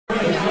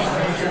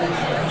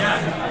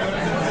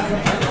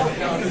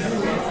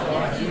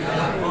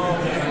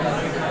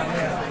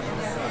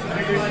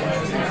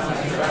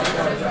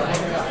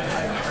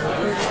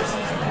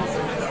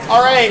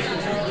All right,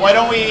 why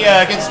don't we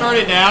get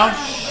started now?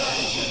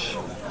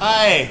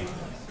 Hi,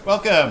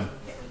 welcome.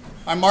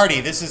 I'm Marty.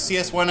 This is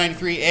CS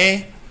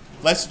 193A.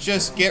 Let's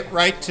just get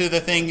right to the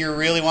thing you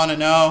really want to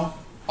know.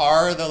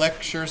 Are the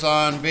lectures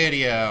on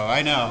video?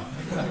 I know.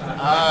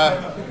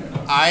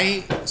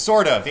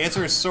 Sort of. The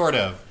answer is sort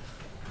of.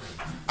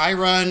 I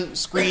run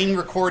screen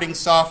recording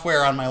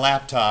software on my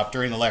laptop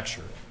during the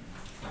lecture.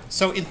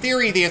 So in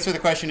theory, the answer to the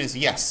question is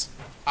yes.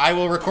 I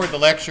will record the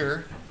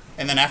lecture,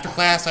 and then after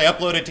class, I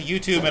upload it to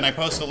YouTube and I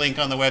post a link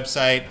on the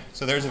website,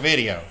 so there's a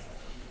video.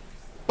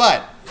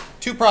 But,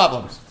 two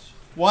problems.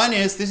 One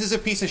is this is a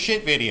piece of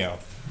shit video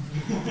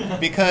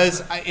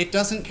because it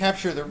doesn't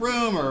capture the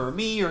room or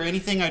me or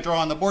anything I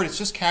draw on the board. It's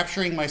just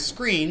capturing my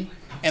screen,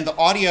 and the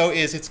audio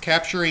is it's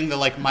capturing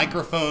the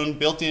microphone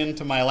built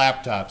into my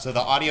laptop. So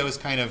the audio is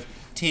kind of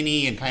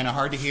tinny and kind of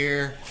hard to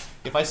hear.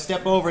 If I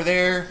step over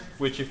there,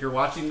 which if you're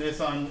watching this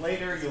on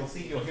later, you'll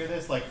hear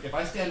this. Like if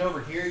I stand over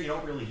here, you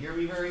don't really hear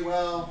me very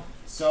well.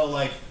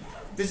 So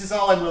this is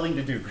all I'm willing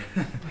to do.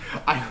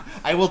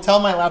 I will tell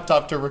my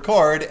laptop to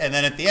record, and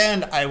then at the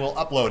end, I will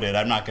upload it.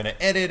 I'm not going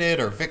to edit it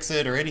or fix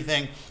it or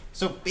anything.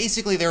 So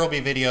basically, there will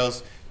be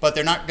videos, but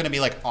they're not going to be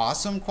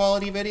awesome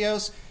quality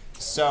videos.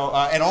 So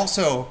and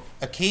also,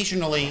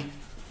 occasionally,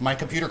 my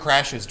computer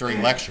crashes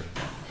during lecture.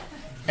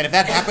 And if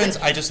that happens,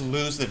 I just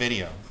lose the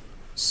video.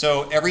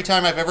 So every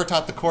time I've ever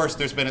taught the course,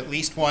 there's been at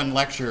least one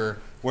lecture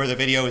where the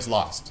video is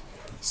lost.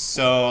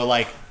 So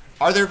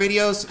are there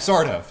videos?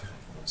 Sort of,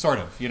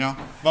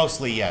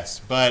 mostly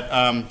yes. But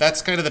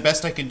that's kind of the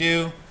best I can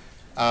do.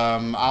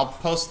 I'll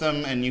post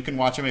them and you can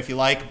watch them if you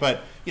like.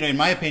 But in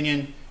my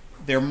opinion,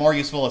 they're more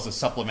useful as a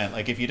supplement.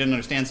 If you didn't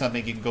understand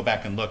something, you can go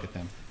back and look at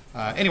them.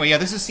 Anyway, yeah,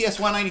 this is CS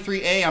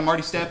 193A. I'm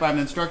Marty Stepp. I'm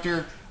an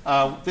instructor.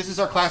 This is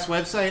our class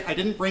website. I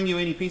didn't bring you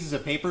any pieces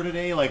of paper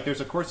today. There's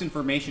a course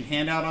information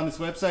handout on this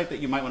website that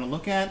you might want to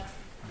look at,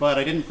 but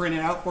I didn't print it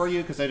out for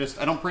you because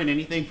I don't print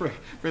anything for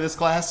this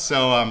class.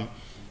 So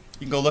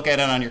you can go look at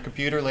it on your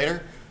computer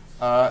later.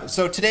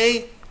 So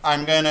today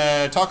I'm going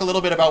to talk a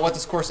little bit about what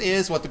this course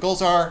is, what the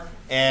goals are,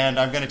 and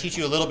I'm going to teach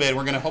you a little bit.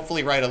 We're going to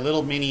hopefully write a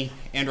little mini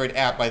Android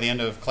app by the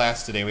end of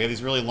class today. We have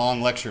these really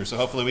long lectures, so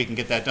hopefully we can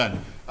get that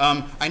done.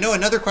 I know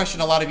another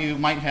question a lot of you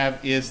might have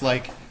is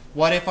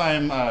what if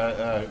I'm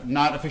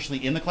not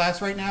officially in the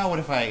class right now? What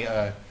if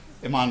I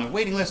am on a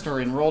waiting list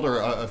or enrolled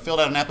or filled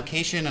out an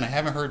application and I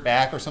haven't heard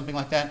back or something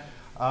like that?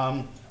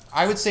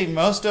 I would say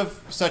most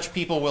of such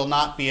people will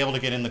not be able to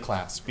get in the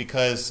class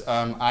because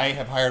I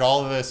have hired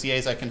all of the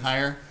CAs I can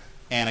hire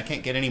and I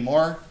can't get any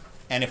more.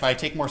 And if I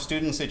take more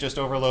students, it just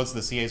overloads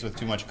the CAs with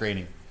too much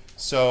grading.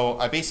 So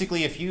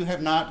basically, if you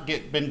have not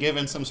been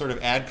given some sort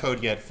of ad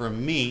code yet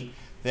from me,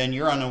 then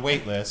you're on a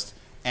wait list.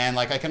 And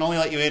I can only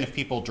let you in if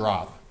people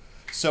drop.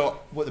 So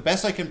the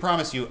best I can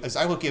promise you is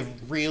I will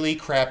give really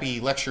crappy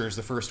lectures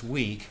the first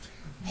week.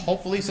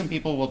 Hopefully some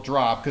people will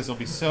drop because they'll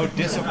be so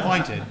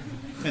disappointed.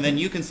 And then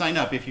you can sign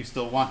up if you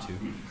still want to.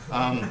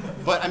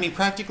 But I mean,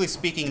 practically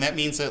speaking, that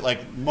means that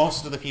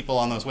most of the people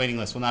on those waiting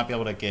lists will not be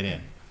able to get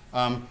in.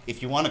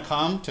 If you want to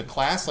come to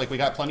class, we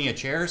got plenty of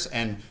chairs,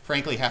 and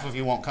frankly, half of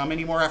you won't come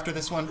anymore after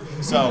this one.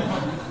 So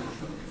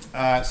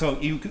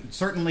you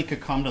certainly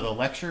could come to the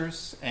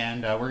lectures,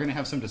 and we're going to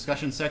have some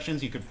discussion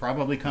sections. You could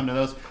probably come to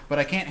those, but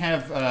I can't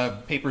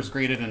have papers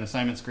graded and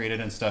assignments graded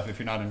and stuff if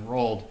you're not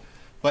enrolled.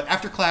 But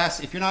after class,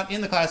 if you're not in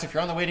the class, if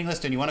you're on the waiting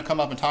list and you want to come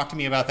up and talk to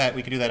me about that,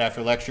 we can do that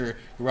after lecture.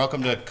 You're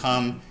welcome to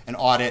come and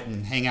audit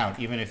and hang out,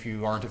 even if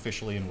you aren't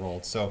officially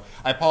enrolled. So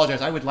I apologize.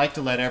 I would like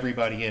to let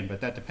everybody in, but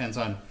that depends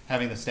on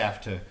having the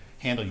staff to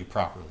handle you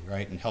properly,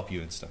 right, and help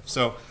you and stuff.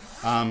 So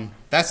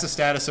that's the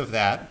status of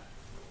that.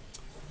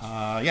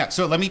 Yeah,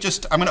 so I'm going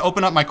to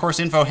open up my course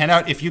info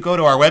handout. If you go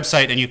to our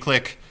website and you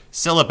click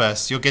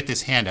syllabus, you'll get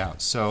this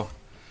handout. So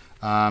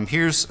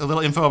here's a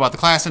little info about the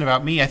class and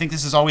about me. I think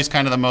this is always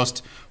kind of the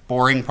most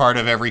boring part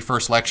of every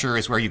first lecture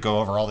is where you go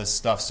over all this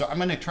stuff. So I'm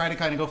going to try to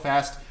kind of go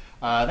fast.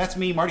 That's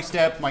me, Marty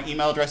Stepp. My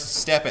email address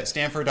is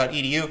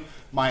stepp@stanford.edu.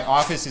 My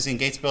office is in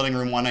Gates Building,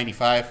 room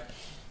 195.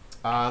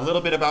 A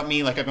little bit about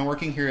me. I've been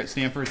working here at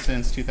Stanford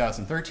since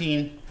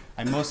 2013.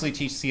 I mostly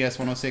teach CS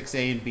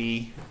 106A and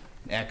B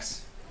and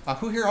X.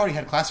 Who here already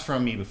had class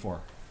from me before?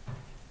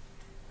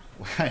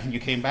 You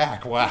came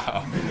back.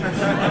 Wow.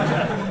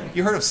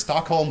 You heard of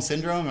Stockholm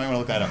Syndrome? I want to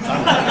look that up.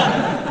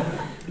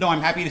 No,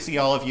 I'm happy to see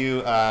all of you,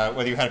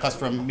 whether you had a class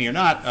from me or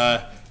not.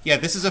 Yeah,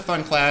 this is a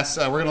fun class.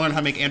 We're going to learn how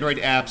to make Android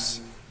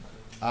apps.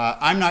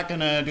 I'm not going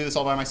to do this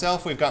all by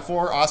myself. We've got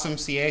 4 awesome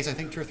CAs. I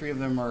think 2 or 3 of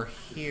them are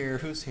here.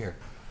 Who's here?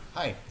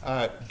 Hi.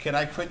 Can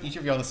I put each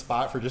of you on the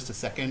spot for just a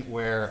second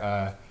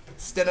where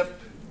stand up,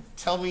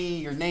 tell me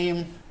your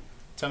name,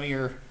 tell me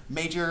your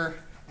major,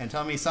 and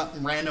tell me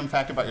something random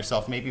fact about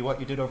yourself. Maybe what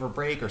you did over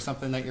break or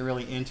something that you're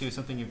really into,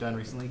 something you've done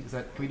recently.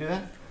 Can we do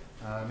that?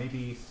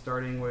 Maybe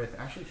starting with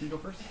Ashley. Can you go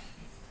first?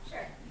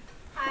 Sure.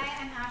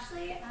 Hi, I'm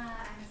Ashley. I'm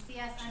a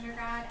CS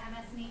undergrad,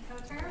 MS NEET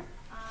co-term.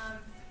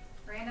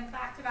 Random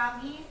fact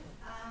about me,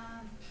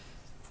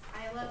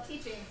 I love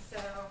teaching, so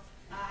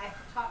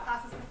I've taught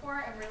classes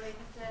before and really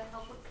hope to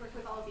help work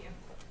with all of you.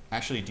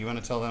 Ashley, do you want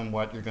to tell them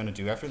what you're going to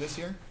do after this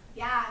year?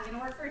 Yeah, I'm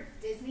gonna work for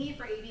Disney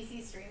for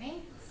ABC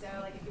streaming. So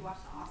like if you watch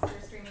the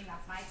Oscars streaming,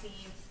 that's my team.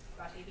 If you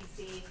watch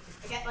ABC,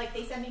 I get like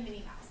they send me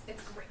Minnie Mouse.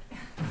 It's great.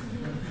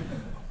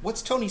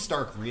 What's Tony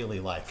Stark really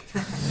like?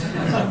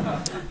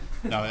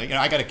 No, you know,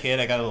 I got a kid.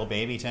 I got a little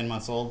baby, 10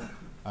 months old,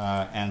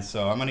 and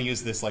so I'm going to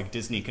use this like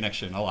Disney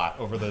connection a lot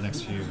over the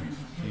next few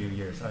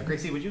years.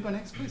 Gracie, would you go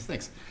next, please?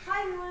 Thanks.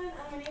 Hi everyone.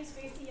 My name's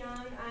Gracie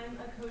Young. I'm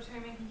a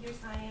co-term in computer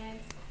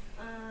science.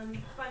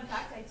 Fun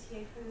fact: I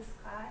TA'd for this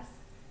class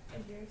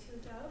a year or two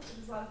ago. It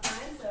was a lot of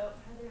fun, so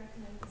highly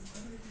recommend this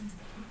one.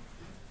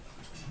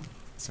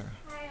 Sarah.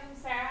 Hi,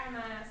 I'm Sarah. I'm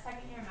a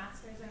second-year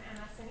master's in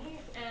MSNE,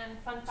 and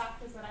fun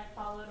fact is that I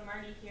followed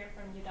Marty here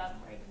from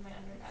UW, where I did my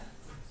undergrad.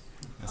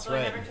 That's Although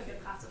right. I never took a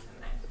class with him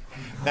then.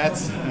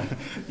 That's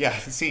yeah.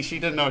 See, she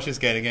didn't know what she was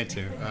getting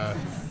into.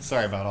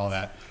 Sorry about all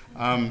that.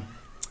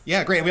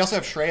 Yeah, great. We also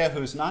have Shreya,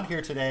 who's not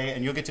here today,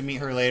 and you'll get to meet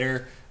her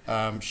later.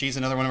 She's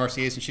another one of our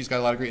CAs, and she's got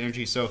a lot of great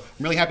energy. So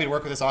I'm really happy to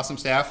work with this awesome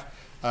staff.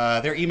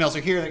 Their emails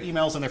are here. Their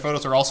emails and their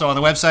photos are also on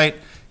the website.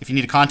 If you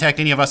need to contact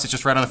any of us, it's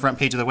just right on the front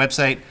page of the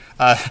website.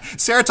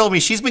 Sarah told me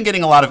she's been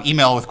getting a lot of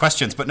email with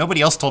questions, but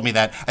nobody else told me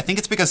that. I think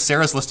it's because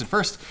Sarah's listed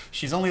first.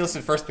 She's only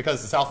listed first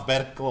because it's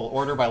alphabetical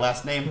order by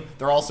last name.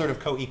 They're all sort of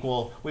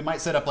co-equal. We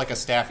might set up like a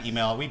staff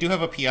email. We do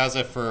have a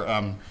Piazza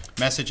for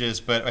messages,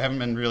 but I haven't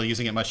been really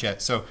using it much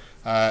yet. So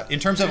in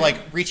terms of like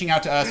reaching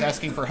out to us,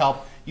 asking for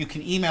help, you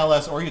can email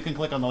us or you can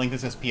click on the link that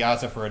says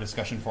Piazza for a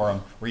discussion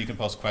forum where you can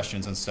post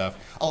questions and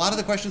stuff. A lot of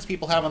the questions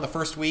people have on the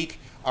first week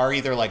are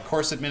either like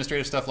course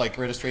administrative stuff like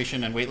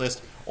registration and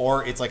waitlist,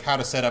 or it's like how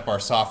to set up our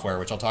software,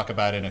 which I'll talk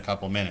about in a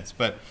couple minutes.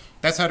 But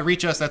that's how to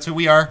reach us. That's who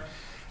we are.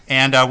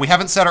 And we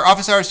haven't set our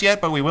office hours yet,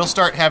 but we will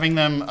start having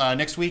them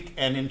next week.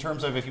 And in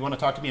terms of if you want to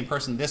talk to me in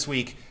person this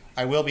week,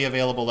 I will be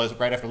available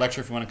right after lecture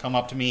if you want to come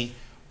up to me.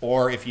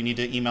 Or if you need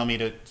to email me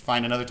to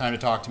find another time to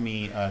talk to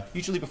me,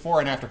 usually before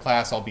and after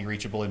class, I'll be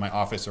reachable in my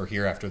office or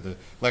here after the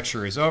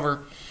lecture is over.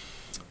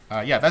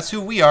 Yeah, that's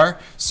who we are.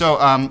 So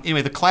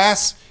anyway, the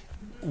class,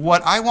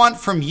 what I want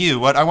from you,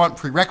 what I want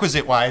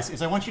prerequisite-wise,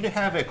 is I want you to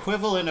have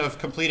equivalent of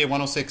completed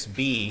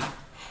 106B.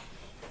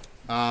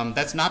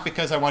 That's not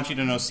because I want you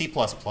to know C++.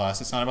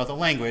 It's not about the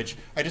language.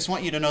 I just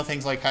want you to know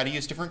things like how to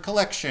use different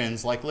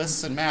collections, like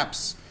lists and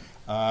maps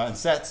and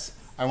sets.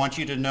 I want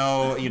you to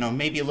know,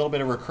 maybe a little bit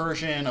of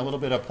recursion, a little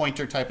bit of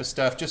pointer type of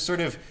stuff, just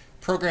sort of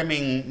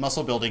programming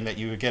muscle building that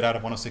you would get out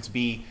of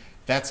 106B.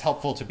 That's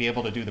helpful to be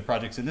able to do the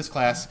projects in this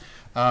class.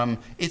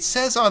 It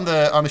says on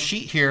the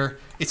sheet here,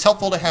 it's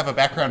helpful to have a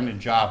background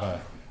in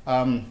Java.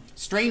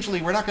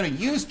 Strangely, we're not going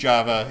to use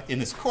Java in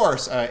this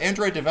course.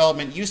 Android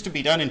development used to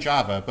be done in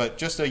Java, but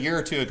just a year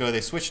or two ago,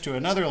 they switched to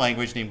another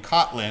language named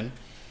Kotlin.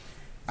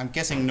 I'm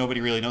guessing nobody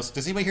really knows.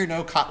 Does anybody here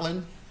know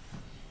Kotlin?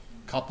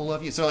 Couple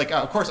of you. So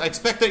of course, I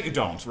expect that you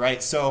don't,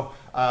 right? So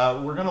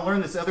we're going to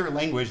learn this other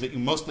language that you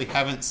mostly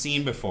haven't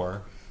seen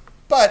before.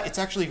 But it's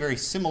actually very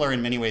similar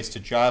in many ways to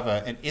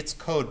Java, and its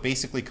code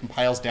basically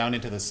compiles down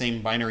into the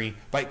same binary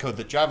bytecode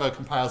that Java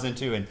compiles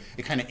into, and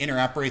it kind of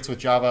interoperates with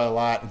Java a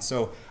lot. And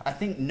so I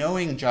think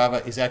knowing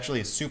Java is actually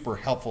a super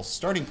helpful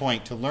starting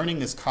point to learning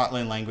this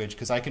Kotlin language,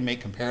 because I can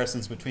make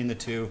comparisons between the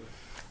two.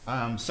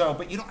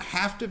 But you don't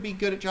have to be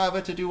good at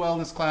Java to do well in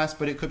this class,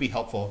 but it could be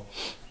helpful.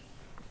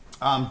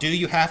 Do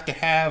you have to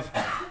have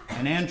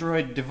an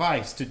Android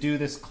device to do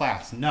this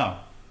class? No.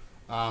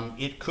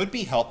 It could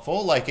be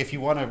helpful, like if you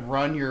want to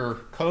run your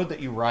code that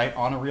you write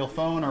on a real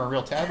phone or a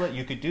real tablet,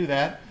 you could do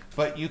that.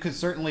 But you could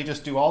certainly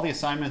just do all the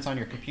assignments on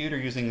your computer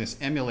using this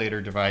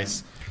emulator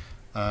device.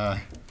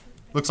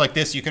 Looks like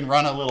this. You can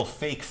run a little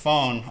fake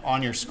phone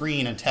on your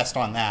screen and test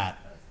on that.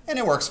 And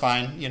it works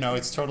fine.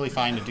 It's totally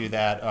fine to do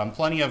that.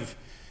 Plenty of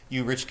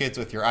you rich kids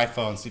with your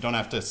iPhones, you don't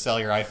have to sell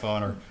your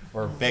iPhone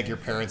or beg your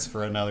parents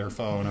for another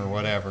phone or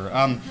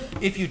whatever.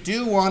 If you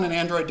do want an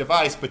Android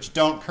device but you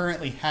don't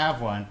currently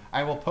have one,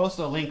 I will post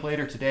a link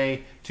later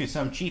today to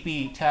some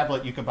cheapy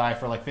tablet you could buy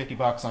for like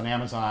 $50 on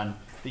Amazon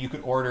that you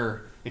could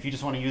order if you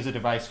just want to use a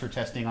device for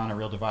testing on a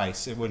real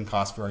device. It wouldn't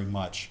cost very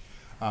much.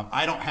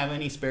 I don't have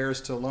any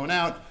spares to loan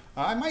out.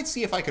 I might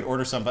see if I could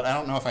order some, but I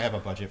don't know if I have a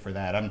budget for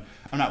that. I'm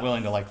not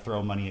willing to like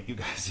throw money at you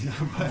guys,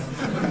 But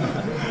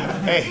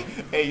hey,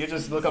 you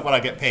just look up what I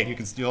get paid.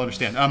 You'll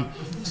understand.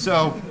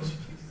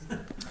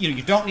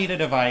 You don't need a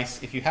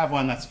device. If you have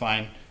one, that's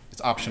fine.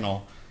 It's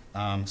optional.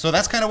 So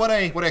that's kind of what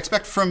I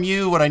expect from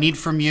you, what I need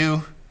from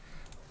you.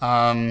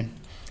 I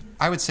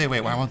would say,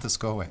 why won't this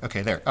go away?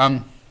 Okay, there.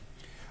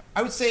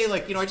 I would say, I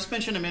just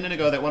mentioned a minute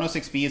ago that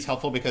 106B is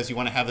helpful because you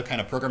want to have the kind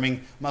of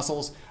programming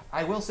muscles.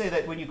 I will say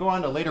that when you go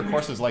on to later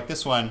courses like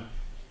this one,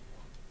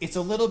 it's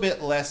a little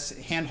bit less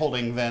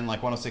hand-holding than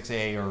like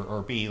 106A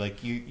or B.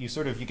 Like you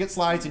get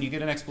slides and you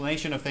get an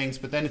explanation of things,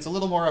 but then it's a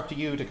little more up to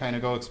you to kind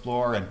of go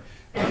explore. And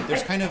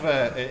there's kind of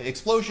an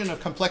explosion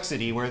of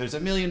complexity where there's a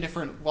million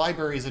different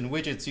libraries and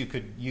widgets you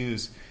could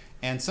use.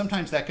 And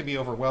sometimes that could be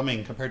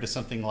overwhelming compared to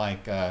something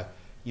like, a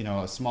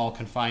small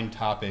confined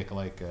topic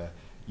like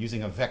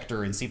using a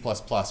vector in C++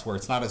 where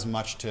it's not as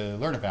much to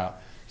learn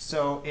about.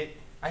 So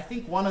I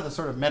think one of the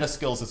sort of meta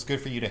skills that's good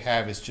for you to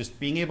have is just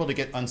being able to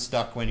get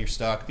unstuck when you're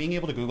stuck, being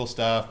able to Google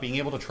stuff, being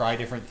able to try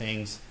different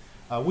things.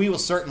 We will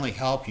certainly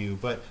help you,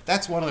 but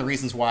that's one of the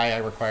reasons why I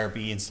require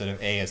B instead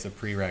of A as the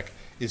prereq,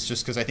 is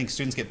just because I think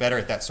students get better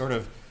at that sort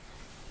of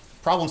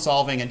problem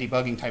solving and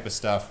debugging type of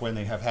stuff when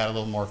they have had a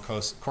little more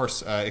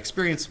course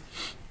experience.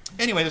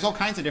 Anyway, there's all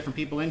kinds of different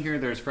people in here.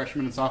 There's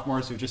freshmen and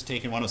sophomores who've just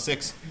taken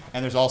 106,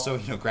 and there's also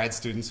grad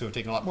students who have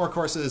taken a lot more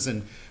courses.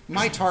 And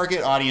my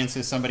target audience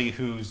is somebody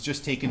who's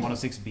just taken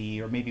 106B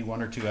or maybe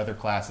one or two other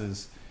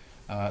classes.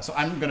 So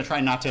I'm going to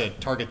try not to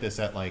target this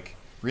at like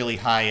really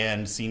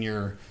high-end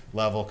senior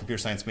level computer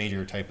science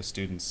major type of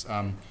students.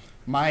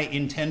 My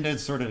intended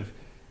sort of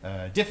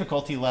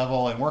difficulty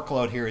level and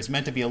workload here is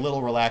meant to be a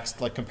little relaxed,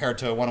 like compared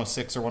to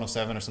 106 or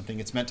 107 or something.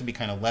 It's meant to be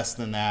kind of less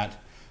than that.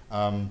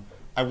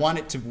 I want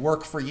it to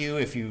work for you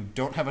if you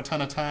don't have a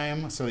ton of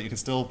time so that you can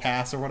still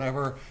pass or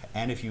whatever.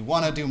 And if you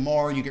want to do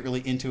more, you get really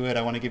into it,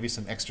 I want to give you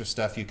some extra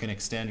stuff. You can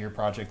extend your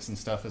projects and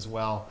stuff as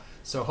well.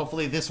 So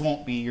hopefully this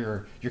won't be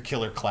your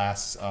killer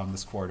class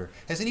this quarter.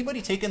 Has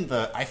anybody taken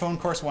the iPhone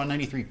course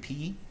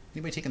 193P?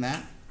 Anybody taken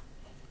that?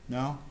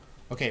 No?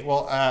 Okay,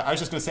 well, I was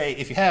just going to say,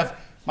 if you have,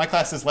 my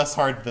class is less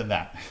hard than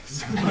that.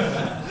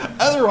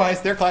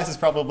 Otherwise, their class is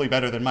probably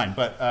better than mine.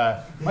 But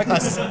my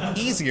class is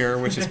easier,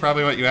 which is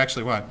probably what you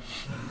actually want.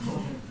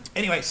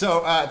 Anyway,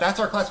 so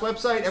that's our class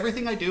website.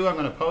 Everything I do, I'm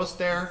going to post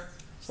there.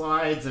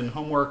 Slides and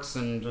homeworks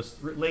and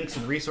just links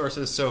and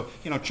resources. So,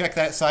 check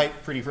that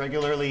site pretty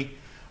regularly.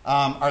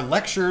 Our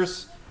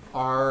lectures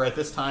are at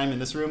this time in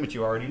this room, but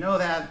you already know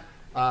that.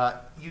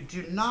 You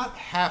do not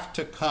have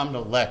to come to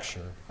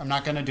lecture. I'm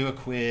not going to do a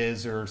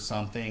quiz or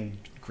something,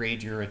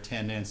 grade your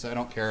attendance. I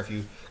don't care if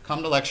you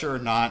come to lecture or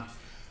not.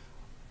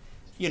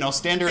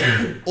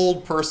 Standard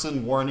old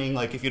person warning,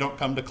 like if you don't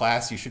come to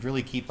class, you should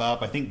really keep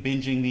up. I think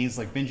binging these,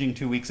 like binging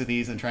 2 weeks of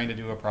these and trying to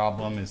do a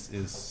problem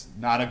is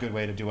not a good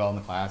way to do well in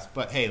the class.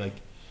 But hey,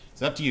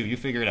 it's up to you. You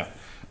figure it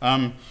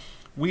out.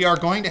 We are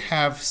going to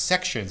have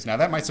sections. Now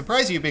that might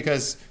surprise you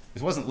because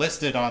this wasn't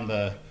listed on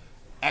the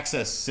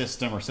access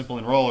system or simple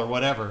enroll or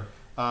whatever.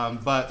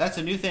 But that's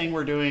a new thing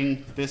we're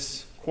doing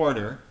this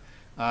quarter.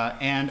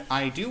 And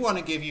I do want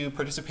to give you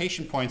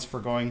participation points for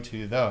going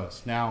to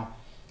those. Now,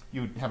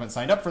 you haven't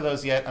signed up for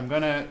those yet. I'm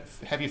going to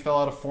have you fill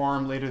out a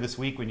form later this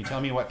week when you tell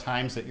me what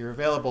times that you're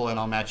available, and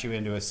I'll match you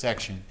into a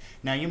section.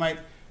 Now, you might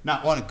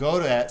not want to go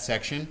to that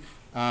section.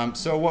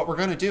 So what we're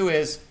going to do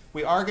is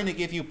we are going to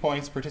give you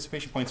points,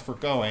 participation points for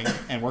going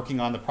and working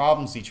on the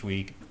problems each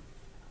week.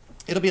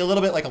 It'll be a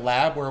little bit like a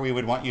lab where we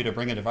would want you to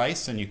bring a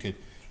device and you could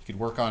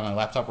work on a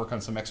laptop, work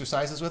on some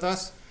exercises with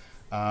us.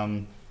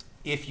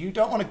 If you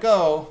don't want to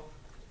go,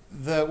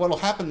 what will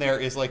happen there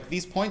is like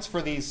these points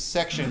for these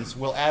sections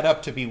will add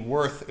up to be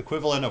worth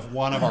equivalent of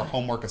one of our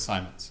homework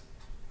assignments,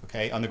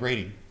 okay, on the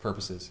grading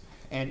purposes.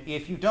 And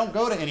if you don't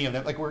go to any of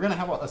them, like we're going to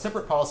have a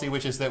separate policy,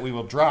 which is that we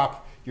will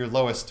drop your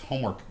lowest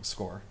homework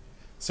score.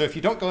 So if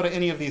you don't go to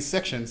any of these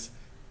sections,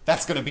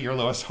 that's going to be your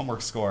lowest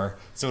homework score,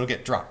 so it'll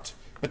get dropped.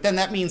 But then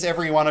that means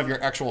every one of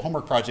your actual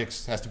homework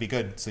projects has to be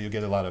good, so you'll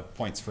get a lot of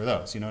points for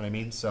those. You know what I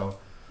mean? So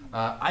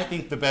I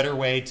think the better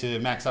way to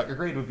max out your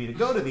grade would be to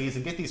go to these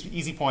and get these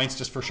easy points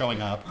just for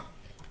showing up.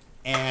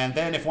 And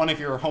then if one of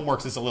your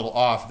homeworks is a little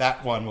off,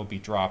 that one will be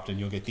dropped and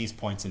you'll get these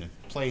points in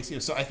place.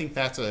 So I think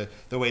that's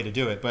the way to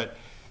do it. But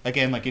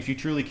again, like if you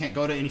truly can't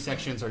go to any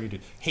sections or you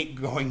hate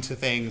going to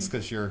things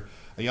because you're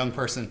a young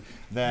person,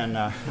 then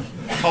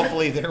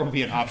hopefully there will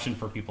be an option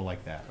for people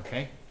like that,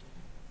 okay?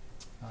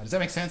 Does that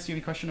make sense? Do you have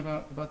any question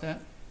about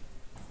that?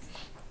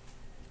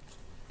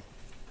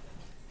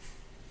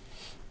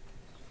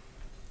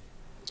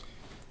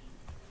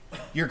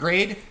 Your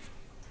grade?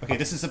 Okay,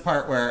 this is the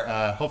part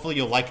where hopefully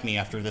you'll like me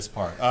after this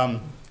part.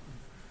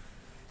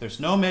 There's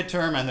no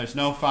midterm and there's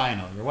no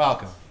final. You're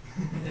welcome.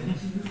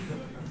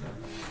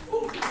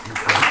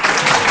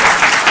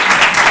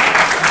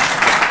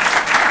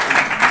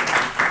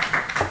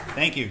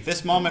 Thank you.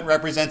 This moment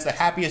represents the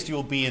happiest you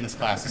will be in this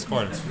class this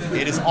quarter.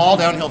 It is all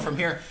downhill from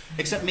here,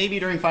 except maybe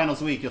during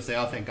finals week you'll say,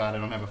 oh, thank God I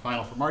don't have a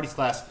final for Marty's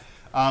class.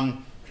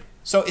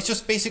 So it's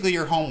just basically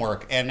your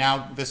homework, and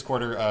now this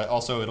quarter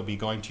also it'll be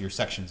going to your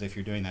sections if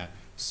you're doing that.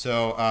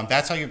 So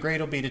that's how your grade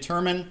will be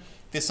determined.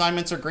 The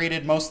assignments are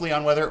graded mostly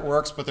on whether it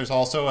works, but there's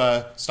also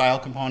a style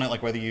component,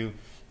 like whether you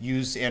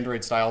use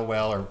Android style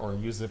well or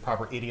use the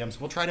proper idioms.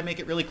 We'll try to make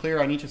it really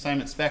clear on each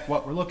assignment spec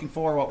what we're looking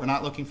for, what we're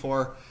not looking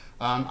for.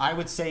 I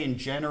would say in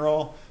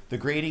general, the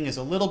grading is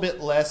a little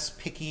bit less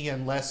picky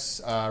and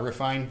less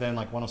refined than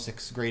like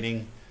 106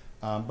 grading.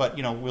 But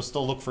we'll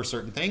still look for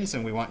certain things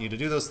and we want you to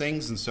do those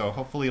things, and so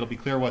hopefully it'll be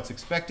clear what's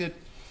expected.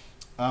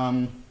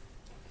 I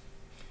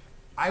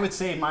would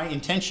say my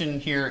intention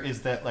here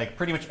is that like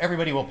pretty much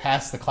everybody will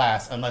pass the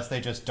class unless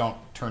they just don't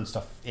turn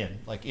stuff in.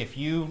 Like if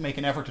you make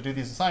an effort to do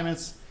these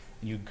assignments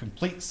and you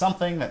complete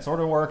something that sort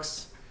of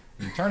works,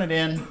 and you turn it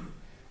in,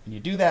 and you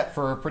do that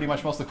for pretty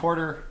much most of the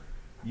quarter,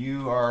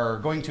 you are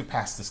going to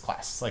pass this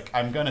class. Like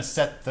I'm going to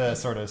set the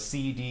sort of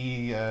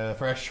CD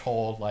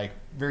threshold like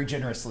very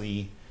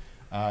generously.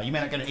 You may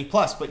not get an A+,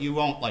 but you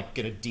won't like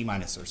get a D-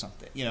 or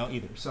something,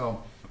 either.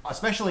 So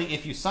especially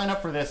if you sign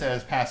up for this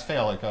as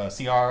pass-fail, like a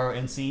CR,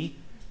 NC,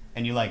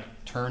 and you like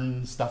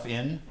turn stuff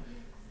in,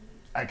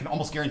 I can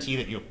almost guarantee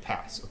that you'll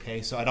pass,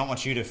 okay? So I don't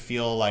want you to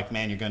feel like,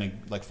 man, you're gonna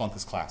like flunk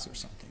this class or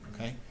something,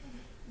 okay?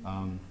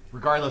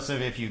 Regardless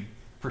of if you,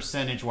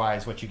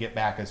 percentage-wise, what you get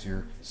back as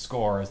your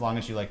score, as long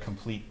as you like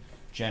complete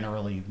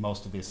generally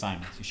most of the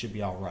assignments, you should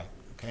be all right,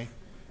 okay?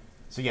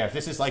 So yeah, if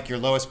this is like your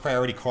lowest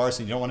priority course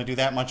and you don't want to do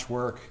that much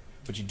work,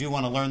 but you do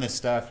want to learn this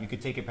stuff, you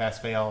could take it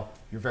pass-fail,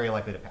 you're very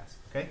likely to pass,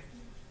 okay?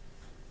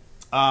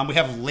 We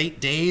have late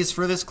days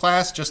for this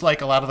class, just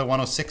like a lot of the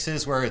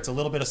 106s where it's a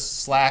little bit of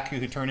slack. You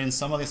can turn in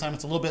some of the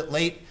assignments a little bit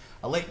late.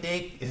 A late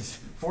date is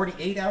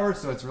 48 hours,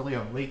 so it's really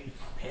a late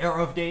pair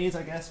of days,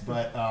 I guess.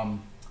 But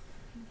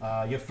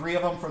you have 3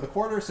 of them for the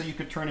quarter, so you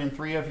could turn in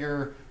 3 of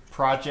your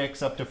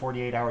projects up to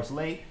 48 hours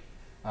late.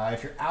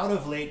 If you're out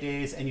of late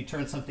days and you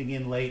turn something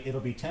in late, it'll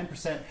be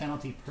 10%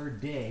 penalty per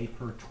day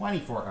per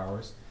 24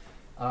 hours.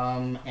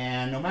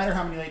 And no matter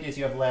how many late days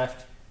you have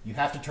left, you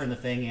have to turn the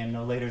thing in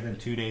no later than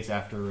 2 days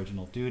after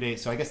original due date.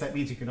 So I guess that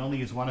means you can only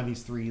use one of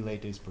these 3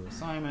 late days per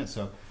assignment.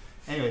 So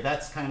anyway,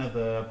 that's kind of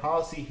the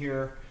policy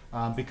here.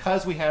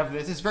 Because we have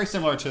this, it's very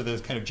similar to the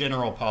kind of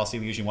general policy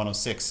we use in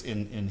 106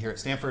 in here at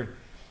Stanford.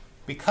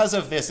 Because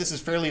of this, this is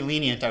fairly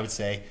lenient, I would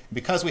say.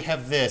 Because we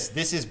have this,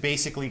 this is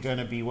basically going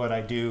to be what I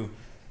do.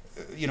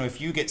 You know,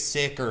 if you get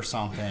sick or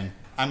something,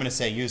 I'm going to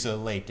say use a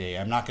late day.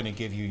 I'm not going to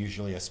give you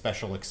usually a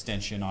special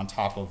extension on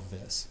top of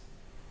this,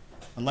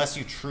 unless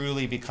you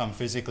truly become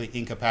physically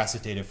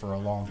incapacitated for a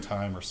long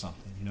time or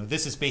something. You know,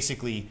 this is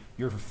basically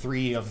your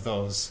 3 of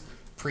those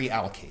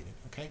pre-allocated,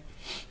 okay?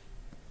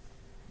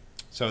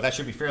 So that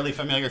should be fairly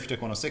familiar if you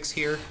took 106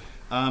 here.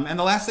 And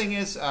the last thing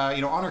is,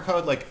 you know, honor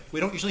code, like, we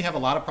don't usually have a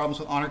lot of problems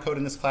with honor code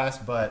in this class,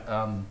 but,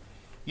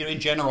 you know, in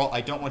general,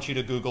 I don't want you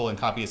to Google and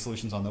copy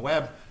solutions on the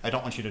web. I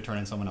don't want you to turn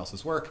in someone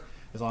else's work.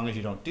 As long as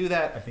you don't do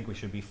that, I think we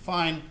should be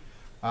fine.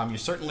 You're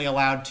certainly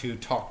allowed to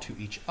talk to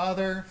each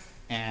other,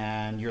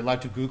 and you're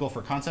allowed to Google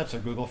for concepts or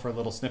Google for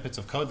little snippets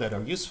of code that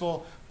are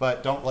useful,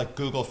 but don't like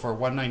Google for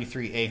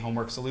 193A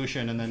homework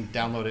solution and then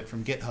download it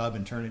from GitHub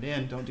and turn it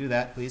in. Don't do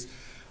that, please.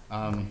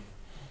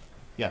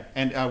 Yeah,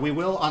 and we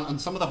will, on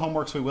some of the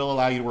homeworks, we will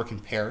allow you to work in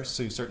pairs,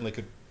 so you certainly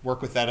could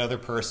work with that other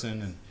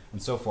person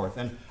and so forth.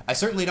 And I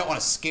certainly don't want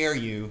to scare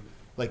you.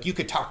 Like, you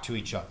could talk to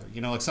each other.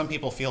 You know, like some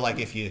people feel like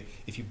if you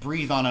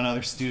breathe on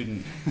another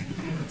student,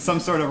 some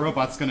sort of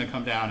robot's going to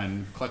come down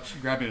and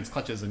grab you in its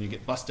clutches and you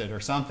get busted or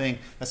something.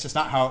 That's just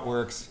not how it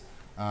works.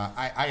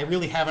 I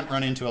really haven't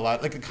run into a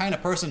lot. Like, the kind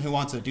of person who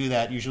wants to do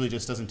that usually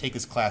just doesn't take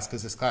this class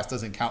because this class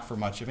doesn't count for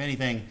much of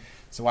anything.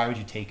 So why would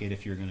you take it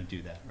if you're going to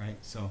do that, right?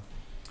 So,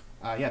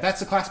 yeah, that's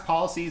the class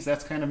policies.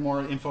 That's kind of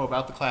more info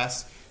about the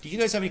class. Do you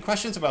guys have any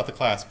questions about the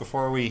class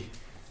before we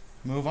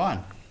move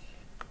on?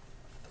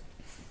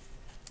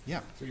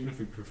 Yeah. So even if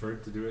we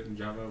preferred to do it in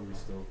Java, we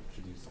still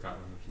should use Kotlin,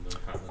 which is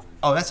Kotlin.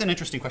 Oh, that's an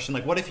interesting question.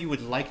 Like, what if you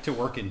would like to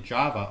work in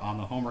Java on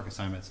the homework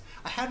assignments?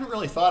 I hadn't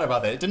really thought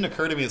about that. It didn't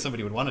occur to me that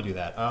somebody would want to do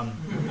that.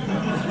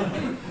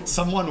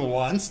 Someone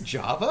wants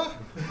Java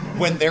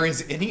when there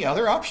is any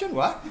other option?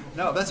 What?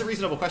 No, that's a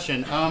reasonable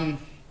question.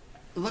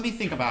 Let me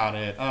think about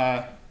it.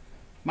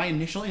 My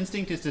initial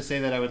instinct is to say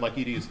that I would like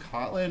you to use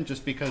Kotlin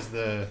just because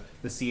the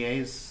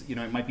CAs, you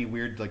know, it might be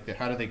weird, like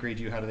how do they grade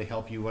you, how do they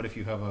help you, what if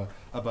you have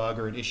a bug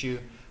or an issue?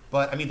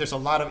 But I mean, there's a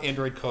lot of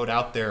Android code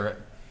out there at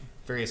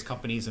various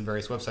companies and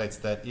various websites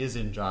that is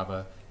in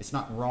Java. It's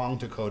not wrong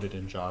to code it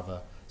in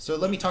Java. So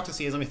let me talk to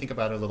CAs, let me think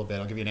about it a little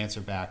bit, I'll give you an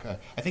answer back.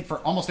 I think for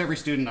almost every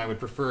student I would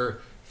prefer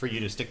for you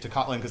to stick to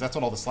Kotlin because that's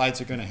what all the slides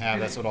are going to have,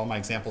 that's what all my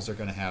examples are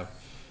going to have.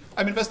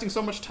 I'm investing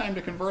so much time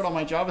to convert all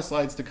my Java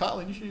slides to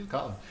Kotlin, you should use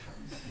Kotlin.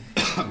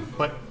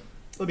 But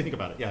let me think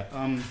about it,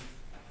 yeah.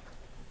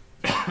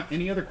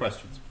 Any other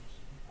questions?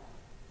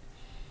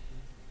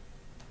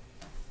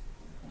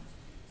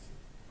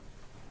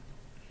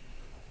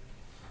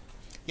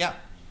 Yeah.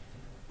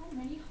 How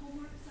many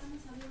homework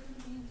assignments are there going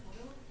to be in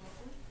total?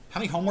 How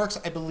many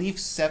homeworks? I believe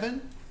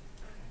 7.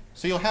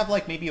 So you'll have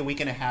like maybe a week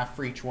and a half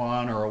for each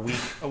one, or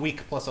a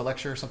week plus a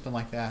lecture or something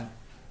like that.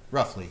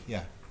 Roughly,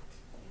 yeah.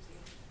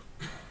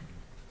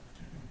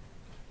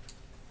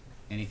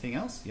 Anything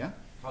else? Yeah?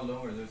 How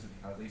long are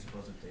they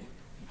supposed to take?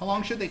 How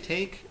long should they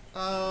take?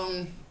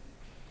 I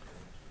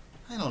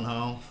don't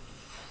know.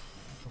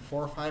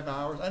 4 or 5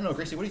 hours? I don't know,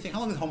 Gracie, what do you think?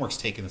 How long do homeworks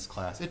take in this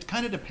class? It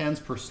kind of depends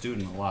per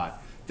student a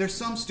lot. There's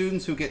some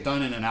students who get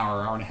done in an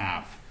hour, hour and a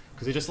half,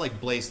 because they just like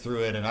blaze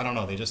through it and I don't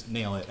know, they just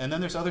nail it. And then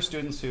there's other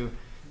students who,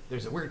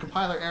 there's a weird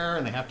compiler error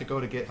and they have to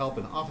go to get help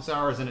in the office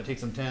hours and it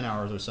takes them 10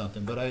 hours or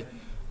something. But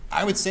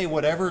I would say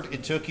whatever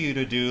it took you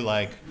to do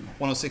like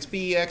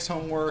 106BX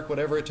homework,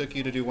 whatever it took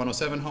you to do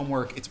 107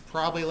 homework, it's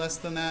probably less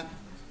than that,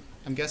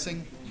 I'm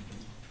guessing.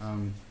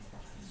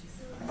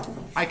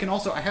 I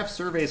have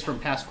surveys from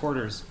past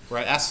quarters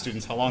where I asked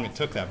students how long it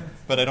took them,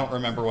 but I don't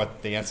remember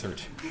what they answered.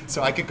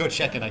 So I could go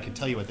check and I could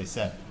tell you what they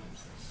said.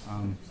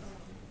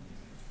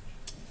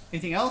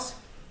 Anything else?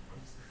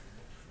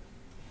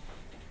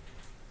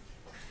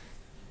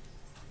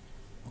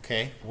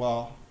 Okay,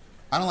 well,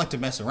 I don't like to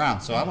mess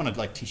around, so I want to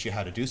like teach you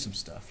how to do some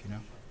stuff, you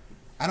know.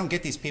 I don't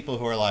get these people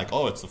who are like,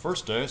 oh, it's the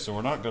first day, so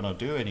we're not going to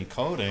do any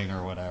coding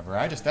or whatever.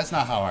 That's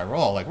not how I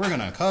roll. Like, we're going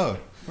to code.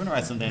 We're going to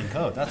write some dang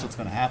code. That's what's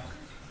going to happen.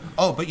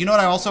 Oh, but you know what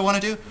I also want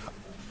to do?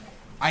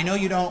 I know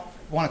you don't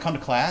want to come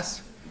to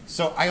class,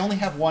 so I only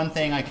have one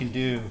thing I can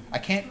do. I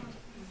can't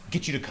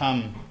get you to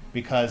come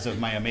because of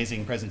my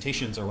amazing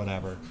presentations or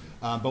whatever.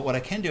 But what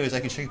I can do is I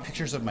can show you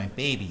pictures of my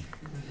baby.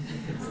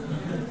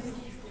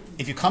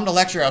 If you come to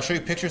lecture, I'll show you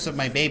pictures of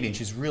my baby, and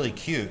she's really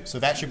cute. So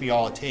that should be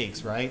all it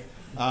takes, right?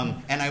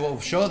 And I will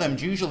show them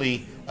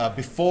usually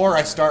before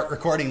I start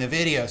recording the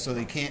video, so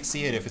they can't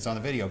see it if it's on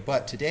the video.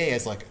 But today,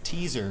 as like a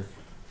teaser,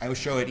 I will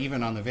show it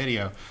even on the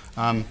video.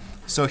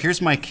 So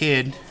here's my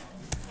kid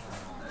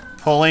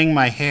pulling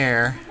my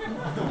hair.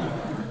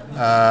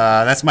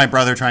 That's my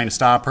brother trying to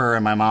stop her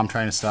and my mom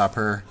trying to stop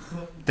her.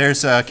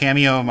 There's a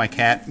cameo of my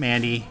cat,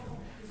 Mandy.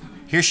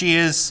 Here she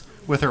is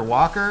with her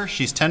walker.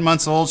 She's 10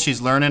 months old.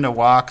 She's learning to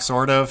walk,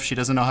 sort of. She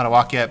doesn't know how to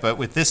walk yet, but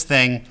with this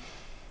thing,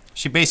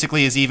 she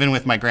basically is even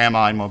with my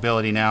grandma in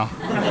mobility now.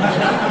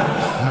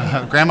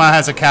 Grandma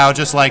has a cow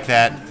just like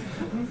that.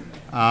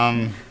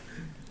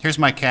 Here's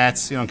my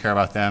cats. You don't care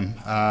about them.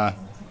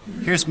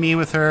 Here's me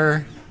with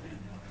her.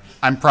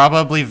 I'm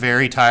probably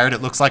very tired.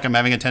 It looks like I'm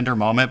having a tender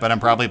moment, but I'm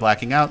probably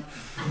blacking out.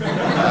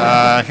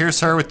 Here's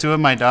her with two of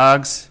my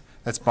dogs.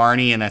 That's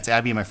Barney and that's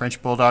Abby, my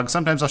French bulldog.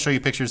 Sometimes I'll show you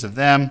pictures of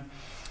them.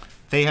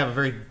 They have a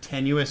very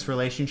tenuous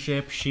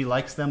relationship. She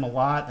likes them a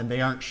lot, and they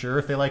aren't sure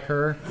if they like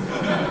her.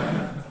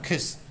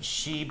 Because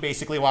she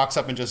basically walks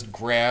up and just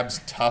grabs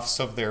tufts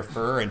of their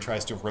fur and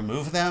tries to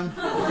remove them.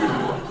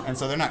 And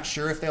so they're not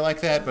sure if they like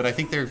that, but I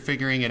think they're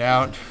figuring it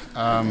out.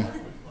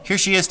 Here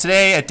she is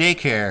today at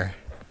daycare.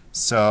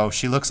 So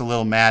she looks a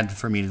little mad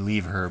for me to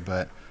leave her,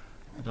 but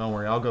don't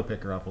worry, I'll go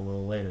pick her up a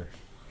little later.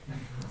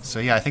 So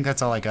yeah, I think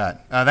that's all I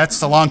got.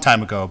 That's a long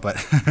time ago, but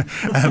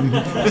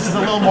this is a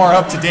little more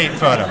up-to-date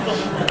photo.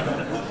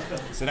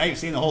 So now you've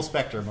seen the whole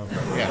spectrum of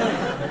her.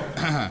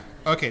 Yeah.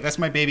 Okay, that's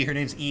my baby. Her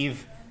name's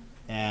Eve,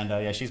 and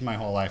yeah, she's my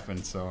whole life,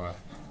 and so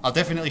I'll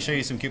definitely show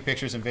you some cute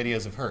pictures and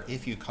videos of her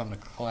if you come to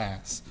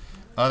class.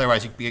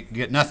 Otherwise, you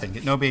get nothing,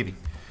 get no baby.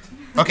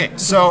 Okay,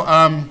 so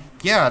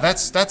yeah,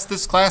 that's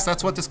this class.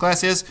 That's what this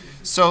class is.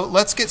 So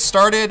let's get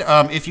started.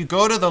 If you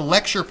go to the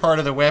lecture part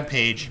of the web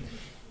page,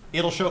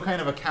 it'll show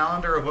kind of a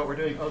calendar of what we're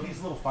doing. Oh,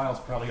 these little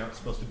files probably aren't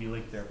supposed to be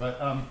linked there, but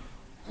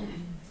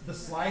the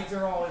slides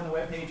are all in the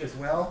web page as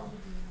well.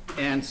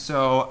 And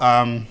so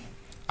I'm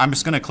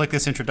just going to click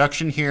this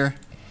introduction here.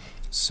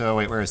 So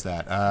wait, where is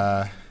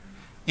that?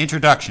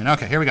 Introduction.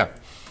 Okay, here we go.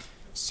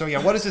 So yeah,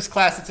 what is this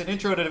class? It's an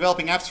intro to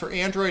developing apps for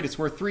Android. It's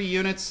worth 3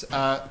 units.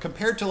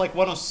 Compared to like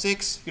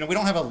 106, we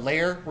don't have a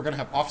layer. We're going to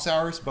have office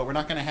hours, but we're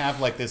not going to have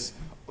like this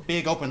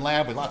big open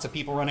lab with lots of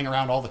people running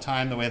around all the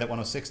time the way that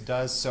 106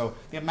 does. So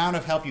the amount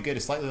of help you get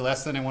is slightly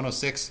less than in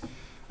 106.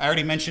 I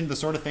already mentioned the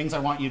sort of things I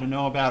want you to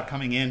know about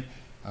coming in.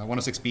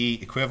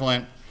 106B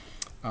equivalent.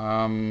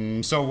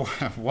 So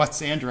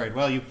what's Android?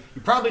 Well, you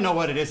probably know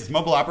what it is. It's a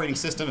mobile operating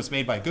system. It's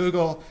made by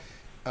Google.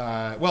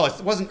 Well,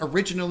 it wasn't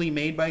originally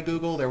made by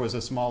Google. There was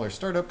a smaller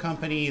startup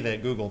company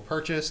that Google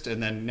purchased,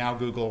 and then now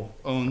Google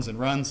owns and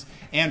runs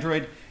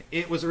Android.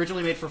 It was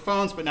originally made for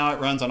phones, but now it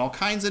runs on all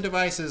kinds of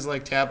devices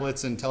like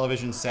tablets and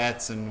television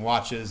sets and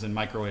watches and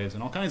microwaves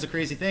and all kinds of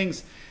crazy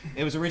things.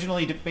 It was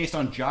originally based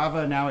on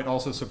Java. Now it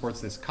also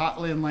supports this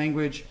Kotlin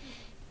language.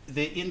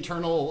 The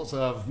internals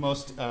of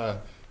most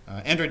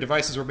Android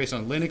devices were based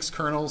on Linux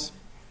kernels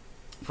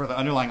for the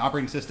underlying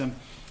operating system.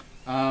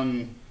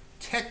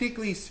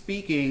 Technically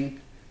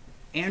speaking,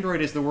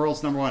 Android is the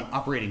world's #1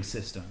 operating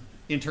system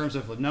in terms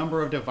of the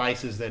number of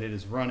devices that it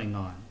is running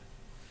on,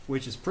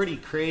 which is pretty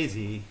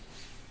crazy.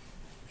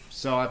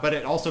 So, but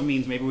it also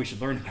means maybe we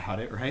should learn about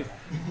it, right?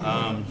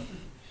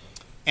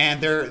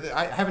 And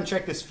I haven't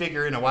checked this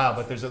figure in a while,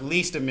 but there's at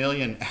least 1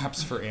 million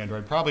apps for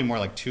Android, probably more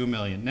like 2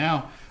 million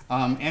now.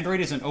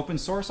 Android is an open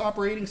source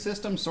operating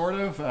system, sort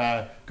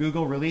of.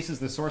 Google releases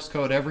the source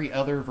code every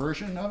other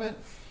version of it.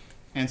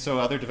 And so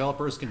other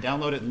developers can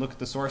download it and look at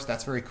the source.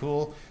 That's very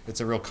cool. It's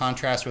a real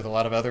contrast with a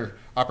lot of other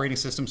operating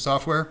system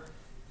software.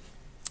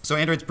 So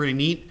Android's pretty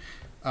neat.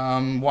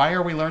 Why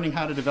are we learning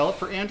how to develop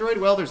for Android?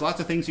 Well, there's lots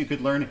of things you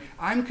could learn.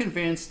 I'm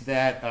convinced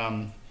that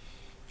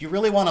you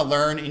really want to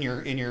learn if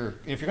you're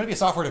going to be a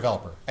software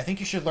developer, I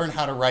think you should learn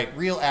how to write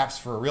real apps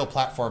for a real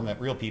platform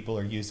that real people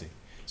are using.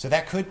 So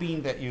that could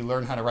mean that you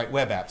learn how to write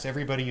web apps.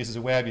 Everybody uses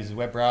a web, uses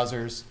web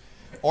browsers.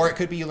 Or it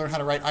could be you learn how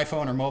to write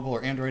iPhone or mobile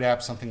or Android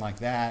apps, something like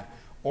that.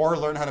 Or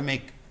learn how to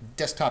make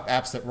desktop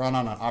apps that run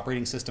on an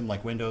operating system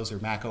like Windows or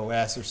Mac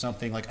OS or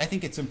something. Like, I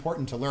think it's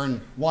important to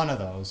learn one of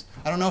those.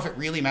 I don't know if it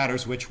really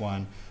matters which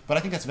one, but I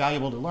think that's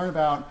valuable to learn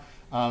about.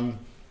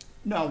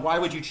 Now, why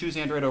would you choose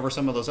Android over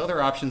some of those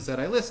other options that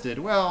I listed?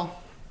 Well,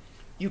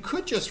 you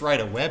could just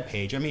write a web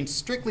page. I mean,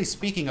 strictly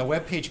speaking, a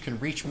web page can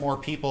reach more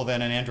people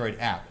than an Android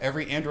app.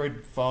 Every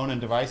Android phone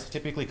and device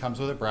typically comes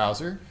with a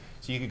browser,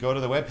 so you could go to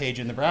the web page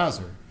in the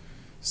browser.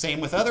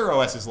 Same with other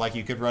OSs, like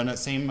you could run that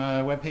same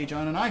web page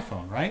on an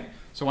iPhone, right?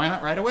 So why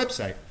not write a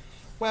website?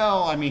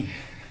 Well, I mean,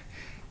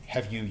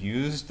 have you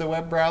used the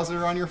web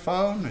browser on your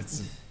phone?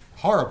 It's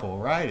horrible,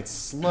 right? It's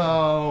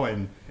slow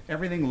and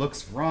everything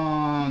looks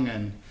wrong.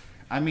 And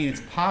I mean,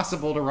 it's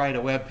possible to write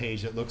a web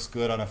page that looks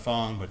good on a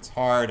phone, but it's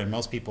hard and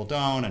most people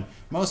don't. And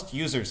most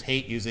users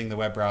hate using the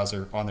web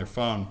browser on their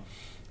phone.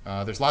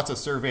 There's lots of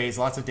surveys,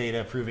 lots of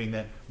data proving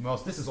that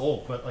this is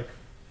old, but like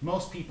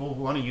most people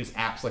want to use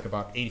apps like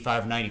about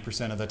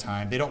 85–90% of the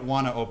time. They don't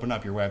want to open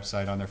up your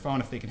website on their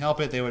phone if they can help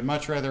it. They would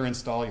much rather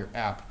install your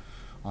app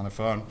on the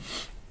phone.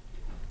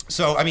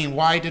 So, I mean,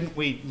 why didn't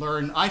we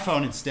learn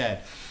iPhone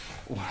instead?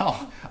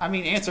 Well, I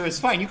mean, answer is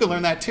fine. You can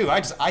learn that too.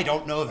 I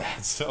don't know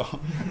that,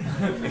 so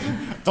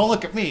don't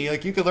look at me.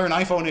 Like, you could learn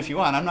iPhone if you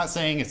want. I'm not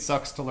saying it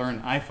sucks to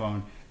learn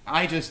iPhone.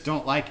 I just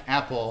don't like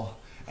Apple,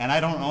 and I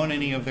don't own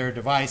any of their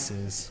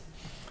devices.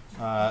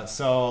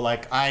 So,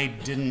 like,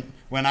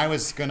 when I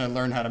was going to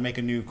learn how to make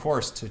a new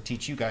course to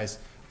teach you guys,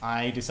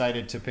 I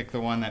decided to pick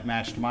the one that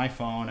matched my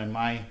phone and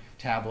my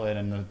tablet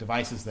and the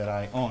devices that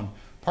I own.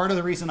 Part of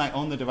the reason I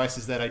own the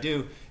devices that I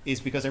do is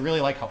because I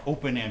really like how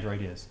open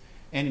Android is.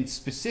 And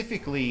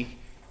specifically,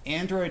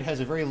 Android has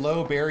a very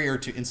low barrier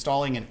to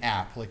installing an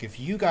app. Like if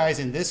you guys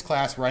in this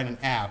class write an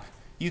app,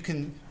 you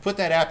can put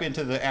that app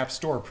into the App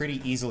Store pretty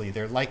easily.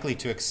 They're likely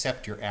to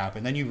accept your app,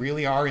 and then you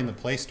really are in the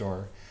Play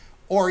Store.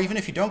 Or even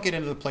if you don't get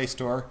into the Play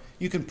Store,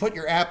 you can put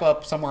your app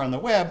up somewhere on the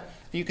web,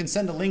 and you can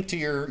send a link to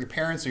your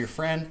parents or your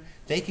friend.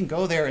 They can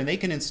go there and they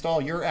can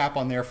install your app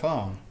on their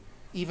phone.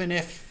 Even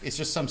if it's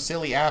just some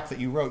silly app that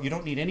you wrote, you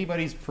don't need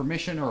anybody's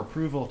permission or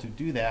approval to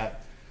do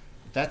that.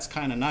 That's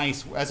kind of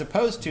nice, as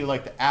opposed to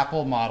like the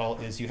Apple model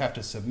is you have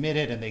to submit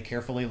it and they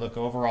carefully look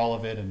over all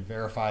of it and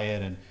verify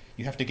it, and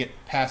you have to get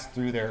passed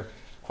through their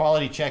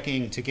quality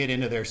checking to get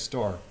into their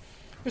store.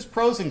 There's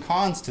pros and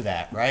cons to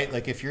that, right?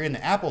 Like if you're in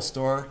the Apple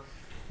store,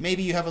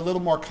 maybe you have a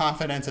little more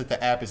confidence that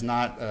the app is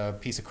not a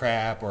piece of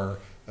crap or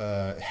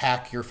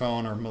hack your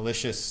phone or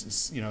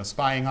malicious,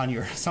 spying on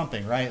you or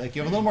something, right? Like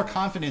you have a little more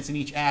confidence in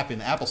each app in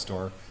the Apple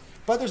store,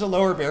 but there's a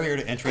lower barrier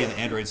to entry in the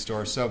Android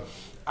store. So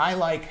I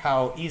like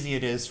how easy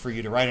it is for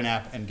you to write an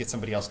app and get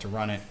somebody else to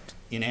run it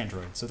in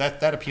Android. So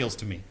that appeals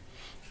to me.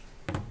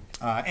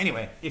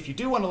 Anyway, if you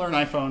do want to learn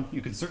iPhone,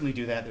 you can certainly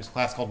do that. There's a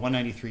class called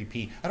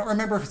 193P. I don't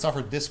remember if it's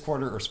offered this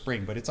quarter or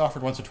spring, but it's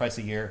offered once or twice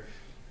a year.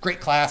 Great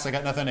class. I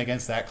got nothing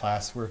against that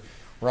class. We're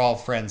all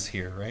friends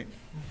here, right?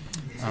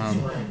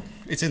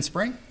 It's in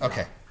spring?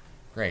 Okay,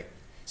 great.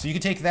 So you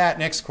can take that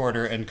next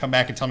quarter and come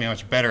back and tell me how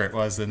much better it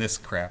was than this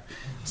crap.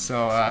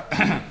 So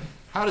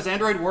how does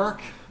Android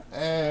work?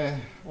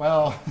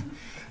 Well,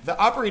 the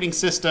operating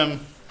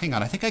system, hang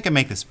on, I think I can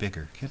make this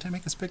bigger. Can't I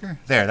make this bigger?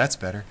 There, that's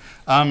better.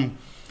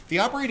 The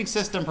operating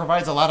system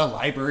provides a lot of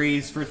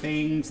libraries for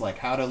things like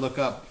how to look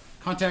up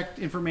contact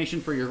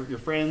information for your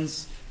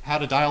friends, how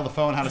to dial the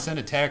phone, how to send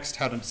a text,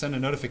 how to send a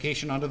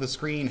notification onto the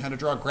screen, how to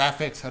draw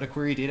graphics, how to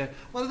query data.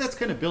 A lot of that's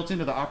kind of built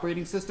into the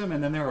operating system,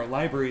 and then there are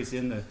libraries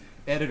in the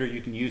editor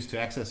you can use to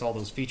access all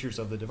those features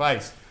of the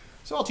device.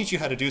 So I'll teach you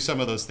how to do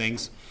some of those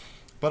things,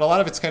 but a lot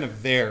of it's kind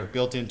of there,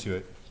 built into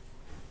it.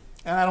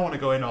 And I don't want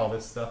to go into all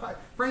this stuff.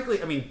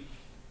 Frankly, I mean,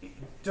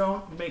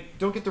 don't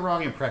get the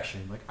wrong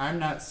impression. Like, I'm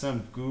not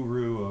some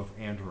guru of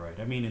Android.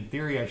 I mean, in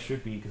theory, I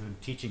should be because I'm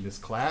teaching this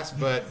class,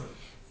 but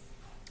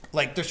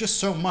like, there's just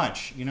so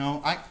much,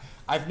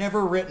 I've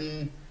never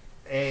written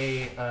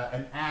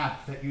an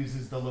app that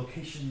uses the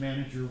location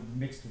manager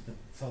mixed with the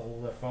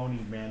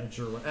telephony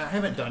manager. I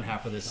haven't done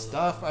half of this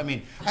stuff. I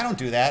mean, I don't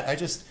do that.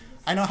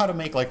 I know how to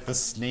make like the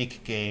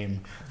snake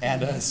game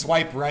and a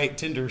swipe right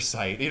Tinder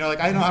site.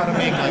 I know how to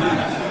make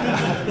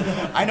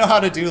I know how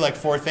to do like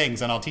 4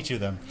 things, and I'll teach you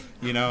them.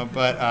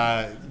 But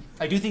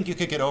I do think you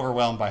could get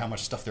overwhelmed by how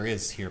much stuff there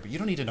is here. But you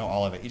don't need to know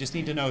all of it. You just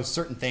need to know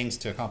certain things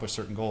to accomplish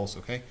certain goals.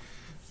 Okay.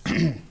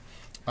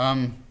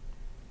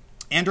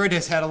 Android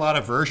has had a lot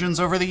of versions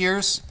over the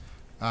years.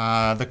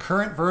 The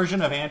current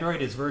version of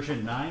Android is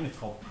version 9. It's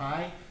called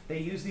Pi. They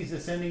use these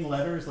ascending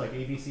letters like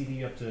A, B, C,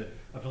 D up to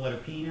letter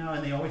P now,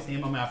 and they always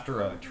name them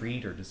after a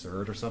treat or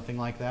dessert or something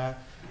like that.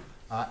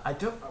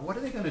 What are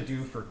they going to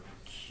do for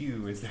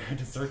Q? Is there a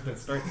dessert that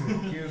starts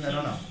with Q? I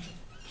don't know.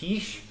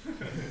 Quiche?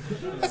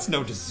 That's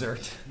no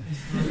dessert.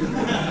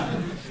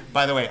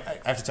 By the way,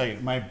 I have to tell you,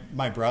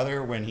 my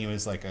brother, when he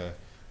was like a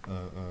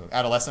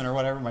adolescent or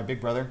whatever, my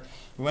big brother,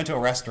 we went to a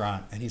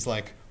restaurant and he's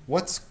like,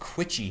 "What's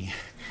quitchy?"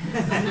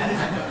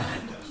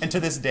 And to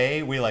this day,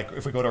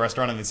 if we go to a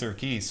restaurant and they serve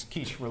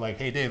quiche, we're like,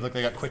 "Hey Dave, look,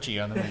 they got quitchy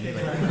on the menu."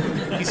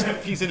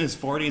 He's in his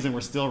 40s and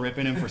we're still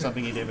ripping him for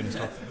something he did when he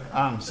was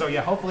 12. So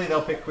yeah, hopefully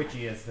they'll pick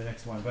quitchy as the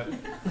next one.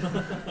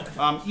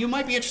 But you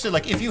might be interested,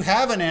 like if you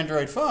have an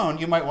Android phone,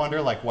 you might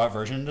wonder like, what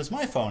version does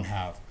my phone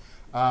have?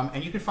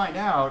 And you can find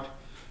out.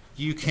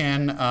 You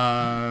can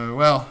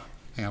well,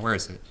 hang on, where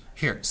is it?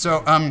 Here.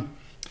 So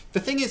the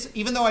thing is,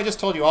 even though I just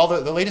told you all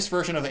the latest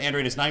version of the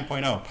Android is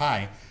 9.0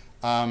 Pi,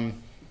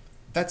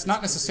 that's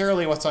not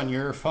necessarily what's on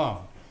your phone,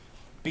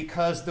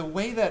 because the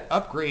way that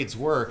upgrades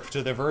work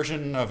to the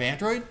version of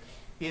Android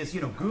is,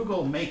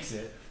 Google makes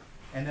it,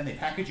 and then they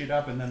package it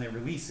up, and then they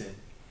release it.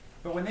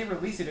 But when they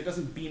release it, it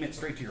doesn't beam it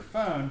straight to your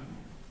phone.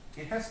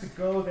 It has to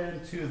go then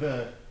to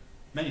the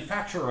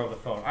manufacturer of the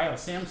phone. I have a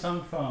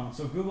Samsung phone,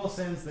 so Google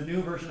sends the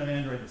new version of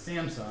Android to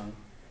Samsung,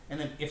 and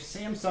then if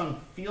Samsung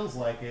feels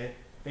like it,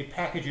 they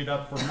package it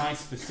up for my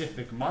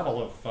specific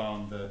model of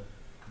phone, the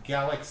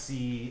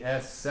Galaxy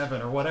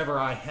S7 or whatever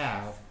I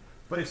have.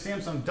 But if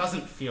Samsung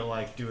doesn't feel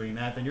like doing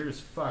that, then you're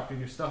just fucked and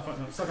you're stuck on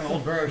an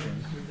old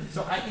version.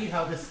 So I hate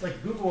how this,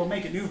 like, Google will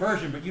make a new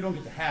version, but you don't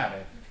get to have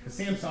it. Because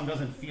Samsung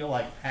doesn't feel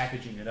like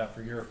packaging it up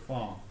for your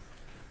phone.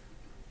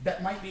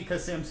 That might be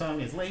because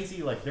Samsung is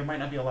lazy. Like, there might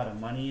not be a lot of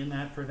money in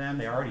that for them.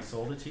 They already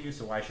sold it to you,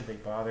 so why should they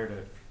bother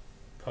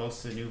to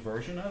post a new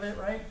version of it,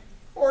 right?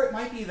 Or it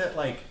might be that,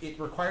 like, it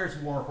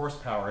requires more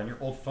horsepower and your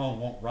old phone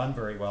won't run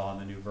very well on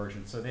the new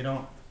version, so they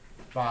don't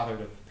bother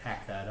to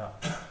pack that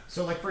up.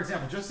 So, like, for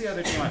example, just the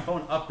other day my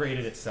phone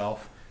upgraded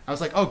itself. I was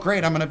like, oh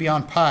great, I'm going to be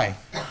on Pi.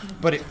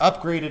 But it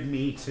upgraded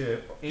me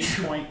to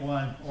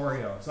 8.1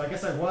 Oreo. So I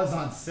guess I was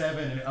on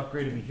 7 and it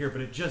upgraded me here,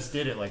 but it just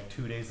did it like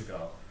 2 days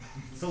ago.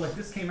 So like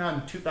this came out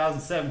in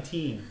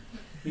 2017.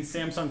 These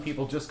Samsung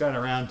people just got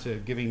around to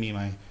giving me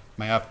my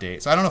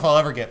update. So I don't know if I'll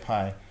ever get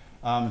Pi.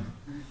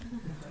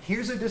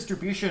 Here's a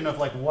distribution of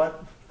like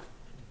what,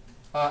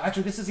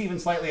 actually this is even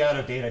slightly out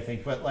of date I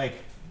think, but like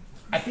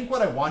I think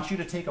what I want you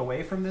to take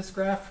away from this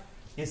graph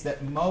is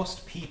that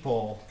most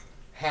people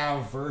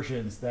have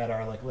versions that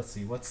are like, let's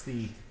see, what's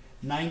the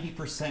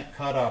 90%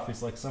 cutoff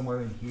is like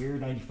somewhere in here,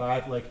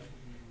 95, like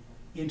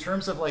in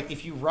terms of like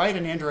if you write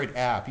an Android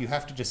app, you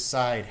have to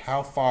decide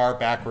how far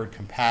backward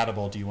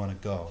compatible do you want to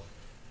go.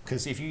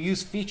 Because if you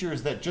use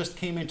features that just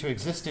came into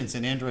existence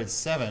in Android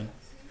 7,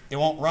 it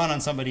won't run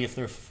on somebody's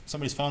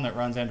phone that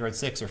runs Android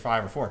 6 or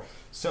 5 or 4.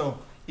 So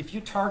if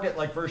you target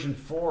like version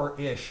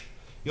 4-ish,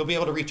 you'll be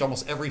able to reach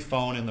almost every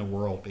phone in the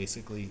world,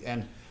 basically.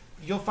 And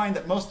you'll find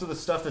that most of the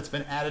stuff that's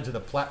been added to the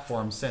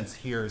platform since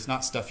here is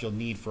not stuff you'll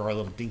need for our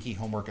little dinky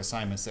homework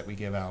assignments that we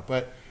give out.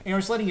 But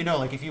just letting you know,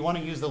 like if you want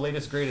to use the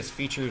latest, greatest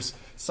features,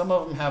 some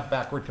of them have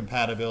backward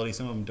compatibility,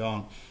 some of them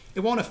don't.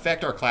 It won't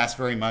affect our class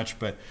very much,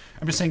 but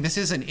I'm just saying this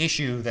is an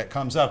issue that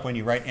comes up when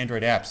you write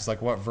Android apps. It's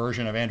like, what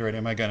version of Android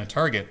am I going to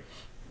target?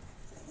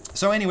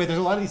 So anyway, there's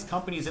a lot of these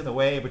companies in the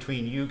way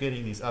between you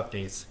getting these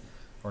updates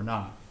or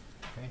not.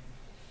 Okay?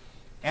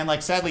 And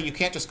like sadly, you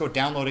can't just go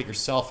download it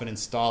yourself and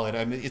install it.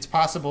 I mean, it's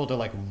possible to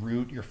like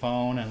root your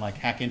phone and like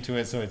hack into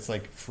it so it's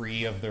like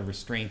free of the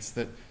restraints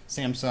that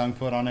Samsung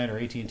put on it or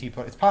AT&T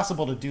put. It's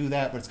possible to do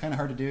that, but it's kind of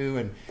hard to do.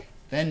 And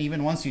then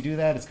even once you do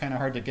that, it's kind of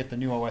hard to get the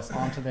new OS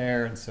onto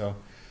there. And so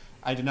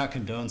I do not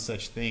condone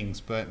such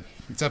things, but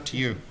it's up to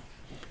you.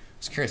 I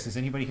was curious, does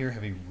anybody here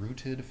have a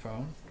rooted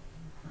phone?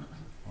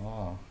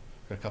 Oh.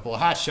 A couple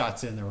of hot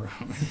shots in the room.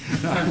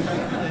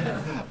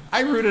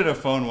 I rooted a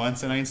phone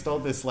once and I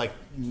installed this like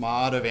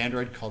mod of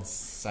Android called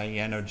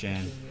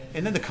Cyanogen.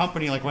 And then the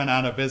company like went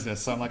out of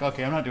business. So I'm like,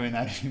 okay, I'm not doing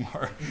that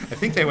anymore. I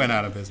think they went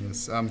out of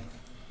business.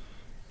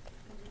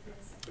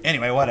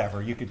 Anyway,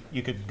 whatever. You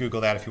could Google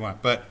that if you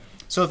want. But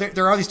so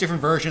there are these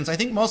different versions. I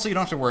think mostly you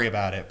don't have to worry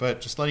about it, but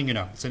just letting you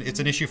know. It's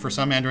an issue for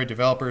some Android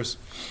developers.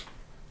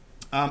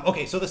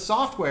 Okay, so the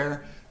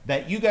software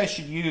that you guys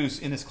should use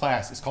in this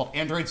class is called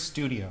Android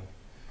Studio.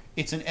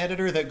 It's an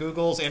editor that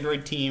Google's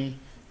Android team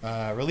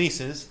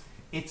releases.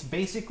 It's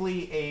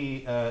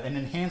basically an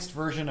enhanced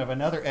version of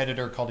another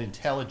editor called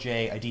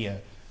IntelliJ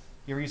IDEA.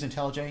 You ever use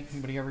IntelliJ?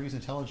 Anybody ever use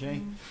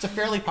IntelliJ? It's a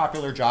fairly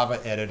popular Java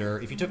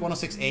editor. If you took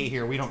 106A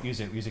here, we don't use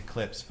it. We use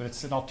Eclipse, but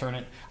it's an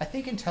alternate. I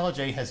think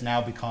IntelliJ has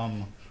now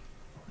become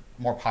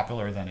more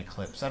popular than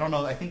Eclipse. I don't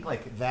know. I think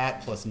like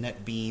that plus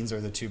NetBeans are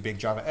the two big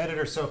Java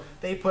editors. So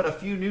they put a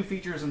few new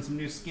features and some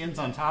new skins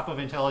on top of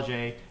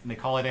IntelliJ, and they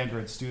call it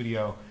Android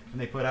Studio. And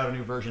they put out a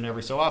new version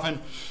every so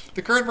often.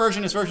 The current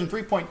version is version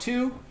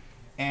 3.2,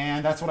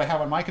 and that's what I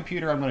have on my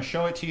computer. I'm going to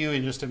show it to you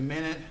in just a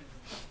minute.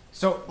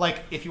 So,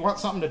 like, if you want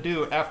something to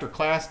do after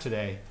class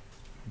today,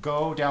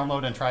 go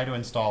download and try to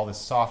install this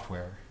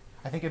software.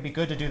 I think it'd be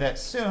good to do that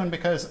soon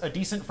because a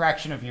decent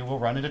fraction of you will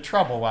run into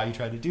trouble while you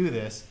try to do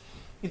this.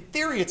 In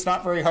theory, it's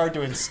not very hard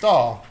to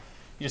install.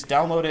 You just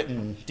download it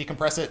and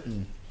decompress it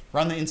and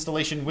run the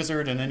installation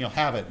wizard, and then you'll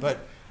have it.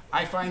 But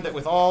I find that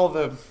with all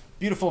the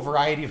beautiful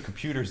variety of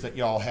computers that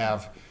y'all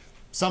have,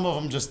 some of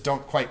them just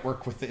don't quite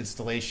work with the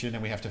installation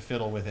and we have to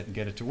fiddle with it and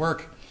get it to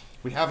work.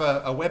 We have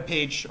a web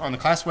page on the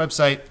class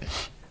website.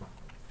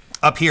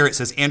 Up here it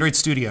says Android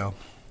Studio.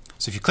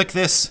 So if you click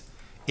this,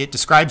 it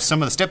describes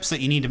some of the steps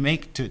that you need to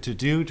make to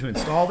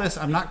install this.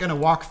 I'm not going to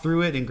walk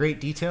through it in great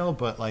detail,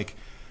 but like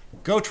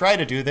go try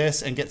to do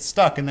this and get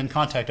stuck and then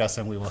contact us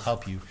and we will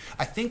help you.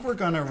 I think we're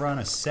going to run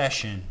a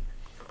session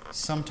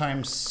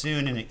sometime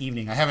soon in the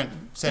evening. I haven't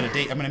set a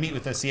date. I'm going to meet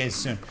with the CAs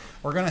soon.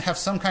 We're going to have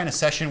some kind of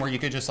session where you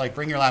could just like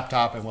bring your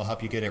laptop and we'll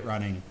help you get it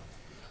running.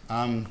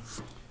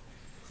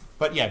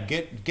 But yeah,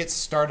 get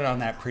started on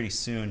that pretty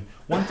soon.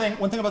 One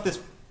thing about this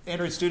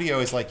Android Studio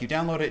is like you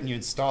download it and you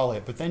install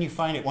it, but then you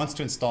find it wants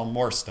to install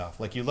more stuff.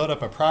 Like you load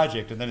up a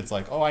project and then it's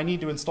like, oh, I need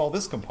to install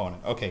this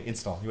component. Okay,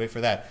 install. You wait for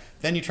that.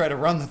 Then you try to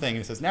run the thing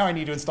and it says, now I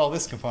need to install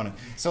this component.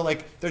 So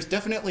like there's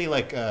definitely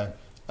like a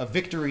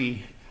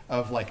victory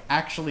of like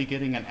actually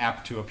getting an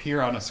app to appear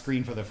on a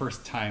screen for the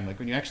first time. Like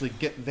when you actually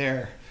get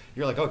there,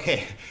 You're like,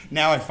 okay,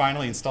 now I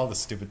finally installed this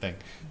stupid thing.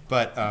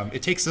 But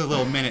it takes a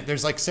little minute.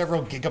 There's like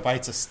several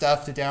gigabytes of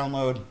stuff to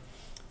download.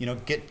 You know,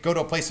 go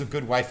to a place with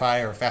good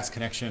Wi-Fi or a fast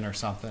connection or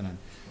something, and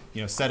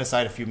you know, set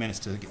aside a few minutes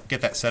to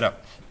get that set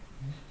up.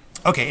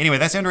 Okay, anyway,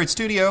 that's Android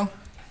Studio.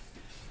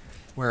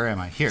 Where am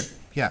I? Here.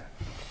 Yeah.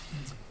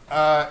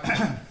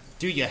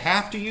 Do you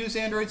have to use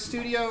Android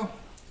Studio?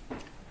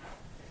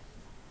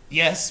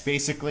 Yes,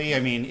 basically. I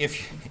mean,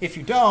 if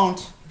you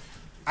don't,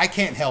 I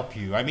can't help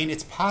you. I mean,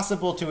 it's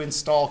possible to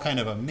install kind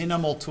of a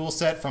minimal tool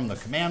set from the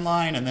command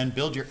line and then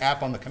build your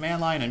app on the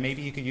command line, and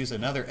maybe you could use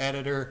another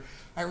editor.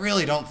 I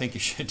really don't think you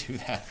should do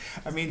that.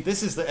 I mean,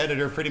 this is the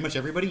editor pretty much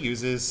everybody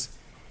uses.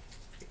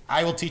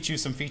 I will teach you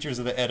some features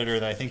of the editor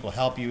that I think will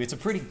help you. It's a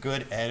pretty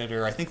good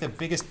editor. I think the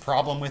biggest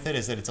problem with it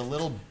is that it's a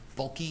little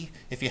bulky.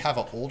 If you have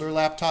an older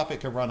laptop, it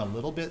can run a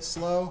little bit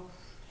slow.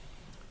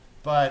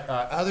 But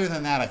other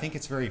than that, I think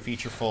it's very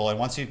featureful, and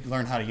once you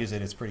learn how to use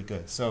it, it's pretty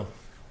good. So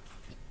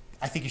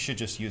I think you should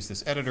just use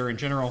this editor in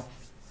general.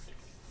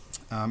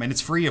 And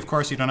it's free, of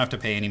course. You don't have to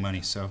pay any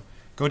money. So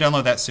go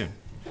download that soon.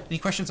 Any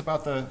questions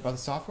about the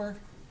software?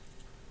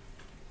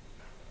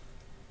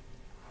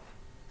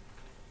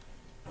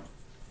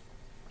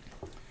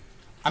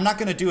 I'm not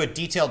going to do a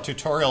detailed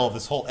tutorial of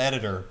this whole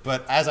editor,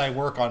 but as I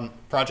work on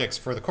projects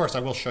for the course, I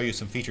will show you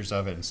some features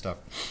of it and stuff.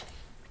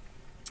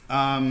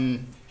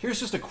 Here's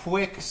just a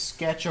quick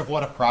sketch of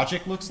what a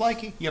project looks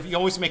like. You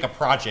always make a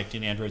project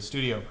in Android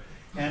Studio.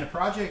 And a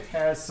project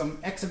has some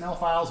XML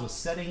files with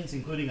settings,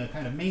 including a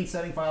kind of main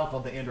setting file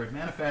called the Android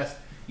manifest.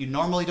 You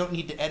normally don't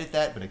need to edit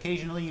that, but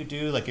occasionally you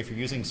do, like if you're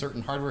using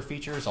certain hardware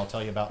features I'll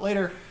tell you about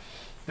later.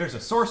 There's a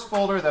source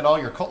folder that all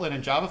your Kotlin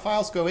and Java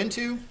files go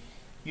into.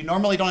 You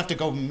normally don't have to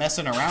go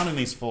messing around in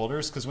these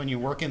folders, because when you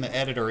work in the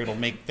editor, it'll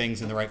make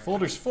things in the right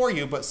folders for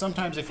you, but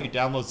sometimes if you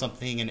download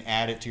something and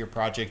add it to your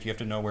project, you have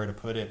to know where to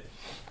put it.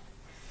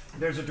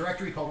 There's a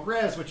directory called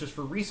res, which is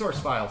for resource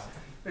files.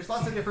 There's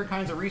lots of different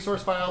kinds of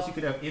resource files. You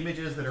could have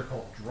images that are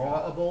called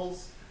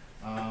drawables.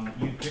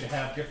 You could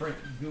have different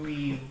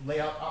GUI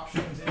layout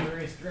options in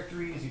various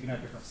directories. You can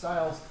have different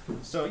styles.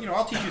 So, you know,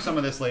 I'll teach you some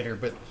of this later,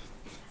 but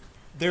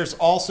there's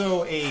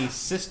also a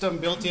system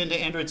built into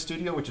Android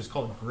Studio, which is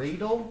called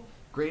Gradle.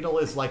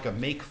 Gradle is like a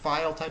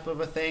makefile type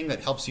of a thing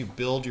that helps you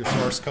build your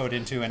source code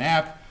into an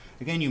app.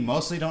 Again, you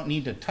mostly don't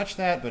need to touch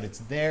that, but it's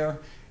there.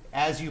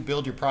 As you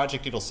build your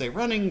project, it'll say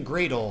running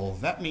Gradle.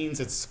 That means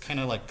it's kind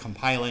of like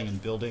compiling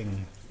and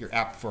building your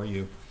app for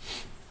you.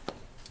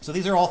 So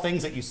these are all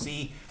things that you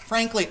see.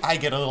 Frankly, I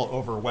get a little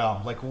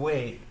overwhelmed. Like,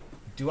 wait,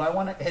 do I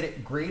want to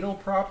edit Gradle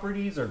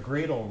properties or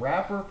Gradle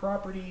wrapper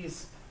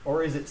properties?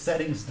 Or is it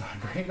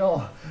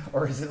settings.gradle?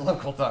 Or is it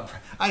local?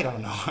 I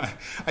don't know.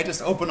 I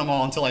just open them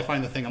all until I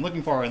find the thing I'm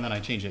looking for, and then I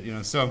change it. You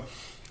know, so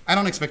I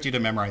don't expect you to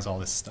memorize all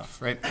this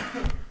stuff, right?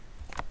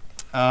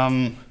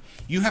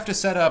 You have to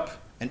set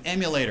up an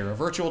emulator, a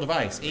virtual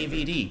device,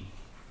 AVD.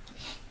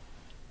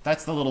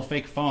 That's the little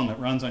fake phone that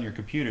runs on your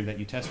computer that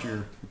you test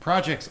your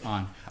projects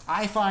on.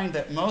 I find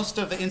that most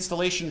of the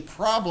installation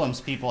problems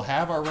people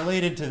have are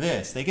related to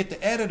this. They get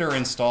the editor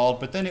installed,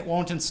 but then it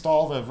won't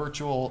install the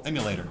virtual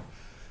emulator.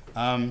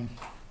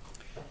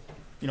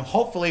 You know,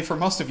 hopefully for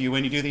most of you,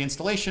 when you do the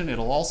installation,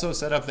 it'll also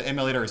set up the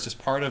emulator as just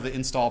part of the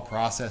install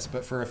process.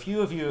 But for a few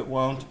of you, it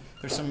won't.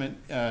 There's some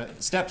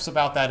steps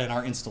about that in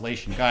our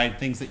installation guide,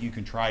 things that you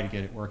can try to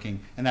get it working.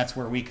 And that's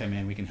where we come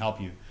in. We can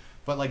help you.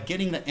 But like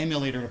getting the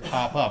emulator to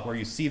pop up, where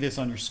you see this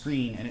on your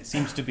screen and it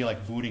seems to be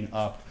like booting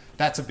up,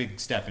 that's a big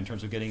step in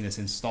terms of getting this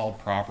installed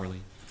properly.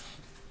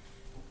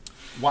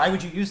 Why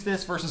would you use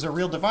this versus a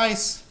real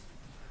device?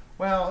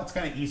 Well, it's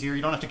kind of easier.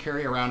 You don't have to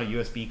carry around a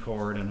USB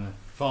cord and a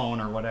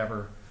phone or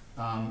whatever.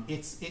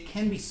 It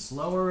can be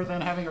slower than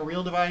having a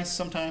real device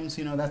sometimes.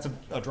 You know, that's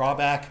a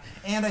drawback.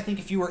 And I think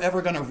if you were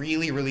ever going to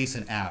really release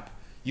an app,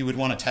 you would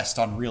want to test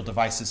on real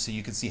devices so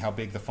you could see how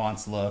big the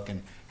fonts look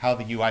and how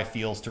the UI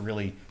feels to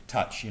really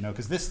touch. You know,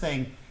 because this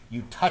thing,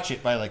 you touch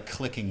it by like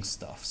clicking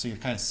stuff. So you're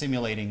kind of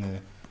simulating the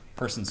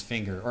person's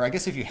finger. Or I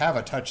guess if you have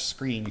a touch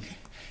screen,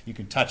 you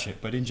can touch it.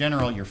 But in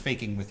general, you're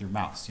faking with your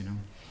mouse, you know.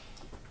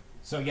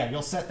 So yeah,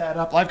 you'll set that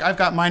up. I've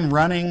got mine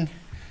running.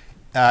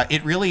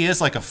 It really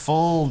is like a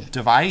full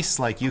device.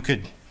 Like you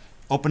could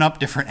open up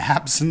different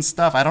apps and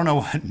stuff. I don't know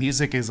what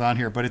music is on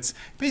here, but it's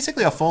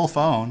basically a full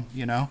phone,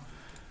 you know.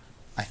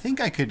 I think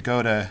I could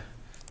go to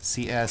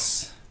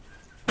CS,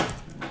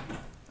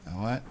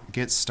 what?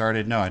 Get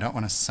started. No, I don't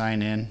want to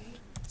sign in.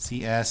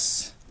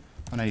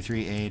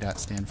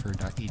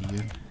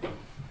 cs193a.stanford.edu.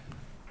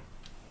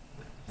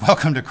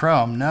 Welcome to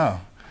Chrome.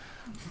 No.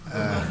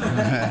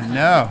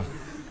 No.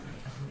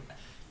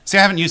 See,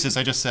 I haven't used this.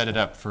 I just set it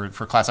up for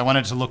class. I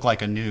wanted it to look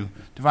like a new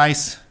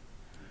device.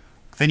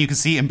 Then you can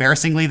see,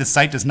 embarrassingly, the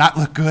site does not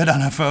look good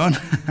on a phone.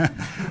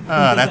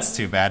 Oh, that's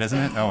too bad, isn't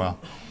it? Oh, well.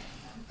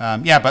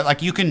 Yeah, but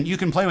like you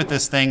can play with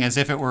this thing as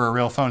if it were a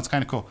real phone. It's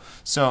kind of cool.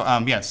 So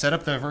yeah, set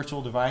up the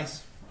virtual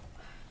device.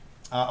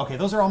 Okay,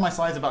 those are all my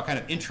slides about kind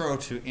of intro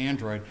to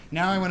Android.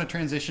 Now I want to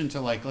transition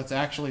to like, let's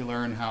actually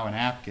learn how an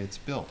app gets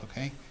built,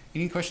 okay?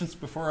 Any questions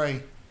before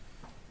I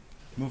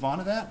move on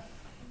to that?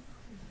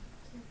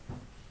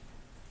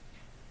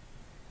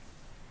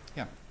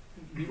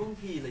 we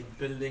won't be like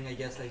building, I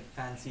guess, like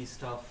fancy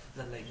stuff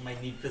that like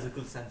might need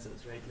physical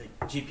sensors, right?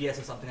 Like GPS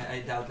or something.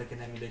 I doubt like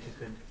an emulator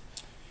could.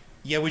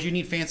 Yeah, would you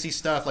need fancy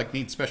stuff, like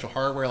need special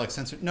hardware, like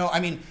sensor? No, I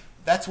mean,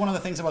 that's one of the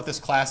things about this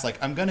class. Like,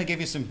 I'm going to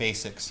give you some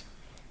basics.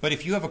 But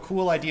if you have a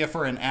cool idea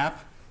for an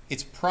app,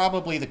 it's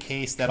probably the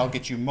case that I'll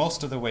get you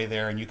most of the way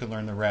there and you can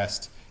learn the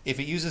rest. If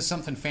it uses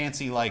something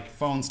fancy like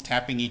phones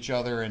tapping each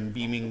other and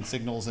beaming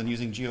signals and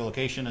using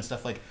geolocation and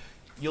stuff, like,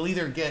 you'll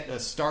either get a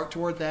start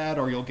toward that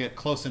or you'll get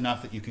close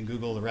enough that you can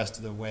Google the rest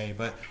of the way.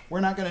 But we're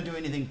not going to do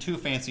anything too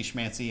fancy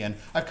schmancy, and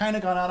I've kind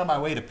of gone out of my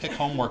way to pick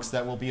homeworks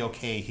that will be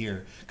okay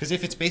here. Because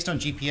if it's based on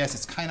GPS,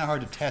 it's kind of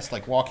hard to test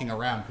like walking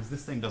around, because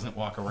this thing doesn't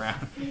walk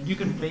around. You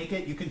can fake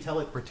it, you can tell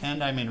it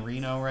pretend I'm in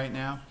Reno right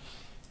now,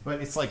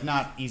 but it's like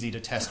not easy to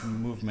test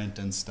movement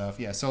and stuff.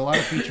 Yeah, so a lot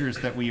of features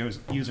that we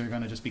use are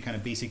going to just be kind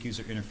of basic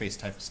user interface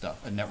type of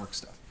stuff and network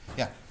stuff.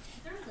 Yeah.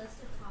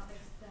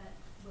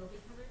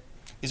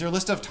 Is there a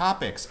list of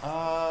topics?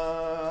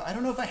 I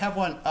don't know if I have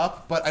one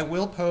up, but I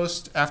will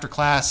post after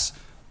class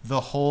the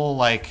whole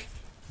like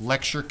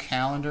lecture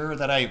calendar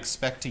that I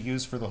expect to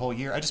use for the whole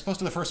year. I just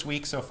posted the first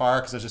week so far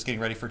because I was just getting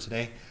ready for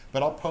today.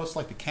 But I'll post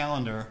like the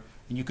calendar,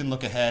 and you can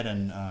look ahead,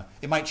 and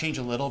it might change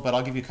a little, but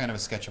I'll give you kind of a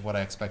sketch of what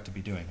I expect to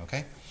be doing,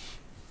 okay?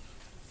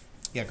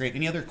 Yeah, great.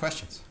 Any other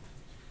questions?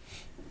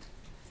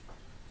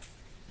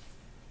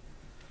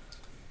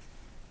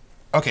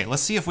 Okay,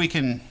 let's see if we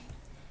can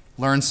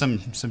learn some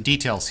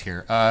details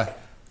here.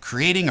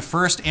 Creating a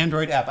first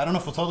Android app. I don't know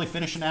if we'll totally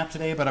finish an app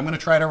today, but I'm going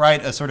to try to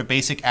write a sort of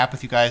basic app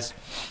with you guys.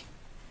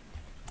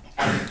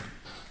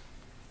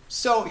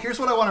 So here's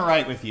what I want to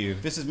write with you.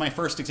 This is my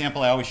first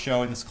example I always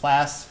show in this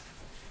class.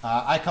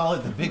 I call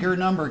it the bigger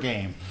number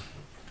game.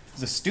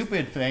 It's a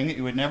stupid thing that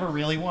you would never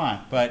really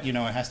want, but you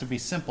know, it has to be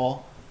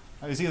simple.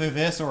 It was either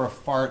this or a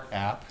fart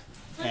app.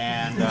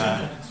 And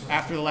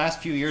after the last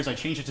few years, I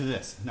changed it to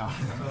this. No,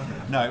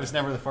 it was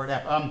never the fart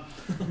app.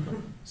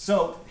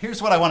 So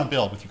here's what I want to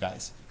build with you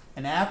guys.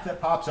 An app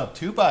that pops up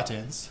 2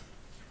 buttons,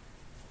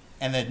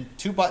 and then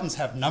 2 buttons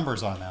have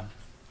numbers on them.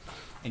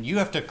 And you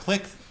have to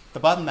click the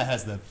button that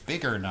has the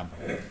bigger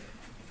number.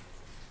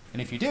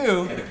 And if you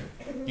do,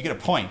 you get a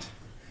point.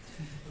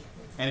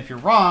 And if you're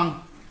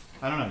wrong,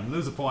 I don't know, you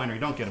lose a point or you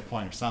don't get a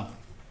point or something.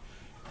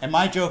 And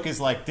my joke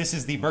is like, this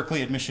is the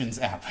Berkeley admissions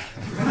app.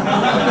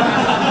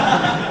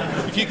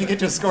 If you can get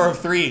to a score of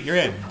 3, you're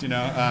in, you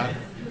know.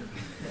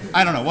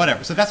 I don't know,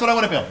 whatever. So that's what I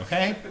want to build,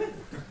 okay?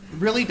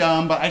 Really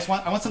dumb, but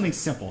I want something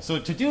simple. So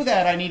to do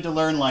that, I need to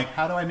learn like,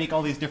 how do I make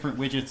all these different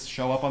widgets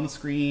show up on the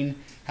screen?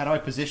 How do I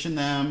position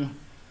them?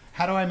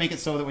 How do I make it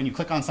so that when you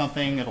click on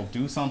something, it'll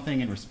do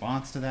something in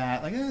response to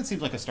that? Like, it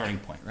seems like a starting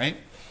point, right?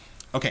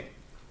 Okay.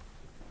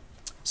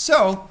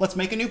 So let's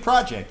make a new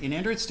project. In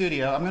Android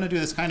Studio, I'm going to do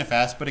this kind of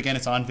fast, but again,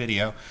 it's on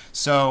video.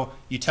 So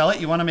you tell it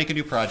you want to make a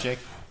new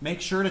project. Make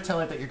sure to tell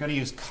it that you're going to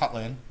use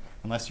Kotlin,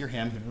 unless you're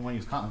him, you don't want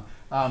to use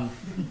Kotlin.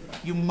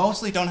 You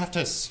mostly don't have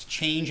to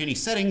change any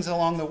settings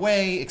along the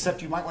way,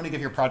 except you might want to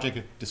give your project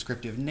a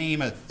descriptive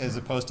name as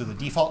opposed to the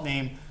default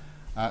name.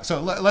 So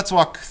let's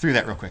walk through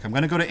that real quick. I'm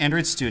going to go to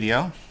Android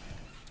Studio,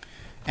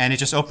 and it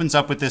just opens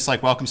up with this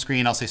like welcome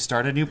screen. I'll say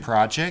start a new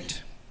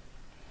project.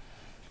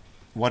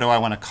 What do I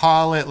want to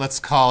call it? Let's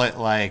call it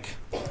like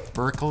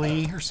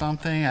Berkeley or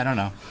something. I don't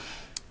know.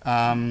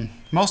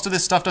 Most of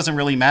this stuff doesn't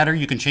really matter.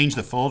 You can change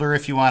the folder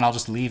if you want. I'll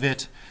just leave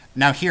it.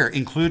 Now here,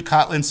 include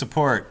Kotlin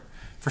support.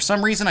 For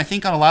some reason, I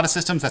think on a lot of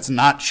systems that's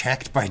not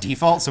checked by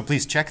default, so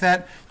please check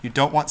that. You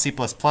don't want C++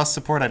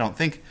 support, I don't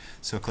think.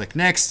 So click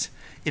Next.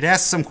 It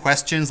asks some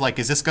questions like,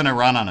 is this going to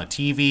run on a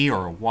TV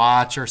or a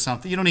watch or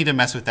something? You don't need to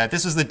mess with that.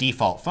 This is the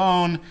default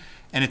phone.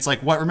 And it's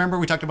like, what? Remember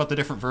we talked about the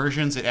different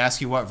versions? It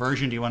asks you what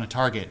version do you want to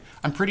target.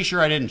 I'm pretty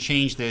sure I didn't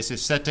change this.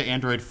 It's set to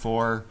Android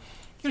 4.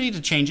 You don't need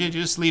to change it.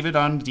 You just leave it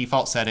on the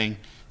default setting.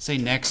 Say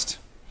Next.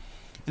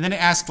 And then it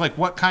asks, like,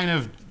 what kind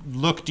of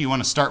look do you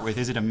want to start with?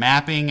 Is it a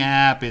mapping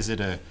app? Is it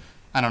a,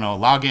 I don't know, a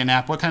login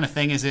app? What kind of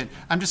thing is it?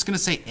 I'm just going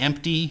to say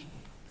empty.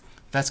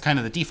 That's kind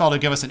of the default.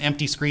 It'll give us an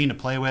empty screen to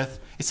play with.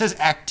 It says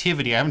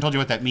activity. I haven't told you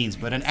what that means,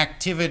 but an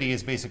activity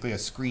is basically a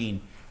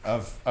screen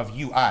of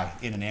UI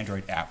in an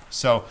Android app.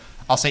 So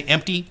I'll say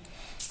empty.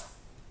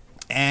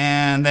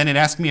 And then it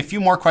asks me a few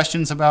more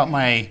questions about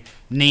my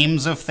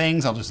names of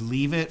things. I'll just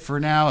leave it for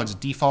now. It's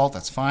default.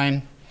 That's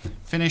fine.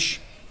 Finish.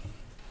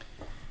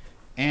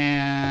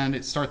 And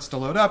it starts to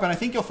load up. And I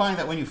think you'll find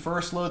that when you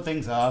first load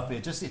things up,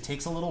 it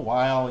takes a little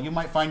while. You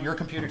might find your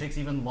computer takes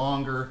even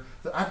longer.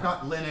 I've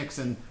got Linux,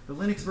 and the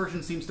Linux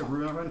version seems to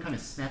run kind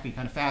of snappy,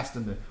 kind of fast,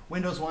 and the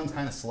Windows one's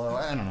kind of slow.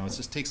 I don't know. It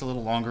just takes a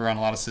little longer on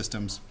a lot of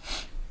systems.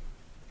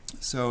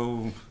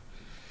 So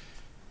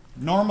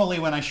normally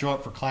when I show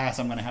up for class,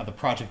 I'm going to have the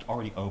project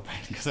already open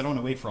because I don't want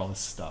to wait for all this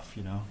stuff,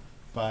 you know.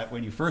 But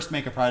when you first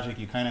make a project,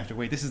 you kind of have to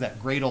wait. This is that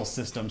Gradle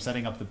system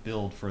setting up the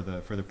build for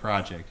the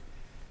project.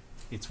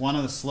 It's one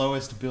of the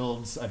slowest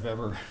builds I've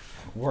ever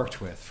worked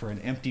with for an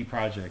empty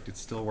project. It's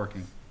still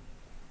working.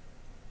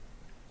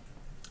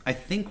 I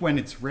think when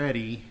it's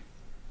ready,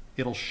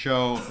 it'll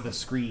show the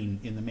screen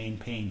in the main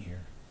pane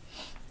here.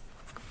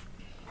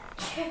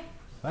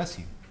 Bless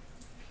you.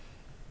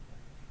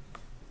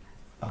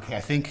 Okay,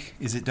 I think,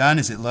 is it done?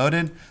 Is it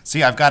loaded?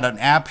 See, I've got an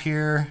app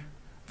here.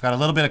 I've got a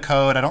little bit of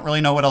code. I don't really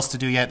know what else to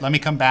do yet. Let me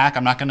come back.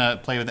 I'm not going to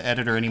play with the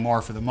editor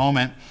anymore for the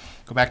moment.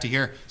 Go back to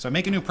here. So I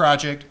make a new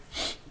project.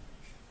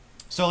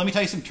 So let me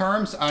tell you some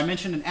terms. I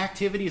mentioned an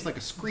activity is like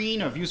a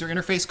screen of user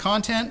interface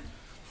content.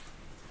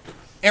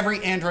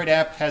 Every Android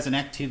app has an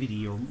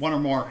activity or one or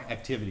more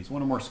activities,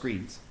 one or more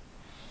screens.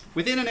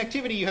 Within an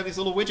activity, you have these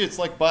little widgets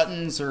like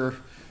buttons or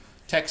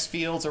text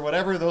fields or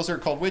whatever. Those are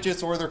called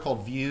widgets, or they're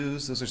called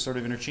views. Those are sort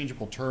of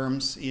interchangeable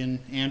terms in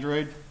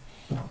Android.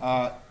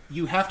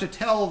 You have to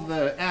tell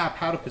the app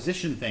how to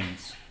position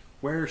things.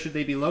 Where should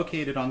they be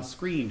located on the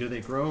screen? Do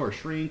they grow or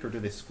shrink, or do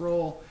they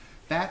scroll?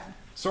 That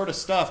sort of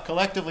stuff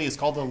collectively is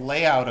called the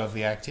layout of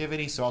the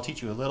activity. So I'll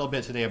teach you a little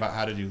bit today about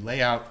how to do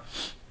layout.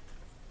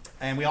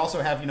 And we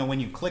also have,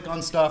 when you click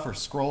on stuff or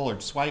scroll or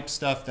swipe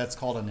stuff, that's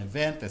called an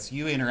event. That's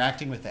you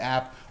interacting with the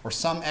app or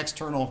some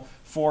external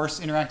force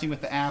interacting with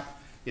the app.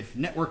 If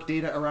network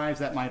data arrives,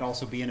 that might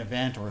also be an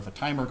event. Or if a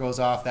timer goes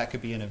off, that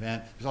could be an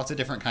event. There's lots of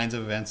different kinds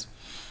of events.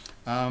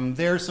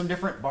 There's some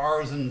different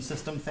bars and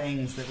system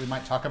things that we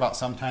might talk about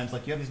sometimes.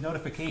 Like you have these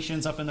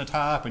notifications up in the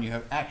top, and you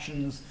have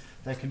actions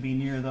that can be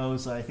near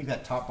those. I think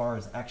that top bar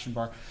is action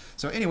bar.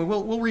 So anyway,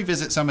 we'll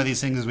revisit some of these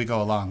things as we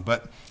go along.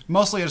 But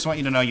mostly I just want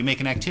you to know you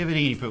make an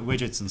activity and you put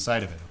widgets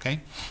inside of it,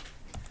 okay?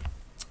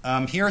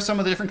 Here are some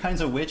of the different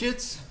kinds of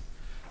widgets.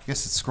 I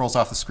guess it scrolls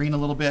off the screen a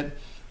little bit.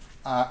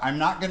 I'm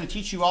not going to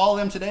teach you all of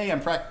them today.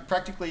 I'm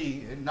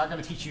practically not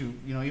going to teach you,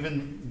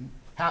 even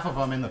half of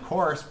them in the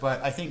course.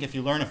 But I think if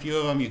you learn a few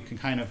of them, you can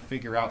kind of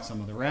figure out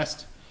some of the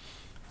rest.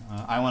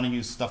 I want to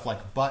use stuff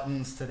like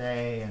buttons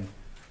today, and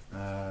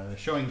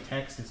showing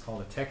text is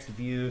called a text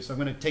view. So I'm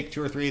going to take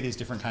 2 or 3 of these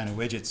different kind of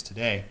widgets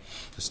today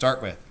to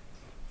start with.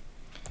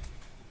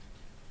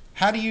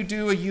 How do you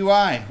do a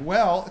UI?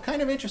 Well,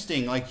 kind of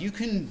interesting. Like you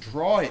can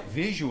draw it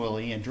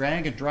visually and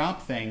drag and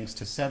drop things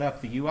to set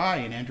up the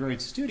UI in Android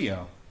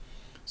Studio.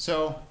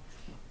 So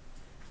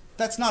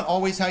that's not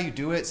always how you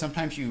do it.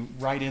 Sometimes you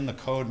write in the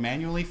code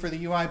manually for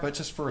the UI, but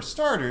just for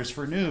starters,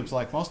 for noobs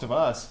like most of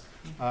us,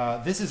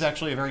 this is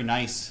actually a very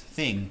nice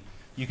thing.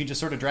 You can just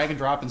sort of drag and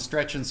drop and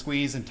stretch and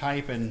squeeze and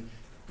type and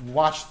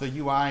watch the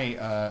UI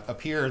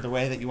appear the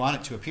way that you want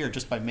it to appear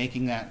just by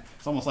making that.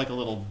 It's almost like a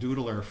little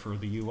doodler for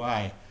the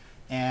UI.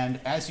 And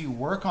as you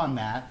work on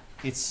that,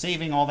 it's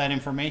saving all that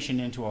information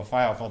into a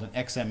file called an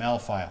XML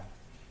file.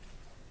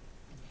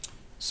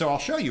 So I'll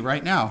show you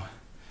right now.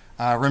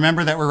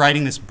 Remember that we're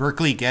writing this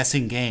Berkeley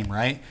guessing game,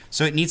 right?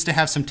 So it needs to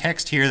have some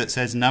text here that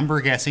says number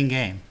guessing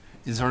game,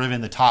 is sort of in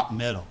the top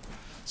middle.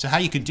 So how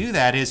you could do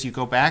that is you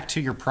go back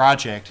to your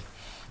project,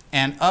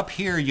 and up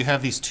here you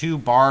have these 2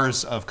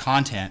 bars of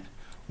content.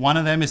 One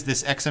of them is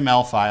this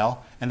XML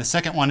file, and the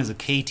second one is a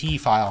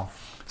KT file.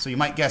 So you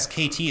might guess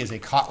KT is a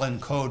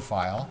Kotlin code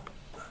file.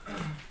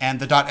 And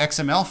the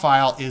 .xml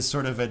file is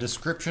sort of a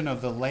description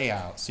of the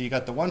layout. So you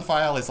got the one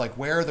file is like,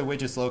 where are the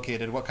widgets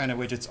located? What kind of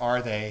widgets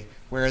are they?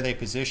 Where are they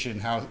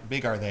positioned? How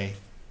big are they?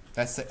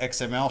 That's the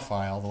XML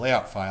file, the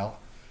layout file.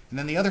 And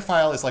then the other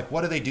file is like,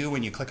 what do they do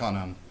when you click on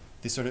them?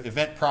 This sort of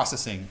event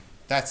processing.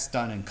 That's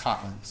done in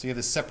Kotlin. So you have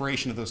this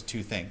separation of those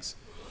 2 things.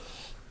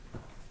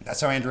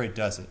 That's how Android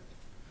does it.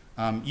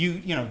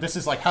 This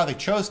is like how they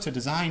chose to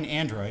design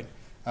Android.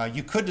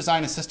 You could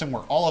design a system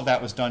where all of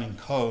that was done in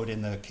code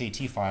in the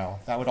KT file.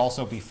 That would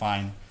also be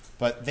fine.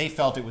 But they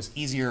felt it was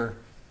easier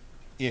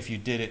if you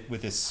did it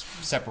with this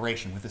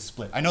separation, with this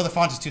split. I know the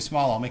font is too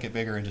small. I'll make it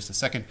bigger in just a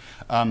second.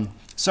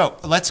 So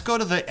let's go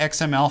to the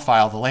XML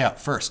file, the layout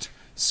first.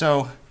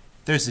 So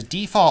there's a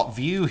default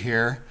view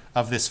here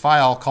of this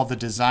file called the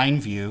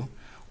design view,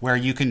 where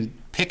you can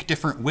pick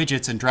different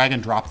widgets and drag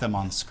and drop them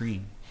on the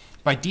screen.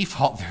 By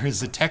default, there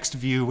is a text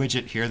view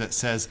widget here that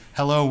says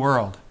hello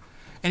world.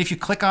 And if you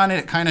click on it,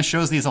 it kind of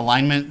shows these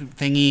alignment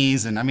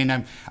thingies. And I mean,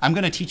 I'm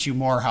going to teach you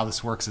more how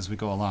this works as we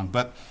go along.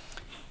 But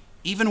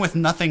even with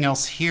nothing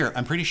else here,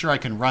 I'm pretty sure I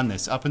can run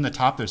this. Up in the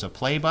top, there's a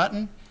play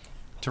button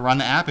to run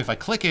the app. If I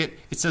click it,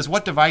 it says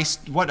what device,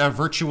 what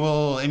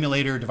virtual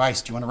emulator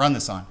device do you want to run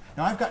this on?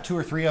 Now I've got 2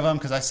 or 3 of them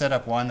because I set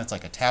up one that's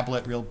like a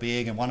tablet real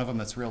big and one of them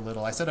that's real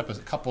little. I set up a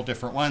couple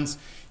different ones.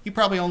 You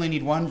probably only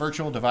need one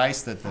virtual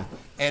device that the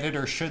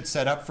editor should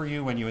set up for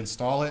you when you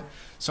install it.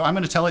 So I'm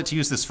going to tell it to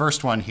use this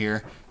first one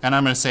here, and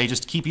I'm going to say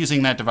just keep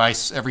using that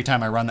device every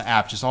time I run the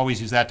app. Just always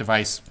use that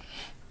device.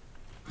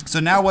 So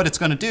now what it's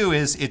going to do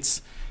is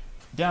it's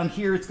down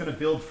here, it's going to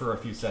build for a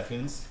few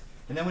seconds.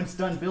 And then when it's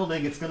done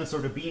building, it's going to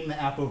sort of beam the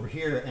app over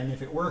here. And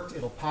if it worked,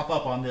 it'll pop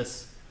up on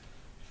this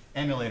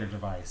emulator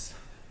device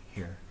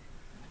here.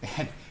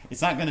 And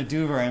it's not going to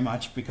do very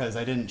much because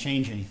I didn't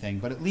change anything.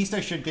 But at least I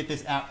should get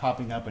this app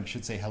popping up and it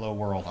should say hello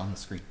world on the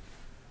screen.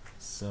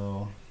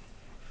 So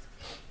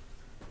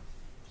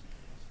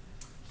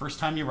first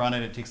time you run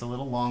it, it takes a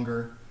little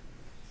longer.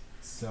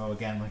 So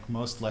again, like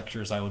most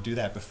lectures, I will do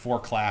that before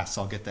class.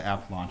 I'll get the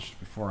app launched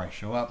before I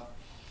show up.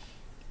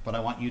 But I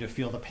want you to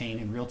feel the pain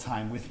in real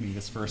time with me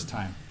this first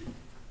time.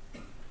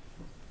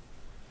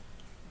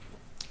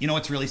 You know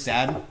what's really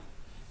sad?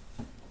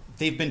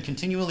 they've been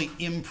continually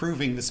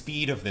improving the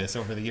speed of this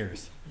over the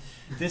years.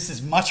 This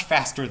is much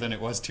faster than it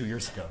was 2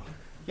 years ago.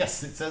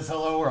 Yes, it says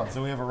hello world,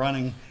 so we have a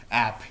running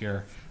app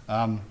here.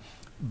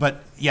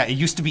 But yeah, it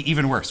used to be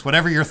even worse.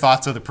 Whatever your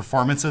thoughts of the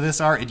performance of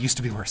this are, it used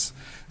to be worse.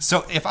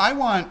 So if I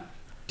want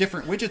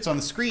different widgets on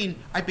the screen,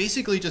 I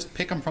basically just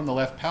pick them from the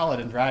left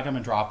palette and drag them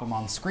and drop them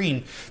on the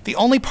screen. The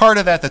only part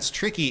of that that's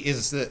tricky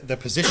is that the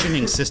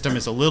positioning system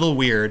is a little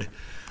weird.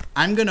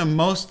 I'm going to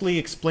mostly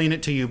explain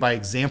it to you by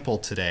example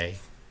today,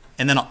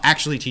 and then I'll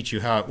actually teach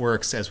you how it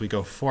works as we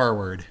go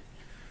forward.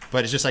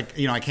 But it's just like,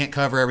 I can't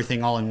cover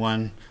everything all in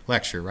one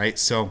lecture, right?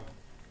 So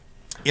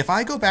if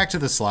I go back to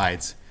the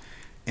slides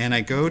and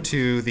I go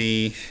to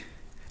the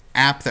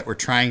app that we're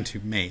trying to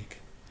make,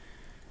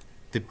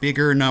 the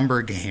bigger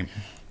number game.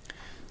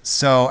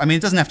 So,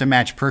 it doesn't have to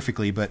match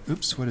perfectly, but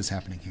oops, what is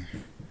happening here?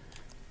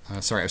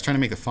 Sorry, I was trying to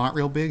make the font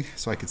real big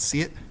so I could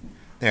see it.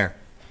 There.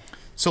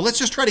 So let's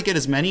just try to get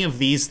as many of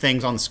these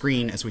things on the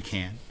screen as we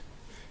can.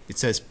 It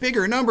says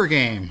bigger number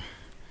game.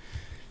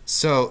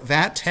 So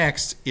that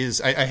text is,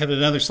 I have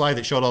another slide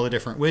that showed all the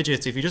different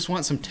widgets. If you just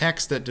want some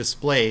text that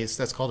displays,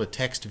 that's called a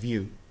text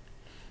view.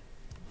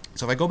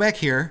 So if I go back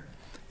here,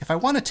 if I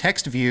want a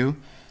text view,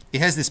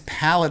 it has this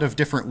palette of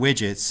different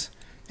widgets,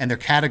 and they're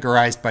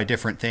categorized by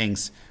different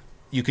things.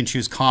 You can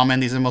choose common.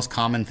 These are the most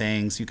common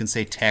things. You can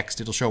say text.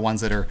 It'll show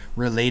ones that are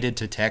related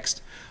to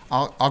text.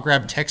 I'll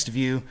grab text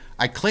view.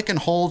 I click and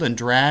hold and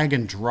drag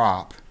and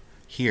drop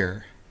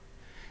here.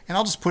 And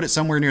I'll just put it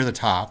somewhere near the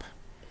top.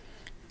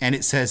 And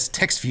it says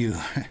text view.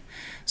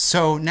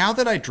 So now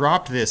that I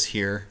dropped this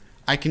here,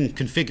 I can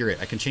configure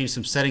it. I can change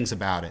some settings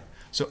about it.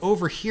 So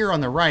over here on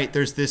the right,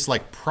 there's this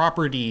like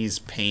properties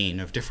pane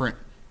of different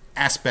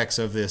aspects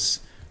of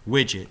this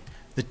widget.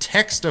 The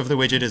text of the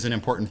widget is an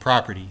important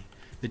property.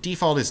 The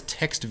default is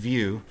text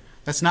view.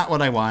 That's not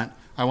what I want.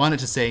 I want it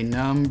to say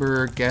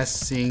number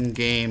guessing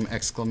game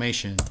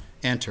exclamation,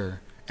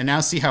 enter. And now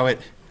see how it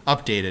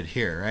updated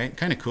here, right?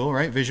 Kind of cool,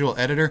 right? Visual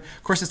editor.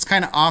 Of course, it's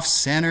kind of off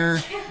center.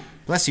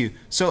 Bless you.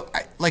 So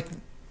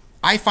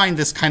I find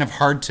this kind of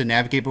hard to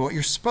navigate, but what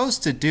you're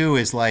supposed to do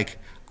is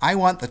I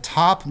want the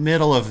top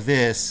middle of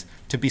this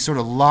to be sort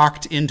of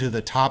locked into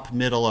the top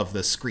middle of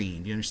the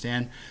screen. Do you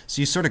understand?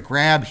 So you sort of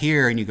grab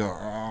here and you go,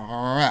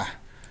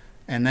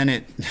 and then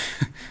it,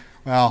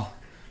 well,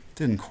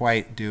 didn't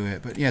quite do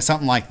it, but yeah,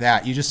 something like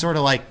that. You just sort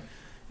of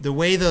the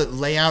way the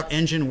layout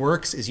engine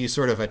works is you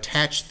sort of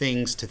attach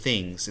things to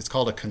things. It's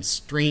called a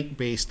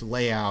constraint-based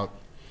layout.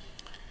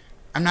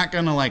 I'm not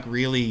going to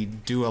really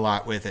do a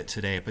lot with it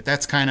today, but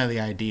that's kind of the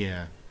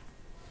idea.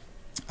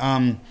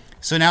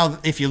 So now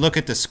if you look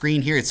at the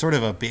screen here, it's sort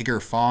of a bigger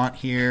font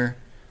here.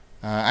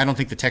 I don't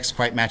think the text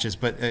quite matches,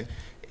 but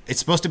it's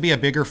supposed to be a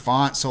bigger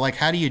font. So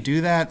how do you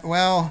do that?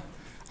 Well,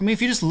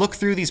 if you just look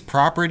through these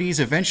properties,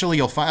 eventually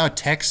you'll find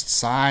text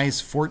size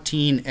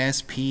 14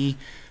 SP.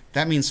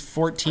 That means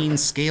 14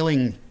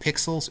 scaling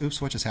pixels. Oops,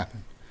 what just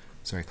happened?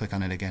 Sorry, click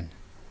on it again.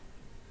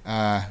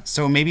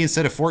 So maybe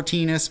instead of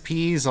 14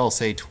 SPs, I'll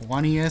say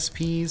 20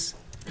 SPs.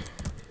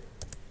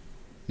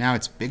 Now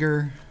it's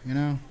bigger,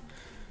 It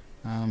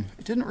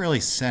didn't really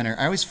center.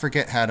 I always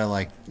forget how to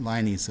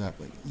line these up.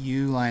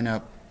 You line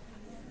up,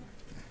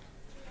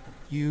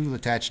 you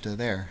attach to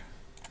there.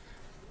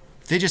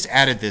 They just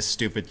added this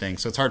stupid thing,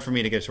 so it's hard for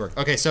me to get it to work.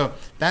 Okay, so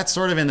that's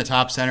sort of in the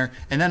top center,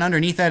 and then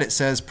underneath that it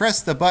says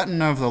press the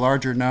button of the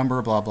larger number,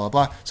 blah, blah,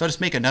 blah. So I'll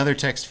just make another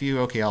text view.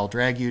 Okay, I'll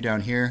drag you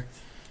down here,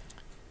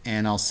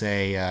 and I'll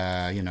say,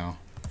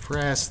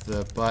 press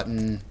the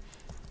button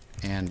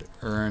and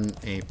earn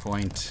a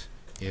point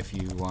if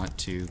you want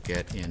to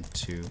get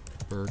into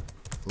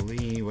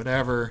Berkeley,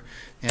 whatever.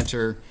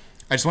 Enter.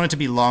 I just want it to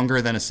be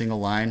longer than a single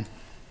line.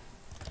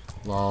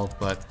 Lol,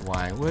 but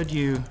why would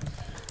you?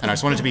 And I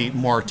just want it to be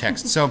more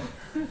text. So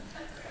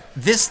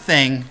this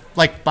thing,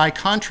 by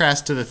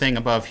contrast to the thing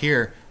above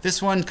here,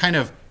 this one kind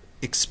of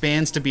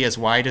expands to be as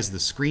wide as the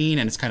screen,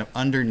 and it's kind of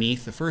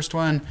underneath the first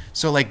one.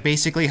 So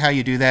basically how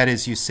you do that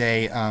is you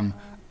say,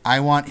 I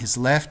want his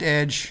left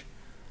edge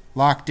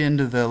locked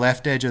into the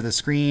left edge of the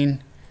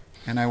screen,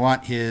 and I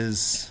want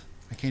his,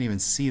 I can't even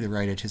see the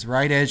right edge, his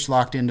right edge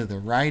locked into the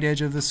right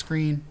edge of the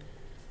screen.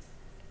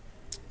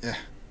 Ugh,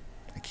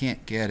 I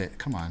can't get it.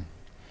 Come on.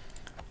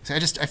 So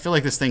I feel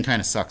like this thing kind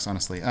of sucks,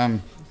 honestly.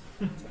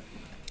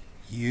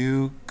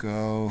 You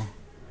go.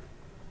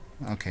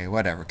 Okay,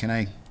 whatever. Can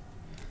I?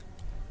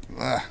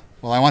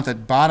 Well, I want the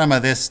bottom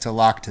of this to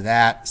lock to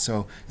that.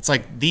 So it's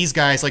these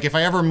guys. If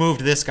I ever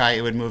moved this guy,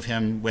 it would move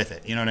him with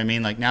it. You know what I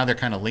mean? Now they're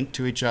kind of linked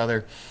to each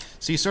other.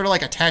 So you sort of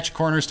attach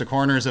corners to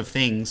corners of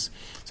things.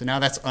 So now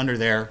that's under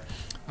there.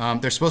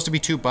 There's supposed to be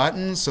two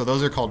buttons, so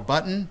those are called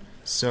button.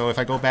 So if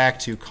I go back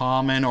to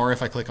common, or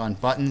if I click on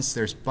buttons,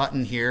 there's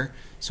button here.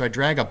 So I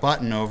drag a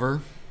button over,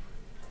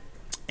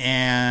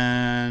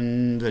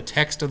 and the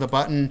text of the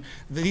button,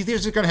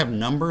 these are going to have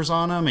numbers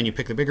on them, and you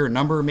pick the bigger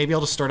number. Maybe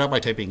I'll just start out by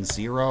typing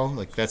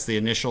 0, that's the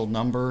initial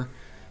number.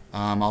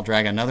 I'll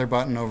drag another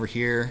button over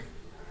here,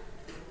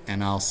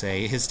 and I'll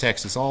say his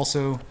text is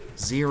also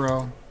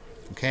 0,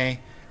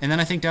 okay? And then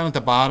I think down at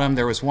the bottom,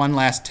 there was one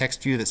last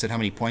text view that said how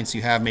many points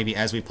you have. Maybe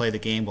as we play the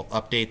game, we'll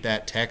update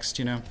that text,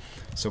 you know.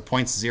 So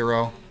points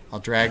 0. I'll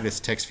drag this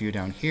text view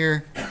down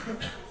here.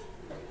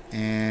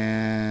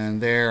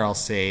 And there I'll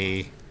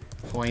say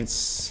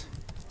points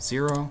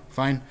 0.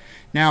 Fine.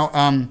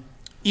 Now,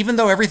 even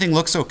though everything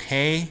looks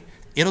okay,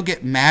 it'll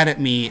get mad at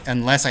me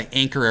unless I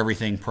anchor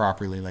everything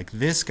properly. Like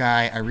this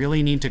guy, I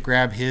really need to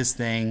grab his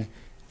thing,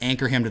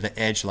 anchor him to the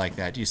edge like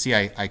that. You see,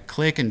 I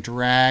click and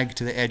drag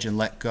to the edge and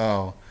let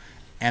go.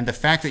 And the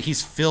fact that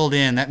he's filled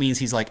in, that means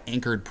he's like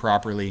anchored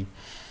properly.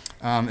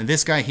 And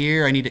this guy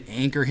here, I need to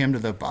anchor him to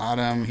the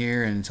bottom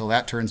here until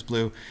that turns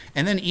blue.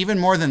 And then even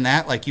more than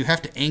that, like you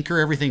have to anchor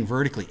everything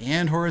vertically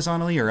and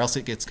horizontally or else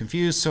it gets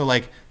confused. So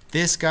like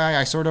this guy,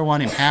 I sort of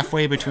want him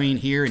halfway between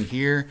here and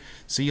here.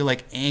 So you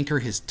like anchor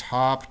his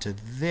top to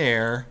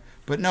there.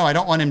 But no, I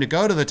don't want him to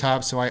go to the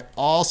top, so I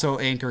also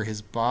anchor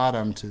his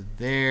bottom to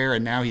there.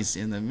 And now he's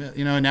in the middle,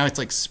 you know, now it's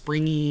like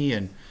springy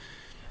and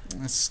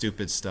that's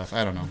stupid stuff.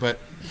 I don't know. But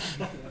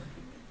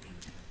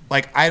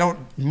like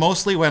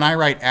mostly when I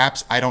write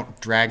apps, I don't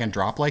drag and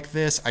drop like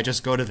this. I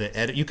just go to the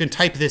edit. You can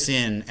type this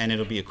in and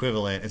it'll be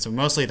equivalent. And so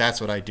mostly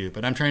that's what I do.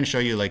 But I'm trying to show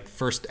you like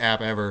first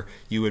app ever,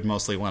 you would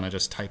mostly want to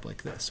just type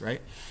like this,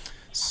 right?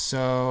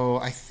 So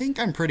I think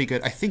I'm pretty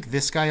good. I think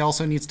this guy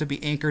also needs to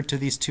be anchored to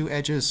these two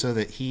edges so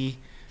that he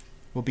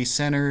will be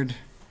centered.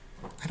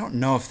 I don't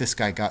know if this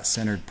guy got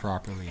centered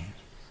properly.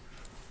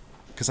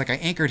 Because like I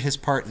anchored his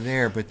part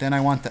there, but then I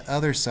want the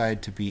other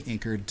side to be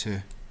anchored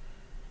to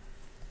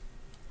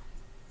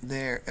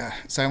there.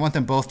 So I want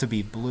them both to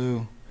be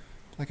blue.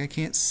 Like I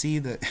can't see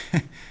the...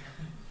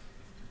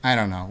 I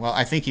don't know. Well,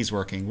 I think he's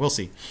working. We'll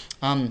see.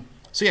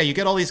 So yeah, you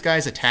get all these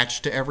guys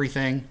attached to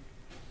everything.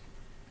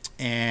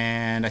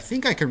 And I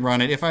think I can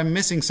run it. If I'm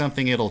missing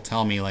something, it'll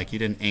tell me like you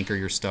didn't anchor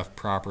your stuff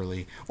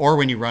properly. Or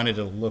when you run it,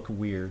 it'll look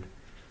weird.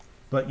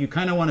 But you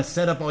kind of want to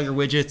set up all your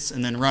widgets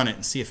and then run it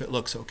and see if it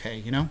looks okay,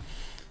 you know?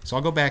 So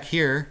I'll go back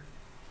here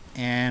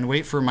and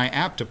wait for my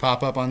app to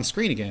pop up on the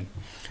screen again.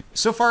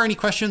 So far, any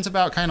questions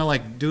about kind of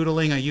like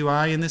doodling a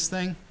UI in this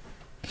thing?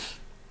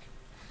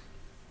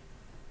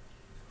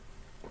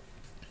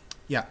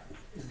 Yeah.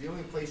 Is the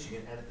only place you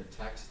can edit the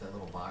text that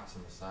little box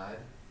on the side?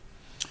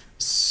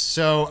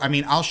 So, I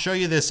mean, I'll show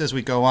you this as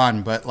we go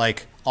on, but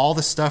like all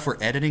the stuff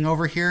we're editing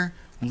over here,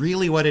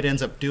 really what it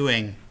ends up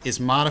doing is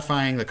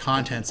modifying the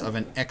contents of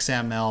an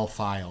XML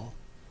file.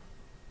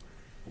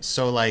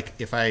 So like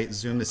if I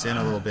zoom this in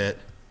a little bit,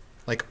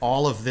 like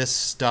all of this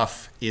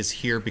stuff is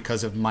here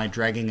because of my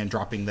dragging and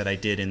dropping that I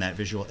did in that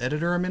visual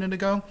editor a minute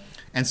ago.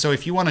 And so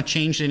if you want to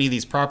change any of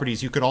these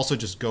properties, you could also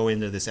just go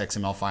into this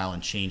XML file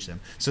and change them.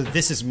 So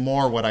this is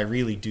more what I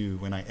really do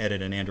when I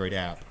edit an Android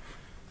app.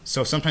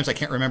 So sometimes I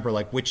can't remember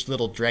like which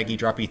little draggy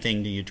droppy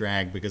thing do you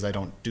drag because I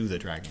don't do the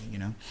dragging, you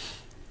know.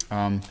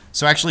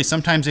 So actually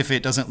sometimes if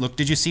it doesn't look,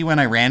 did you see when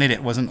I ran it,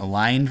 it wasn't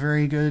aligned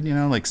very good, you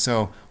know, like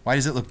so why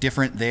does it look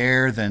different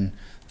there than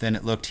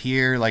it looked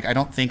here? Like I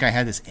don't think I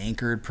had this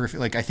anchored perfect,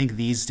 like I think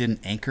these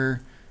didn't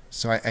anchor.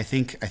 So I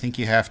think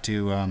you have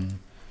to,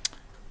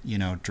 you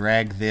know,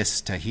 drag this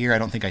to here. I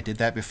don't think I did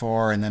that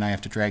before, and then I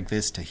have to drag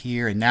this to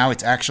here, and now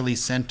it's actually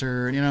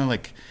centered, you know,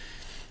 like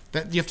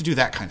that, you have to do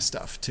that kind of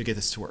stuff to get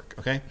this to work,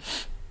 okay?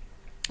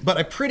 But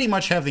I pretty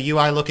much have the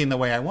UI looking the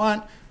way I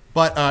want.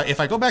 But if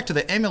I go back to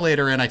the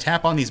emulator and I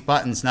tap on these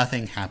buttons,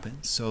 nothing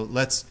happens. So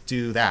let's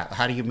do that.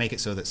 How do you make it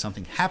so that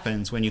something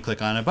happens when you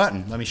click on a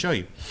button? Let me show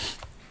you.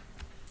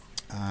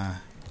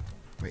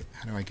 Wait,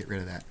 how do I get rid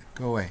of that?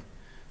 Go away.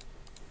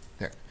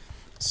 There.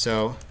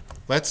 So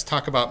let's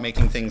talk about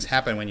making things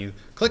happen when you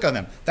click on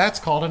them. That's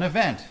called an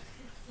event.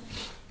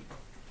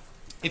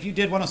 If you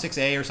did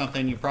 106A or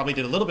something, you probably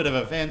did a little bit of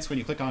events when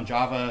you click on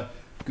Java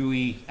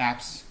GUI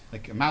apps,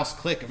 like a mouse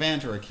click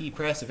event or a key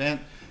press event.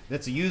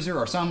 That's a user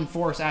or some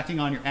force acting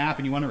on your app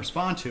and you want to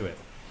respond to it,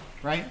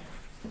 right?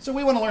 So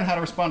we want to learn how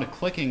to respond to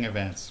clicking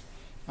events.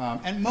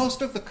 And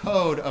most of the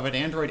code of an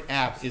Android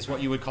app is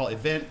what you would call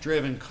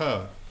event-driven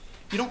code.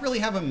 You don't really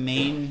have a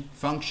main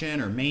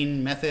function or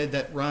main method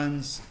that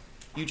runs.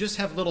 You just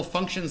have little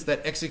functions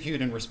that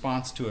execute in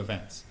response to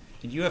events.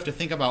 And you have to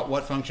think about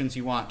what functions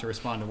you want to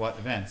respond to what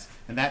events.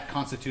 And that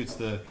constitutes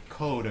the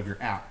code of your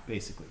app,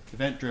 basically.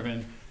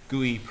 Event-driven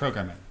GUI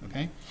programming,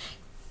 okay?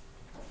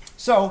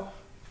 So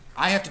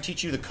I have to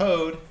teach you the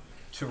code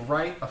to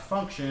write a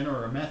function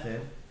or a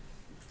method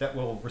that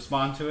will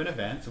respond to an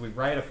event. So we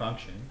write a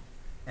function.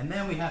 And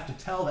then we have to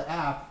tell the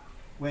app,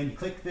 when you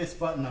click this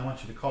button, I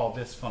want you to call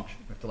this function.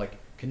 We have to like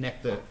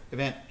connect the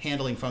event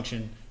handling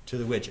function to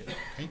the widget.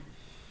 Okay?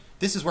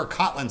 This is where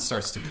Kotlin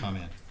starts to come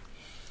in.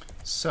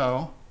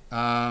 So,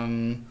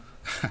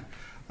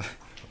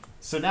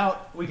 so now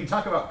we can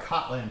talk about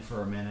Kotlin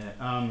for a minute.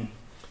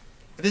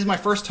 This is my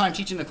first time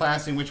teaching the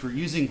class in which we're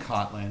using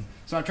Kotlin.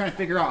 So I'm trying to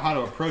figure out how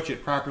to approach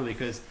it properly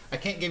because I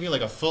can't give you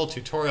like a full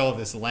tutorial of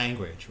this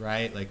language,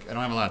 right? Like I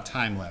don't have a lot of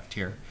time left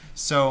here.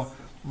 So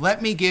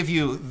let me give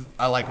you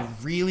a like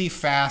really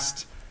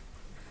fast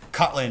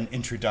Kotlin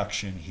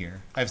introduction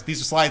here.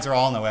 These slides are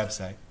all on the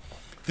website.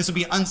 This will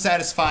be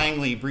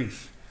unsatisfyingly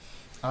brief.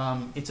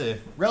 It's a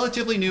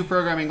relatively new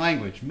programming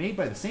language made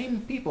by the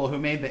same people who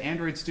made the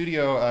Android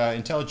Studio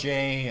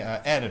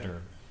IntelliJ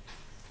editor,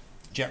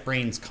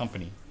 JetBrains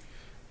company.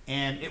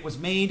 And it was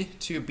made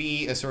to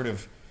be a sort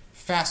of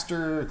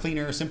faster,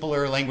 cleaner,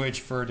 simpler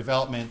language for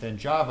development than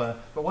Java.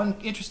 But one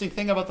interesting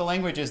thing about the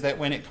language is that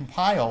when it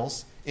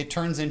compiles, it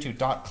turns into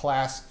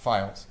 .class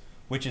files,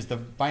 which is the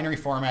binary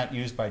format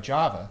used by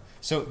Java.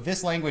 So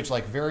this language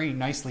like very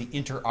nicely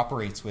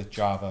interoperates with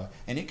Java,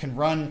 and it can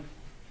run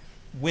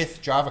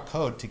with Java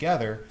code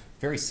together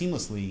very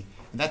seamlessly.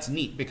 And that's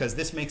neat because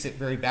this makes it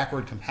very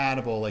backward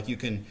compatible. Like you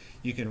can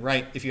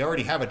write, if you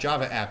already have a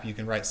Java app, you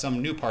can write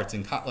some new parts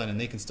in Kotlin and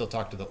they can still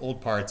talk to the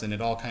old parts, and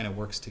it all kind of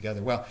works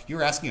together well. You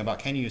were asking about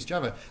can you use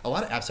Java. A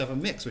lot of apps have a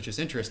mix, which is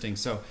interesting.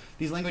 So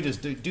these languages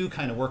do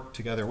kind of work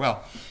together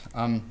well.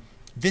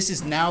 This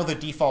is now the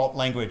default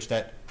language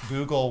that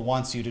Google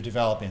wants you to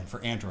develop in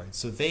for Android.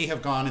 So they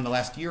have gone in the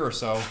last year or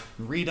so,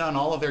 redone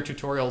all of their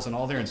tutorials and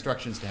all their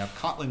instructions to have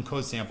Kotlin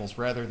code samples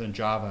rather than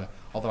Java,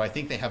 although I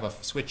think they have a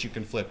switch you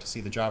can flip to see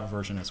the Java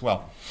version as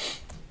well.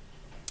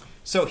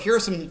 So here are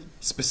some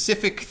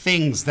specific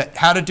things that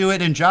how to do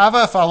it in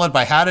Java followed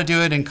by how to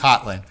do it in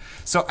Kotlin.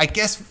 So I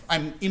guess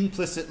I'm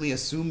implicitly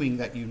assuming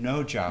that you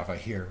know Java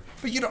here,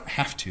 but you don't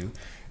have to.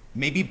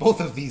 Maybe both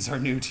of these are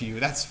new to you.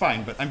 That's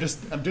fine, but I'm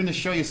going to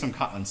show you some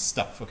Kotlin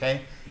stuff,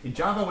 okay? In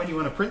Java, when you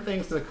want to print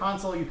things to the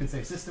console, you can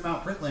say system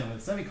out println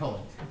with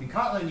semicolon. In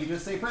Kotlin, you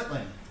just say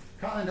println.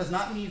 Kotlin does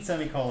not need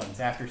semicolons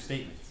after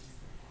statements.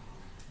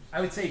 I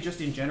would say just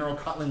in general,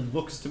 Kotlin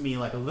looks to me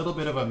like a little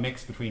bit of a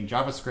mix between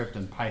JavaScript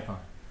and Python,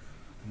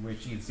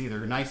 which is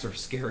either nice or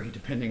scary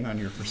depending on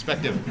your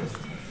perspective.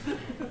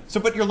 So,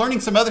 but you're learning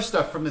some other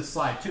stuff from this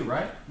slide too,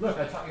 right? Look,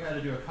 I taught you how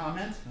to do a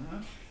comment.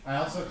 I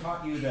also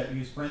taught you that you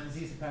use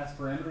parentheses to pass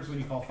parameters when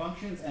you call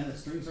functions, and that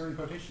strings are in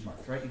quotation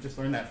marks, right? You just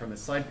learned that from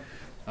this slide.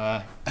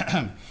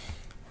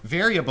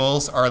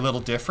 Variables are a little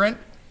different.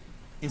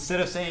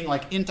 Instead of saying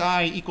like int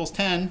I equals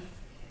 10,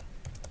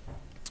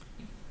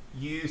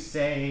 you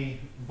say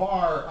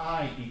var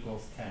I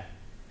equals 10.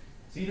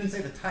 So you didn't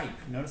say the type.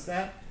 Notice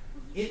that?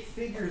 It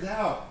figures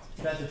out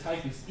that the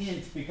type is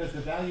int because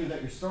the value that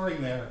you're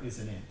storing there is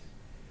an int.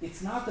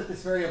 It's not that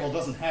this variable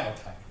doesn't have a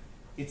type.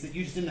 It's that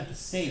you just didn't have to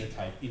say the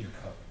type in your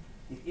code.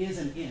 It is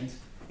an int,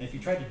 and if you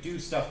try to do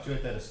stuff to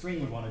it that a string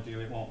would want to do,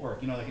 it won't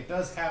work. You know, like it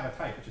does have a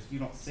type, it's just you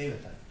don't say the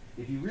type.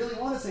 If you really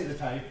want to say the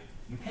type,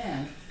 you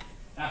can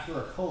after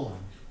a colon,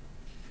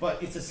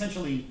 but it's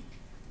essentially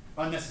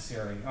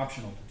unnecessary,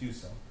 optional to do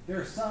so.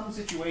 There are some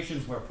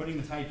situations where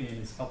putting the type in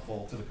is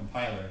helpful to the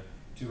compiler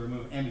to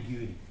remove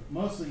ambiguity, but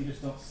mostly you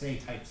just don't say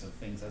types of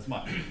things as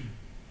much.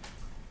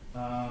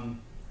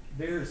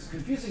 There's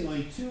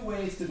confusingly two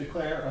ways to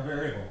declare a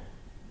variable.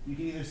 You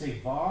can either say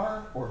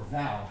var or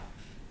val.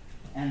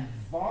 And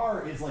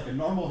var is like a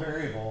normal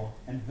variable,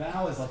 and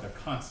val is like a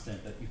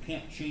constant that you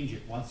can't change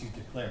it once you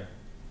declare it.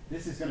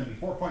 This is going to be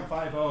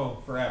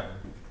 4.50 forever.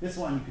 This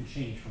one you can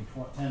change from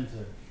 10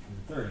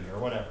 to 30 or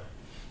whatever.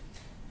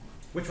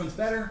 Which one's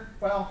better?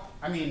 Well,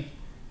 I mean,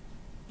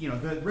 you know,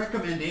 the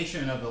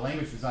recommendation of the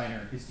language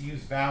designer is to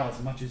use val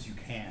as much as you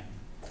can,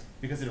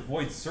 because it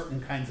avoids certain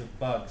kinds of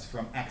bugs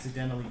from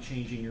accidentally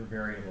changing your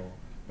variable,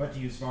 but to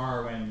use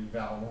var when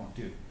val won't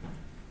do.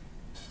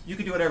 You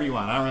can do whatever you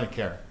want, I don't really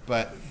care.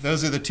 But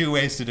those are the two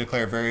ways to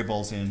declare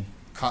variables in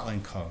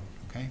Kotlin code,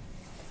 okay?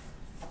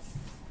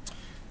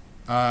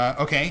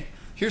 Okay,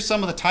 here's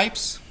some of the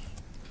types.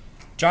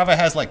 Java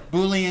has like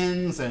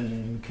booleans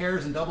and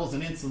chars and doubles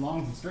and ints and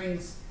longs and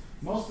strings.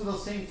 Most of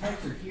those same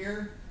types are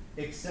here,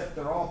 except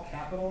they're all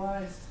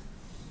capitalized.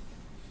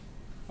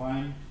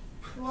 Fine.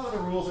 A lot of the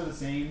rules are the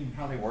same,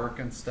 how they work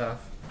and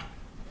stuff.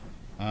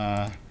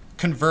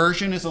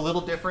 Conversion is a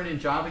little different in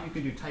Java. You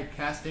can do type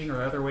casting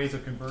or other ways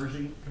of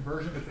conversion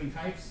between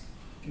types.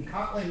 In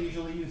Kotlin,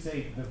 usually you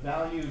say the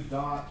value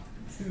dot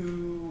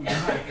to the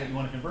type that you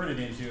want to convert it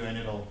into, and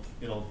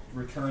it'll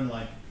return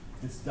like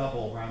this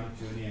double rounded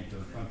to an int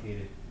or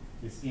truncated,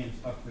 this int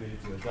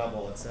upgraded to a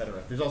double,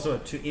 etc. There's also a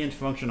toInt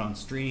function on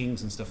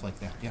strings and stuff like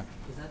that. Yeah.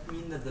 Does that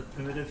mean that the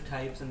primitive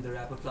types and the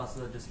wrapper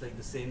classes are just like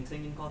the same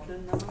thing in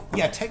Kotlin now?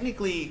 Yeah,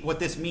 technically what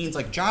this means,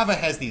 like Java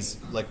has these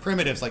like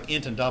primitives like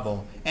int and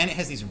double, and it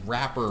has these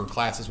wrapper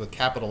classes with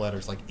capital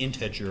letters like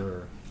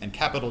integer and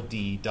capital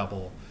D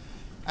double.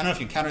 I don't know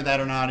if you encountered that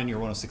or not in your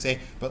 106A,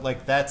 but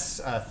like that's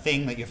a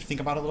thing that you have to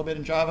think about a little bit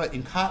in Java.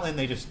 In Kotlin,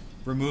 they just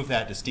remove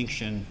that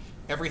distinction.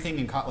 Everything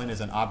in Kotlin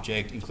is an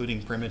object,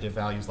 including primitive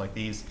values like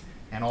these,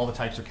 and all the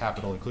types are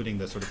capital, including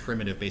the sort of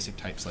primitive basic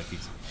types like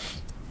these.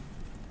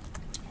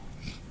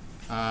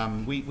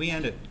 We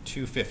end at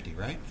 250,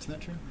 right? Isn't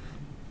that true?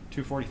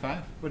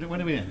 245? When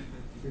do we end?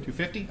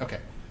 250? Okay.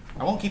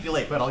 I won't keep you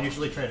late, but I'll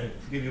usually try to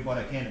give you what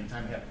I can in the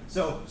time we have.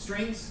 So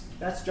strings,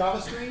 that's Java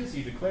strings.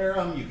 You declare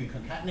them, you can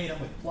concatenate them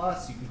with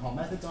plus, you can call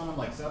methods on them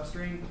like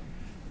substring.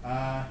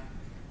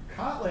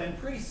 Kotlin,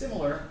 pretty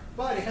similar,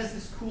 but it has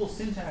this cool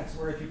syntax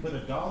where if you put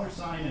a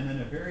 $sign and then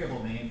a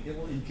variable name, it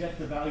will inject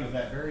the value of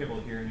that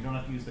variable here. You don't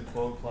have to use the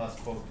quote plus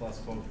quote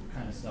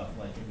kind of stuff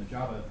like in the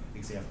Java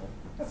example.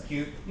 That's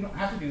cute. You don't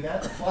have to do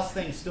that. The plus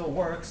thing still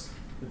works.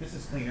 but this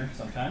is cleaner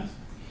sometimes.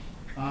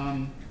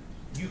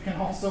 You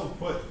can also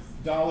put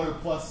dollar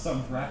plus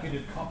some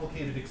bracketed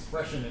complicated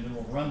expression, and it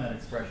will run that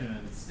expression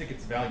and stick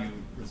its value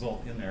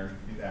result in there. You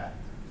can do that.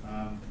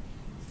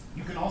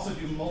 You can also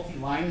do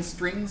multi-line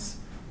strings,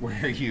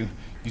 where you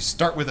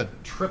start with a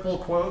triple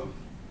quote,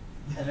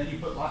 and then you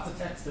put lots of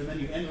text, and then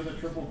you end with a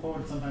triple quote.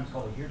 It's sometimes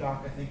called a here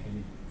doc, I think.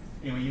 And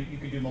anyway, you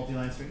could do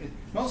multi-line string.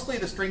 Mostly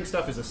the string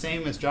stuff is the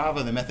same as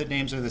Java. The method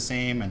names are the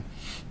same, and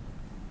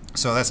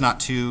so that's not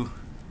too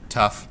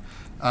tough.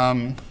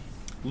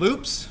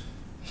 Loops.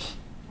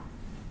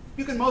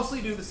 You can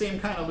mostly do the same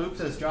kind of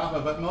loops as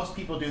Java, but most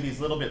people do these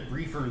little bit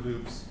briefer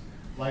loops.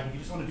 Like if you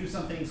just want to do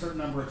something a certain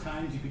number of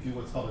times, you could do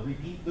what's called a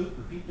repeat loop.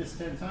 Repeat this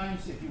 10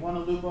 times. If you want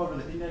to loop over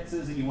the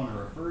indexes and you want to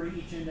refer to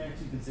each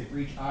index, you can say for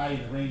each I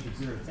in the range of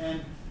 0 to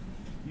 10,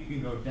 you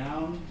can go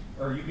down,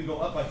 or you can go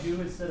up by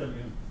 2 instead of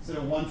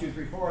 1, 2,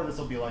 3, 4. This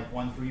will be like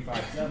 1, 3,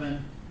 5,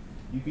 7.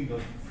 You can go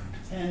from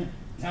 10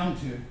 down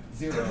to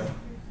 0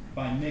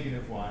 by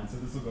 -1. So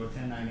this will go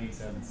 10, 9, 8,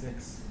 7,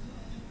 6.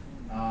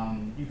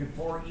 You can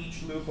for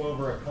each loop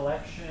over a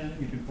collection.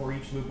 You can for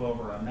each loop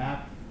over a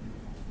map.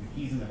 The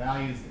keys and the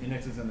values, the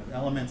indexes and the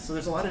elements. So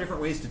there's a lot of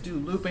different ways to do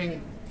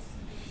looping.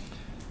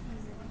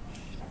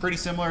 Pretty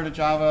similar to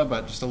Java,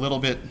 but just a little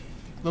bit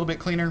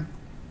cleaner.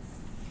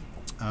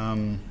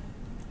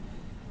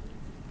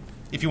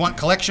 If you want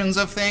collections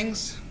of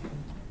things,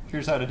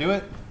 here's how to do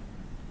it.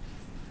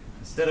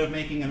 Instead of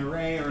making an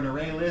array or an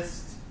array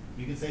list,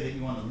 you can say that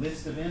you want a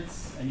list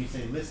events, and you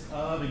say list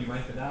of, and you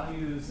write the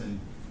values, and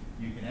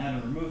you can add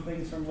and remove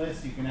things from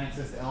lists. You can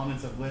access the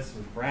elements of lists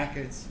with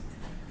brackets.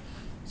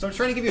 So I'm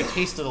trying to give you a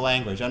taste of the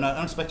language. I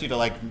don't expect you to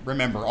like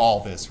remember all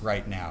this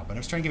right now, but I'm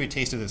just trying to give you a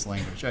taste of this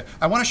language.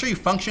 I want to show you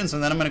functions,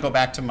 and then I'm going to go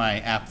back to my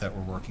app that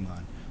we're working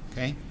on.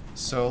 Okay?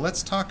 So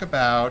let's talk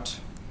about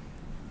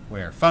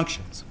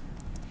functions.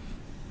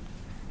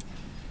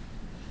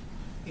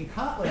 In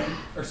Kotlin,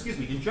 or excuse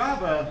me, in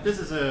Java, this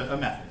is a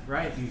method,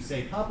 right? You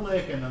say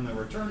public, and then the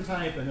return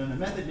type, and then the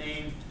method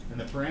name, and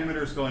the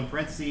parameters go in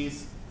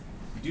parentheses.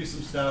 You do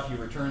some stuff, you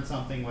return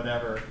something,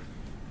 whatever.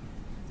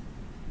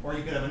 Or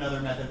you could have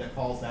another method that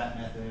calls that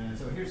method. And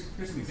so here's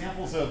some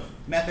examples of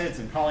methods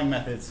and calling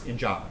methods in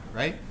Java,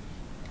 right?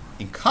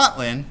 In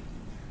Kotlin,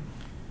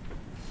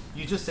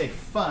 you just say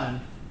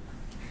fun.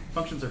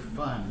 Functions are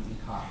fun in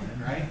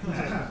Kotlin, right?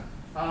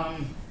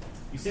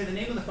 You say the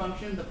name of the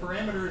function. The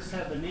parameters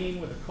have the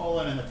name with a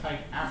colon and the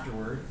type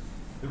afterward.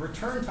 The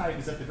return type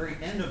is at the very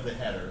end of the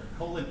header.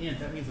 :int,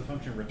 that means the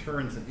function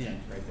returns an int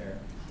right there.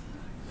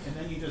 And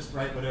then you just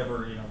write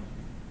whatever,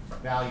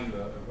 value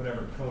or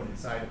whatever code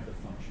inside of the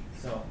function.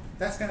 So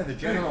that's kind of the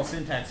general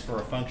syntax for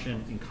a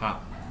function in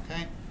Kotlin,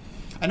 okay?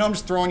 I know I'm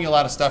just throwing you a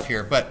lot of stuff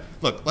here, but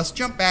look, let's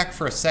jump back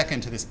for a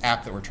second to this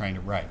app that we're trying to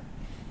write.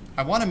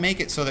 I want to make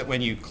it so that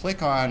when you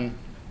click on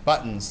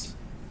buttons,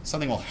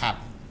 something will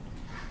happen.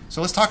 So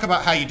let's talk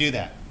about how you do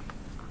that.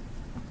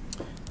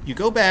 You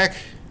go back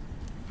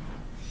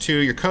to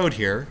your code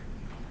here,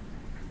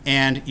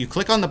 and you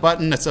click on the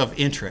button that's of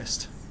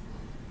interest.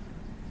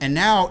 And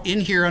now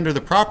in here under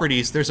the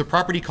properties, there's a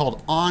property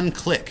called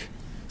onClick.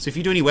 So if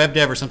you do any web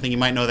dev or something, you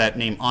might know that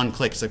name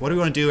onClick. It's like, what do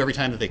we want to do every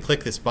time that they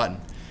click this button?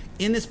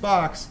 In this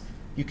box,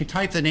 you can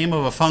type the name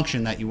of a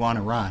function that you want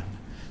to run.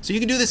 So you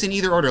can do this in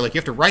either order. Like you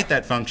have to write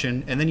that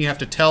function, and then you have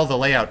to tell the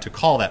layout to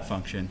call that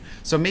function.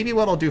 So maybe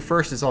what I'll do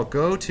first is I'll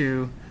go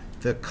to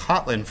the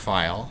Kotlin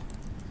file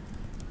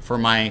for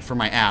my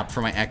app,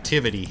 for my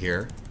activity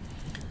here.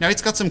 Now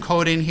it's got some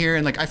code in here,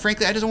 and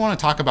frankly, I just want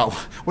to talk about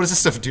what does this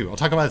stuff do. I'll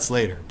talk about this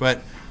later. But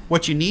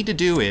what you need to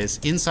do is,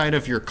 inside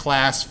of your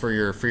class for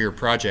your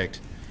project,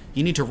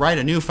 you need to write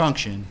a new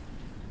function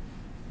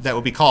that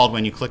will be called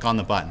when you click on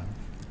the button.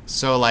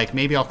 So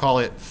maybe I'll call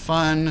it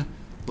fun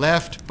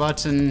left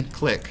button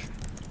click.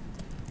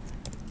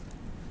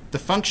 The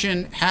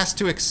function has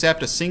to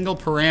accept a single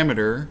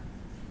parameter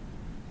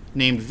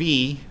named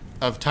v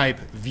of type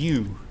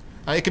view.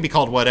 It could be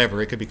called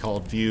whatever. It could be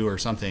called view or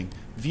something.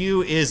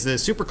 View is the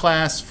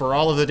superclass for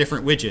all of the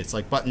different widgets,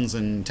 like buttons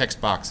and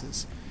text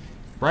boxes.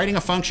 Writing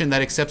a function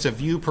that accepts a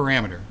view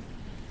parameter.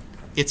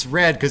 It's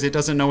red because it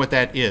doesn't know what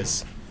that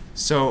is.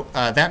 So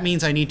that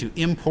means I need to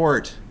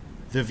import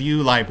the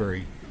view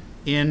library.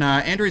 In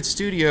Android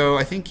Studio,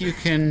 I think you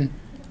can,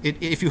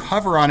 if you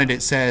hover on it,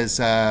 it says,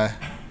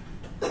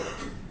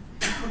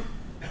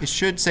 it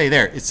should say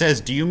there, it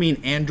says, do you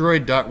mean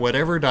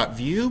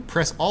android.whatever.view?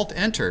 Press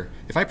Alt-Enter.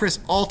 If I press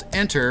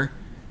Alt-Enter,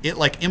 it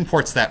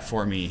imports that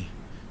for me.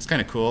 It's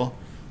kind of cool.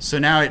 So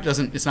now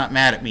it's not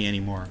mad at me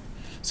anymore.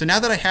 So now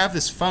that I have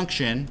this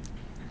function,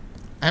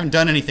 I haven't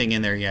done anything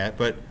in there yet,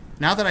 but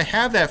now that I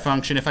have that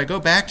function, if I go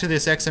back to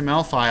this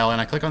XML file and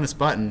I click on this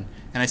button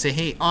and I say,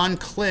 hey, on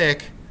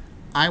click,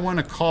 I want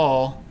to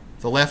call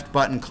the left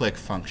button click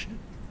function.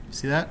 You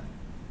see that?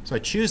 So I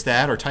choose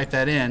that or type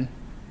that in,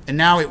 and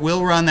now it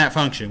will run that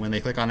function when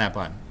they click on that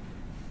button.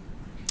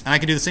 And I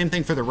can do the same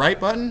thing for the right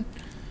button.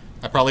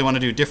 I probably want to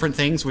do different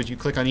things when you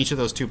click on each of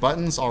those two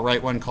buttons. I'll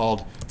write one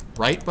called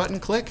right button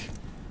click.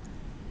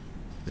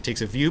 It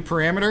takes a view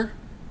parameter.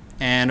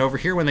 And over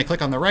here, when they click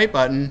on the right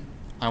button,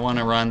 I want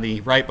to run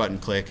the right button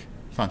click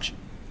function.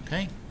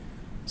 Okay?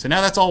 So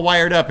now that's all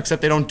wired up,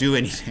 except they don't do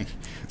anything.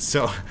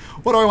 So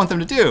what do I want them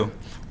to do?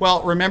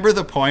 Well, remember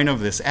the point of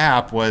this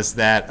app was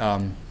that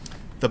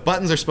the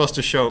buttons are supposed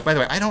to show. By the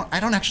way, I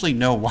don't actually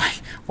know why.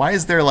 Why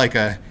is there like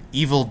a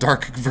evil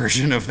dark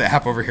version of the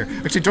app over here?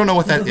 I actually don't know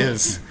what that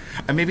is.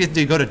 Maybe do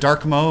you go to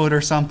dark mode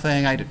or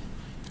something? I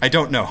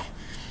don't know.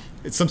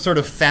 It's some sort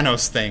of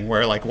Thanos thing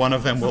where like one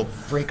of them will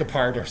break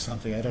apart or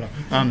something. I don't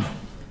know.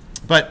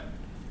 But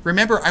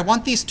remember, I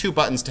want these two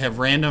buttons to have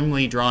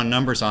randomly drawn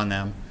numbers on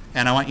them,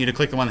 and I want you to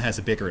click the one that has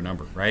a bigger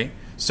number, right?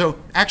 So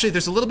actually,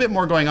 there's a little bit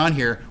more going on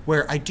here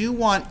where I do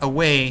want a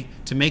way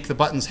to make the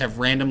buttons have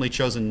randomly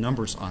chosen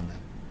numbers on them.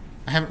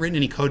 I haven't written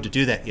any code to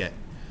do that yet.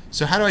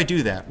 So how do I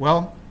do that?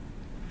 Well,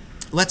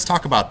 let's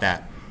talk about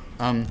that.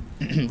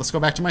 Let's go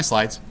back to my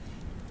slides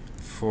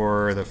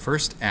for the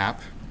first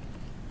app.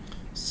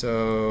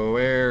 So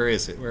where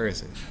is it? Where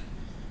is it?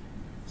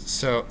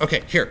 So,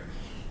 okay, here.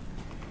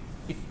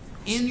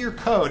 In your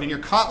code, in your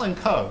Kotlin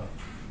code,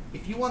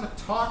 if you want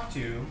to talk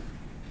to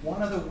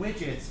one of the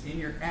widgets in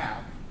your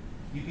app,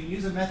 you can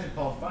use a method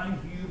called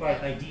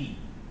findViewById.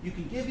 You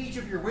can give each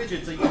of your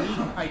widgets a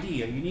unique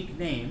ID, a unique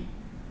name,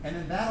 and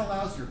then that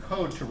allows your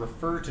code to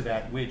refer to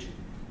that widget.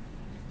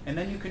 And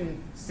then you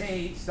can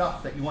say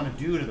stuff that you want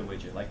to do to the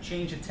widget, like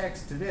change a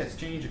text to this,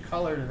 change a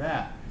color to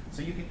that.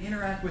 So you can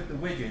interact with the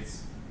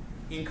widgets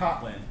in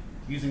Kotlin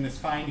using this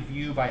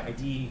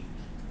findViewById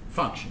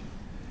function.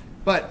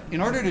 But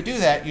in order to do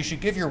that, you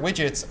should give your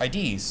widgets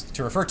IDs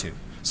to refer to.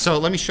 So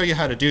let me show you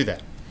how to do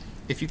that.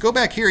 If you go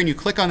back here and you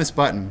click on this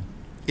button,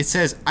 it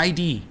says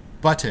ID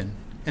button.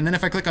 And then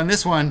if I click on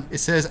this one, it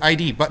says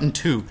ID button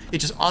 2. It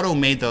just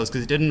auto-made those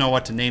because it didn't know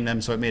what to name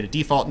them, so it made a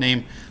default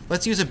name.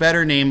 Let's use a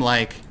better name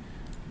like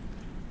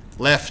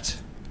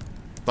left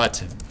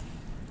button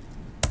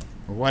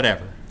or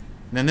whatever.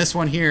 And then this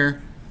one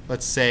here,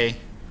 let's say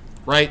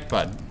right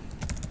button.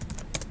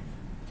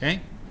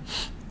 Okay?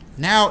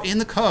 Now in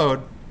the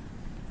code,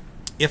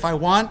 if I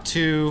want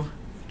to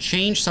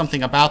change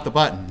something about the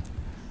button,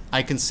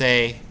 I can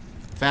say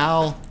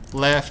val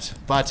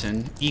left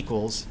button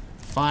equals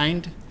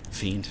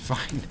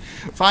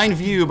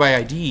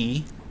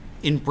findViewById.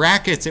 In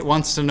brackets, it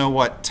wants to know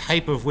what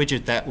type of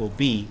widget that will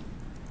be.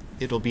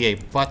 It'll be a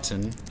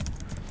button.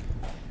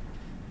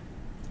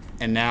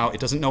 And now it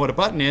doesn't know what a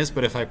button is,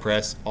 but if I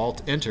press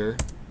Alt-Enter,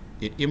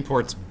 it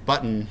imports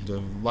button,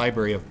 the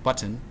library of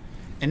button.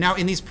 And now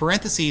in these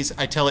parentheses,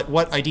 I tell it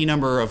what ID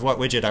number of what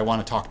widget I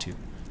want to talk to.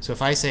 So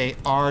if I say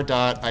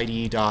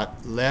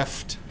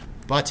r.id.left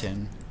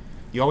button,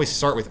 you always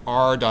start with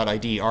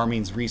r.id. R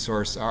means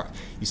resource.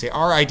 You say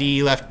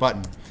r.id left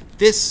button.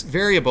 This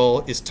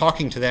variable is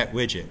talking to that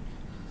widget.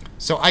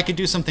 So I could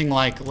do something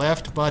like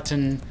left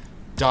button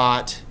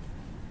dot.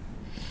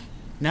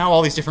 Now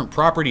all these different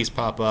properties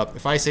pop up.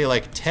 If I say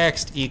like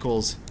text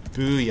equals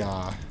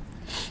booyah,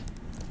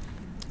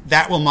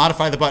 that will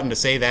modify the button to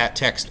say that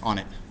text on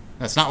it.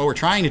 That's not what we're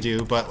trying to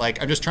do, but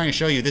like I'm just trying to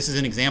show you this is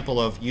an example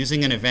of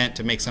using an event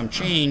to make some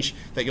change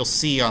that you'll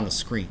see on the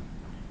screen.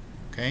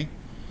 Okay?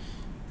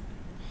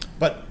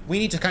 But we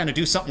need to kind of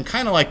do something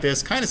kind of like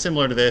this, kind of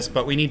similar to this,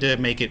 but we need to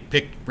make it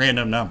pick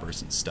random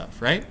numbers and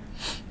stuff, right?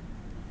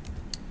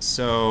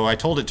 So I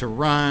told it to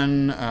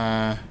run,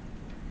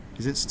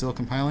 is it still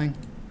compiling?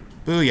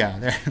 Booyah,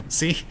 there,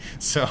 see?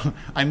 So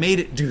I made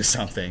it do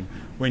something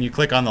when you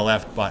click on the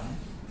left button.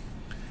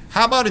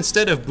 How about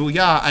instead of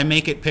booyah, I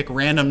make it pick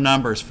random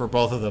numbers for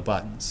both of the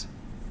buttons?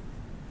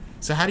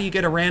 So how do you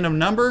get a random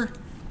number?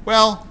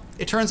 Well,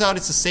 it turns out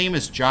it's the same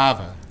as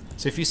Java.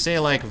 So if you say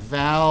like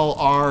val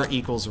r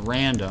equals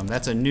random,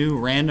 that's a new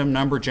random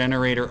number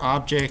generator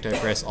object. I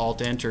press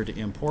Alt-Enter to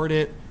import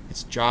it.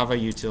 It's Java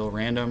util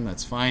random,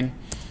 that's fine.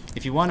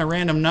 If you want a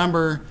random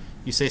number,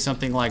 you say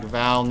something like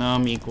val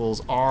num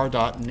equals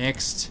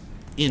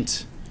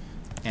r.nextInt.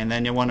 And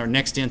then you want a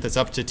next int that's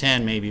up to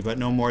 10 maybe, but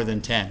no more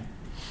than 10.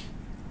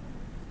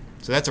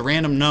 So that's a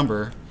random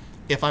number.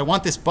 If I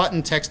want this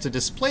button text to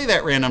display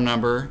that random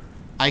number,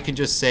 I can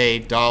just say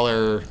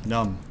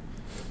 $num.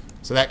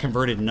 So that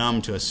converted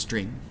num to a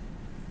string.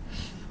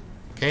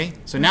 Okay?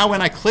 So now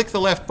when I click the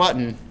left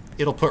button,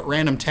 it'll put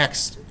random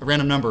text, a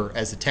random number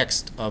as the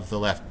text of the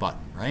left button,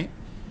 right?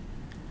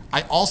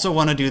 I also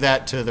want to do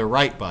that to the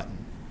right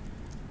button.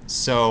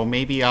 So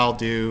maybe I'll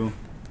do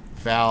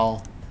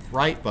val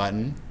right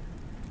button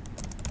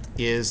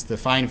is the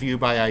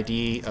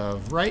findViewById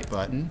of right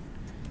button.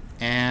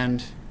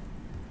 And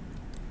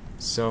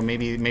so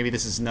maybe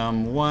this is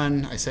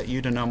num1. I set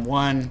u to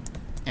num1,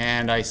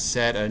 and I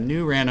set a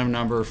new random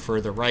number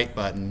for the right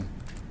button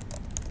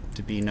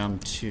to be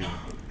num2.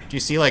 Do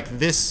you see like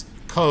this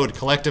code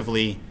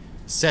collectively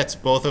sets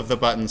both of the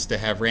buttons to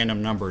have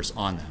random numbers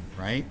on them,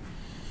 right?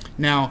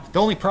 Now, the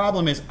only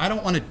problem is I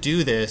don't want to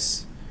do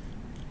this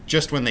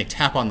just when they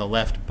tap on the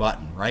left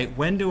button, right?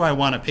 When do I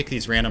want to pick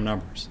these random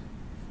numbers?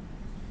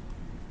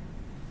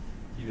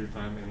 Either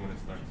time and when it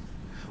starts.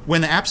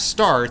 When the app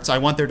starts, I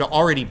want there to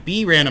already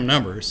be random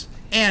numbers.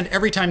 And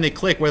every time they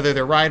click, whether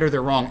they're right or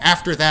they're wrong,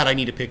 after that I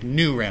need to pick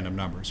new random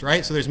numbers,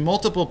 right? So there's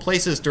multiple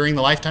places during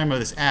the lifetime of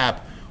this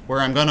app where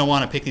I'm going to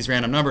want to pick these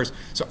random numbers.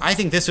 So I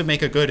think this would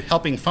make a good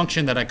helping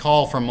function that I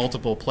call from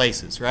multiple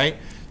places, right?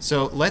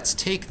 So let's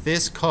take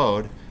this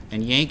code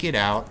and yank it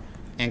out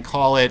and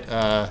call it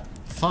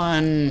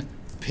fun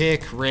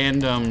pick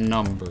random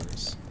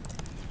numbers.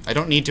 I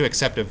don't need to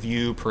accept a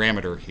view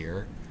parameter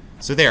here.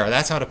 So there,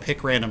 that's how to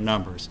pick random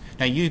numbers.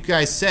 Now you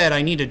guys said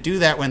I need to do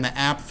that when the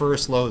app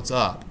first loads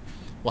up.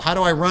 Well, how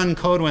do I run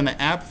code when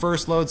the app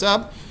first loads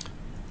up?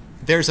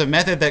 There's a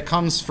method that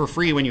comes for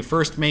free when you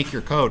first make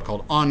your code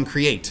called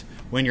onCreate.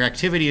 When your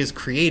activity is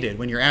created,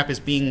 when your app is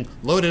being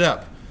loaded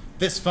up,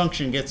 this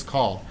function gets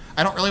called.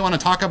 I don't really want to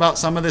talk about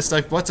some of this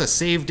stuff. What's a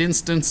saved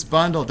instance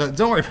bundle? Don't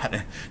worry about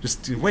it.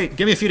 Just wait,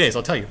 give me a few days,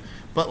 I'll tell you.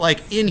 But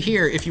like in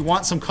here, if you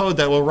want some code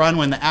that will run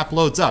when the app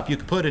loads up, you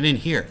can put it in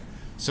here.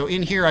 So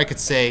in here I could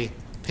say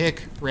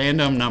pick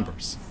random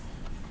numbers.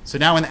 So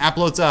now when the app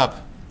loads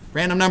up,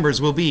 random numbers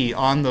will be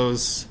on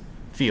those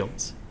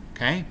fields,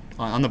 okay?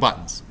 On the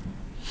buttons.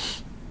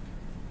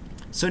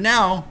 So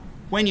now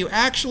when you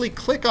actually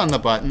click on the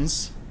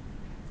buttons,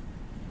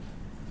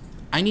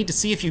 I need to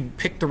see if you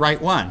picked the right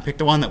one. Pick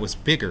the one that was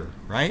bigger,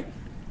 right?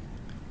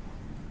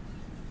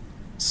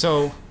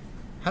 So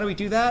how do we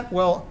do that?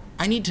 Well,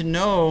 I need to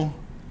know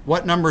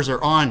what numbers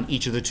are on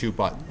each of the two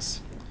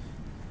buttons.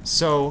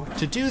 So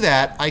to do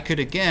that, I could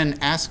again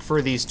ask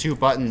for these two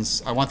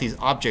buttons. I want these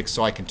objects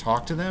so I can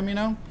talk to them, you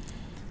know?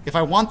 If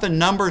I want the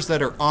numbers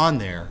that are on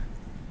there,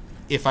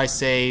 if I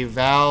say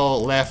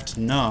val left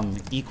num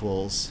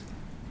equals,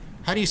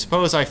 how do you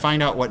suppose I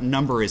find out what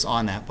number is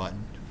on that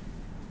button?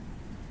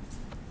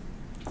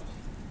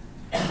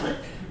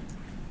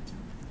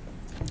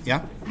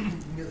 Yeah? You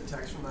can get the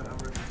text from that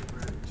number and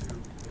convert it to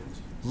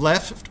int.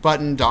 Left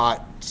button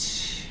dot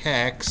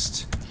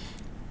text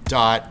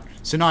dot.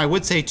 So now I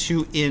would say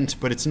to int,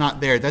 but it's not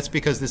there. That's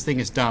because this thing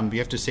is dumb. You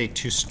have to say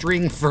to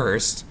string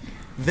first,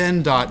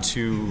 then dot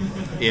to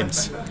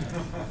int.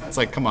 It's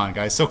like, come on,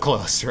 guys, so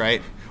close,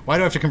 right? Why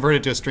do I have to convert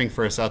it to a string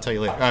first? I'll tell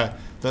you later.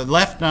 The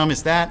left num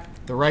is that.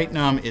 The right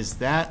num is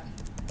that.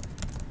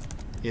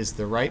 Is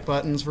the right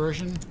button's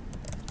version.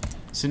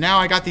 So now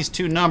I got these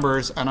two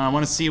numbers, and I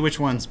want to see which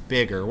one's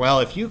bigger. Well,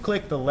 if you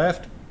click the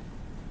left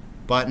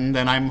button,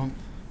 then I'm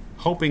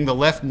hoping the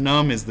left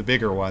num is the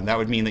bigger one. That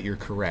would mean that you're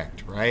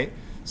correct, right?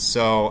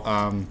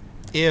 So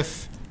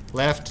if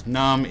left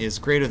num is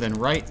greater than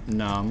right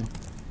num,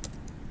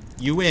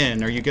 you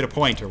win, or you get a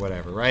point or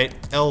whatever, right?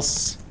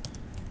 Else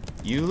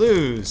you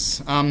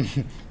lose.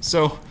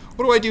 So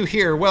what do I do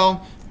here?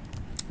 Well,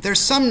 there's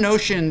some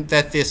notion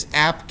that this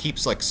app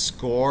keeps like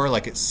score,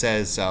 like it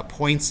says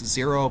points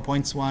 0,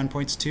 points 1,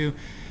 points 2.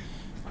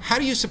 How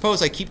do you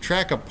suppose I keep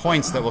track of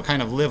points that will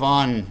kind of live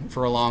on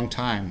for a long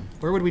time?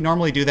 Where would we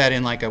normally do that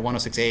in like a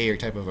 106A or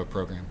type of a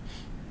program?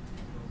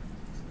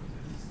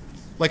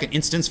 Like an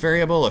instance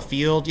variable, a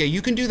field? Yeah,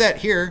 you can do that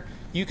here.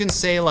 You can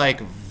say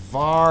like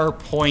var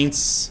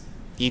points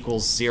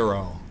equals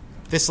 0.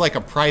 This is like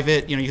a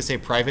private, you know, you can say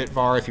private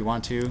var if you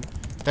want to.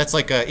 That's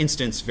like an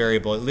instance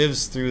variable. It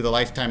lives through the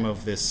lifetime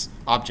of this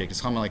object.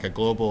 It's kind of like a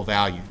global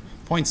value.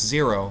 Points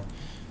 0.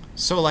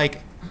 So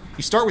like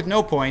you start with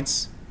no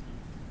points.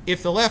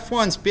 If the left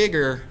one's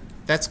bigger,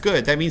 that's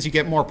good. That means you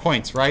get more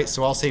points, right?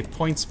 So I'll say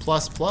points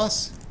plus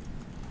plus.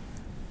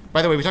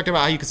 By the way, we talked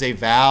about how you can say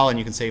val and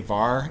you can say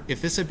var.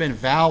 If this had been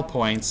val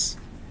points,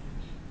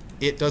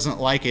 it doesn't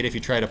like it if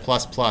you try to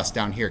plus plus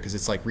down here because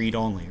it's like read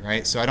only,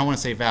 right? So I don't want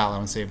to say val, I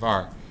want to say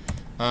var.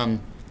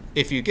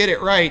 If you get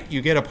it right,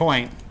 you get a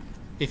point.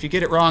 If you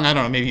get it wrong, I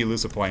don't know, maybe you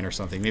lose a point or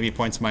something. Maybe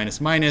points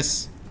minus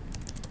minus.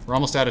 We're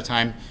almost out of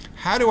time.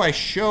 How do I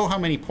show how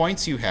many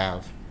points you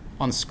have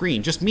on the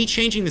screen? Just me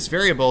changing this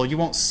variable, you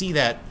won't see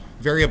that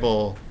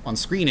variable on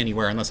screen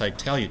anywhere unless I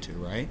tell you to,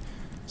 right?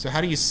 So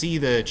how do you see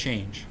the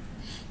change?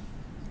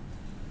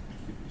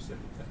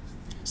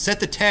 Set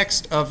the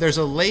text of, there's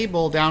a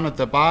label down at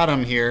the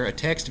bottom here, a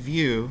text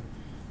view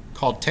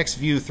called text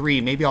view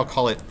 3. Maybe I'll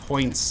call it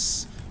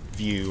points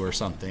view or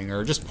something,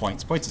 or just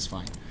points. Points is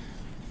fine.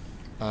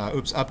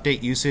 Oops,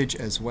 update usage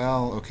as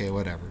well. Okay,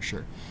 whatever,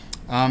 sure.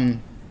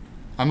 I'm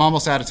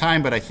almost out of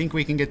time, but I think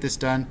we can get this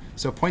done.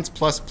 So points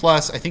plus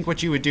plus, I think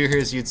what you would do here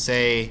is you'd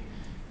say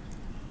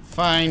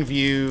find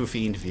view,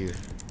 fiend view.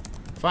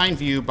 Find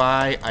view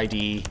by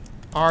ID,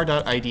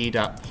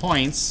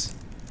 r.id.points,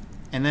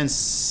 and then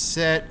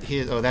set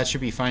his, oh, that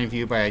should be find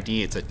view by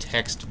ID, it's a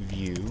text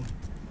view.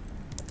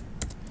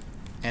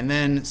 And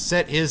then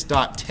set his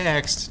dot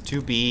text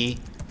to be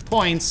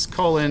points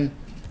colon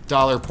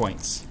dollar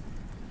points.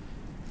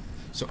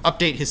 So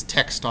update his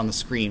text on the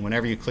screen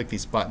whenever you click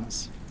these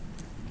buttons.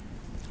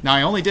 Now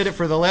I only did it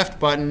for the left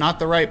button, not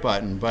the right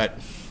button, but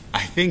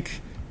I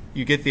think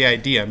you get the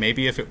idea.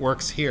 Maybe if it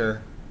works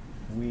here,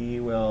 we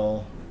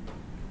will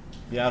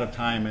be out of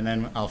time, and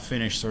then I'll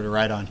finish sort of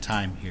right on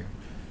time here.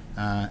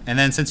 And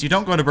then since you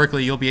don't go to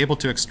Berkeley, you'll be able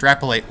to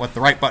extrapolate what the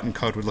right button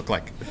code would look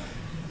like.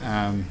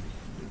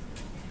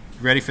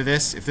 Ready for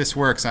this? If this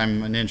works,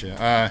 I'm a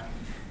ninja.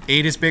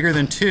 8 is bigger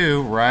than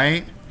 2,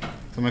 right? So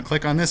I'm going to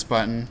click on this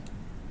button.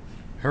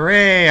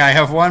 Hooray, I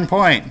have 1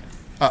 point.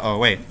 Uh-oh,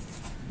 wait.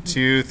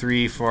 2,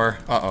 3, 4.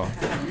 Uh-oh.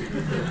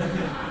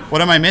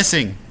 What am I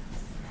missing?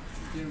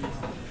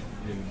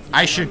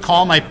 I should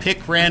call my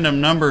pick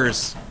random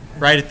numbers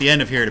right at the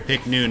end of here to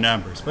pick new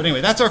numbers. But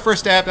anyway, that's our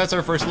first step. That's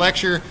our first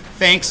lecture.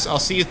 Thanks. I'll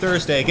see you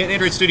Thursday. Get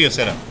Android Studio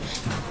set up.